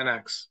think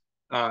 10x.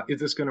 Is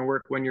this going to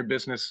work when your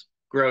business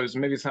grows?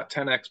 Maybe it's not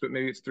 10x, but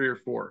maybe it's 3 or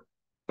 4.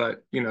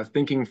 But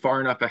thinking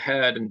far enough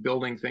ahead and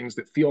building things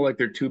that feel like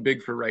they're too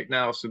big for right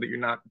now so that you're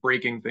not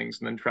breaking things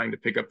and then trying to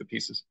pick up the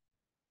pieces.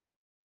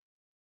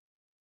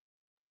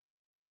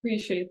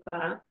 Appreciate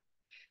that.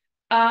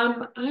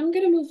 I'm going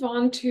to move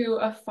on to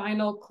a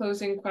final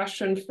closing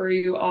question for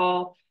you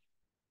all.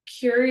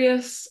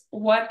 Curious,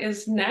 what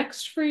is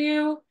next for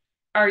you?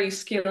 Are you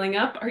scaling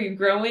up? Are you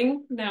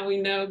growing? Now we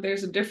know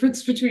there's a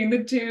difference between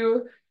the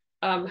two.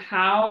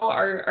 How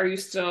are you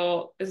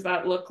still, does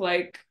that look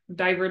like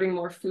diverting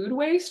more food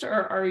waste, or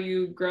are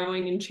you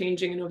growing and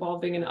changing and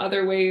evolving in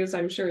other ways?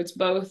 I'm sure it's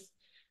both.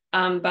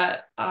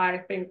 But I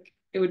think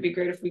it would be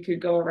great if we could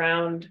go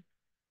around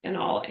and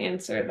all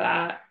answer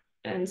that,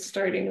 and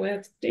starting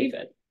with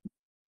David.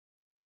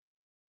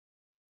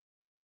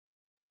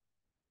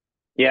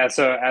 Yeah,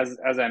 so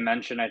as I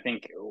mentioned, I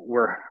think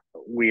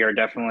we are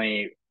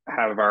definitely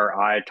have our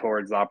eye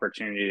towards the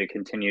opportunity to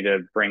continue to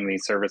bring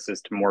these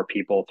services to more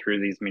people through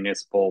these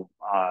municipal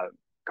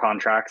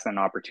contracts and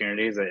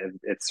opportunities.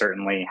 It's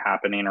certainly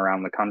happening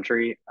around the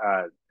country.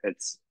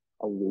 It's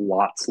a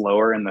lot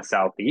slower in the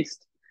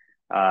Southeast,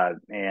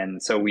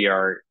 and so we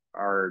are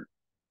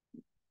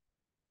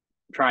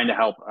trying to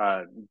help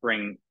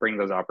bring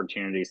those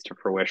opportunities to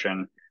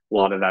fruition. A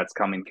lot of that's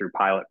coming through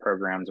pilot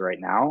programs right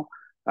now.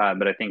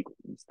 But I think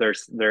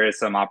there is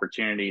some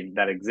opportunity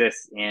that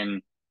exists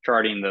in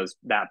charting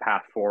that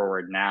path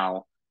forward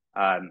now,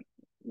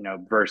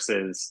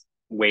 versus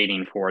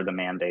waiting for the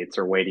mandates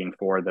or waiting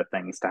for the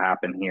things to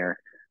happen here.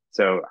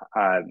 So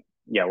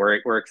yeah,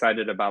 we're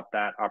excited about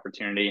that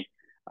opportunity.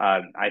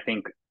 I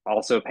think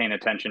also paying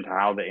attention to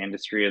how the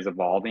industry is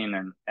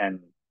evolving and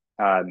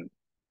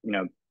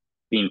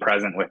being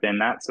present within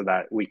that so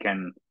that we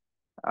can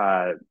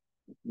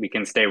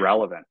stay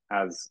relevant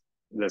as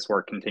this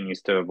work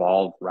continues to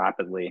evolve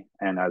rapidly,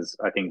 and as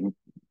I think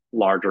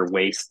larger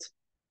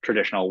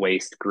traditional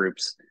waste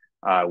groups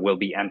will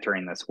be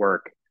entering this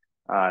work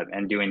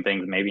and doing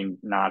things maybe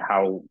not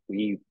how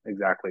we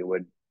exactly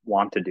would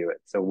want to do it.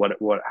 So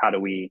how do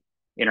we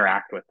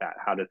interact with that?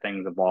 How do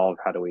things evolve?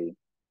 How do we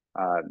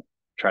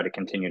try to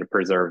continue to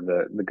preserve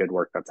the good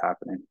work that's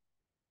happening?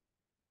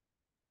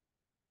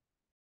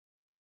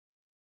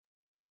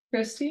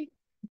 Christy?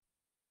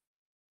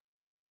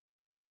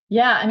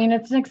 Yeah, I mean,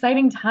 it's an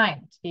exciting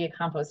time to be a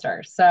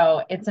composter.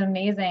 So it's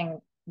amazing,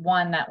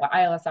 one, that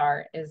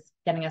ILSR is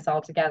getting us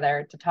all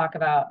together to talk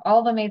about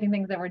all the amazing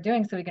things that we're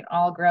doing so we can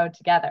all grow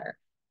together.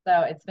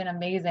 So it's been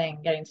amazing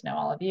getting to know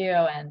all of you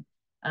and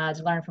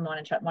to learn from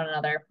one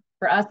another.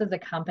 For us as a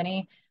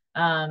company,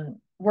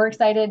 we're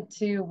excited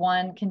to,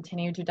 one,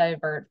 continue to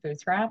divert food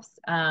scraps.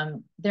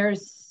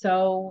 There's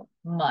so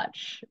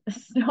much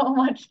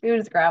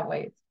food scrap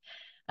waste.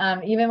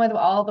 Even with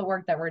all the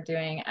work that we're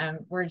doing,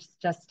 we're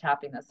just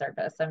tapping the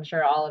surface. I'm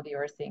sure all of you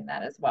are seeing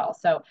that as well.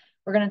 So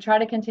we're going to try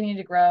to continue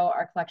to grow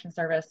our collection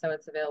service so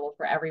it's available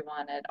for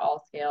everyone at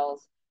all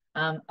scales.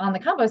 On the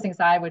composting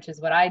side, which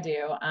is what I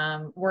do,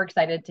 we're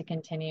excited to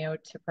continue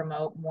to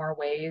promote more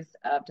ways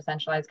of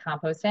decentralized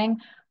composting,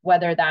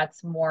 whether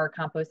that's more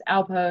compost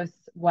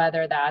outposts,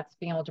 whether that's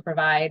being able to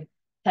provide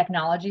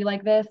technology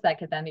like this that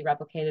could then be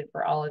replicated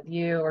for all of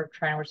you. We're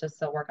just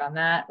still work on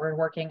that. We're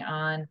working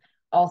on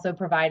also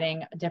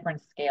providing different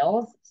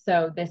scales.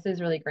 So this is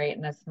really great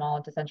in a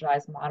small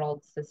decentralized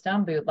modeled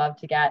system. We would love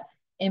to get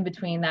in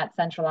between that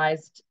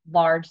centralized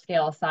large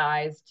scale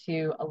size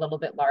to a little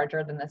bit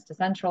larger than this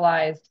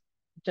decentralized,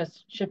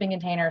 just shipping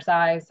container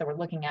size. So we're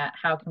looking at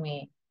how can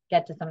we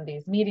get to some of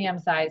these medium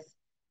sized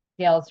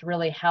scales to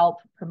really help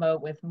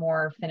promote with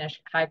more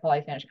high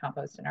quality finished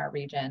compost in our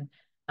region,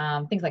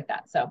 things like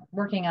that. So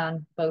working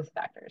on both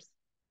factors.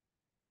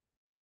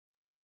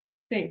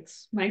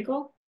 Thanks.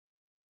 Michael?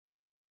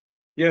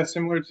 Yeah,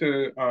 similar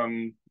to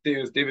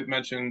as David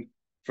mentioned,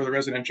 for the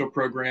residential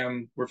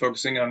program, we're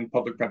focusing on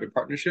public-private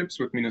partnerships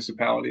with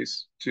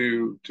municipalities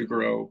to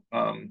grow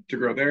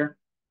there.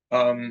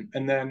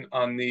 And then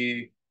on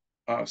the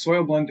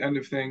soil blend end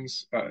of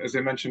things, as I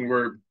mentioned,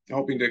 we're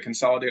hoping to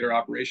consolidate our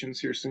operations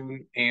here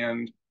soon,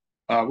 and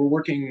we're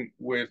working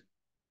with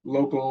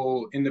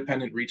local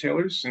independent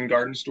retailers and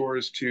garden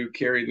stores to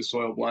carry the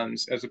soil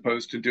blends as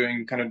opposed to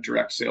doing kind of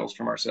direct sales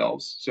from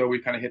ourselves. So we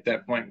kind of hit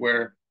that point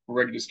where we're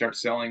ready to start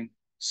selling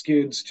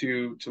skids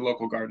to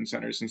local garden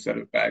centers instead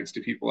of bags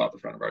to people out the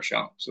front of our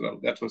shop.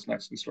 So that's what's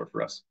next in store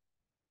for us.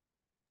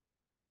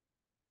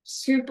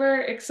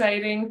 Super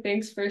exciting.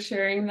 Thanks for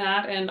sharing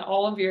that and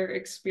all of your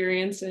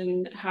experience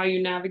and how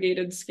you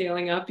navigated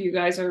scaling up. You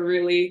guys are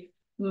really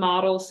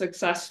model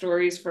success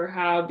stories for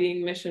how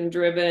being mission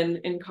driven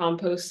in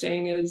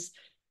composting is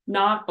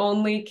not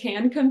only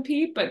can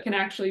compete, but can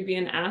actually be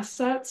an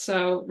asset.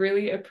 So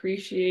really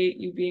appreciate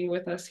you being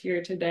with us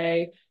here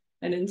today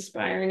and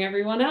inspiring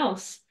everyone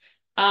else.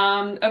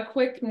 A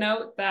quick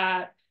note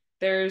that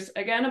there's,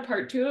 again, a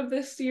part 2 of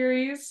this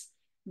series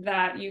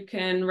that you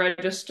can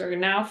register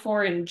now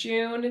for in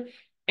June.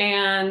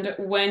 And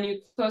when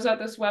you close out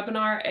this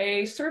webinar,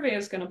 a survey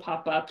is going to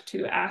pop up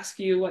to ask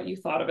you what you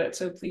thought of it.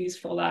 So please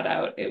fill that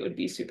out. It would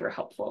be super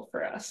helpful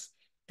for us.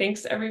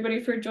 Thanks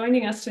everybody for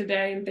joining us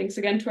today. And thanks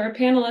again to our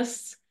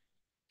panelists.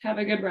 Have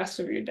a good rest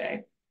of your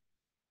day.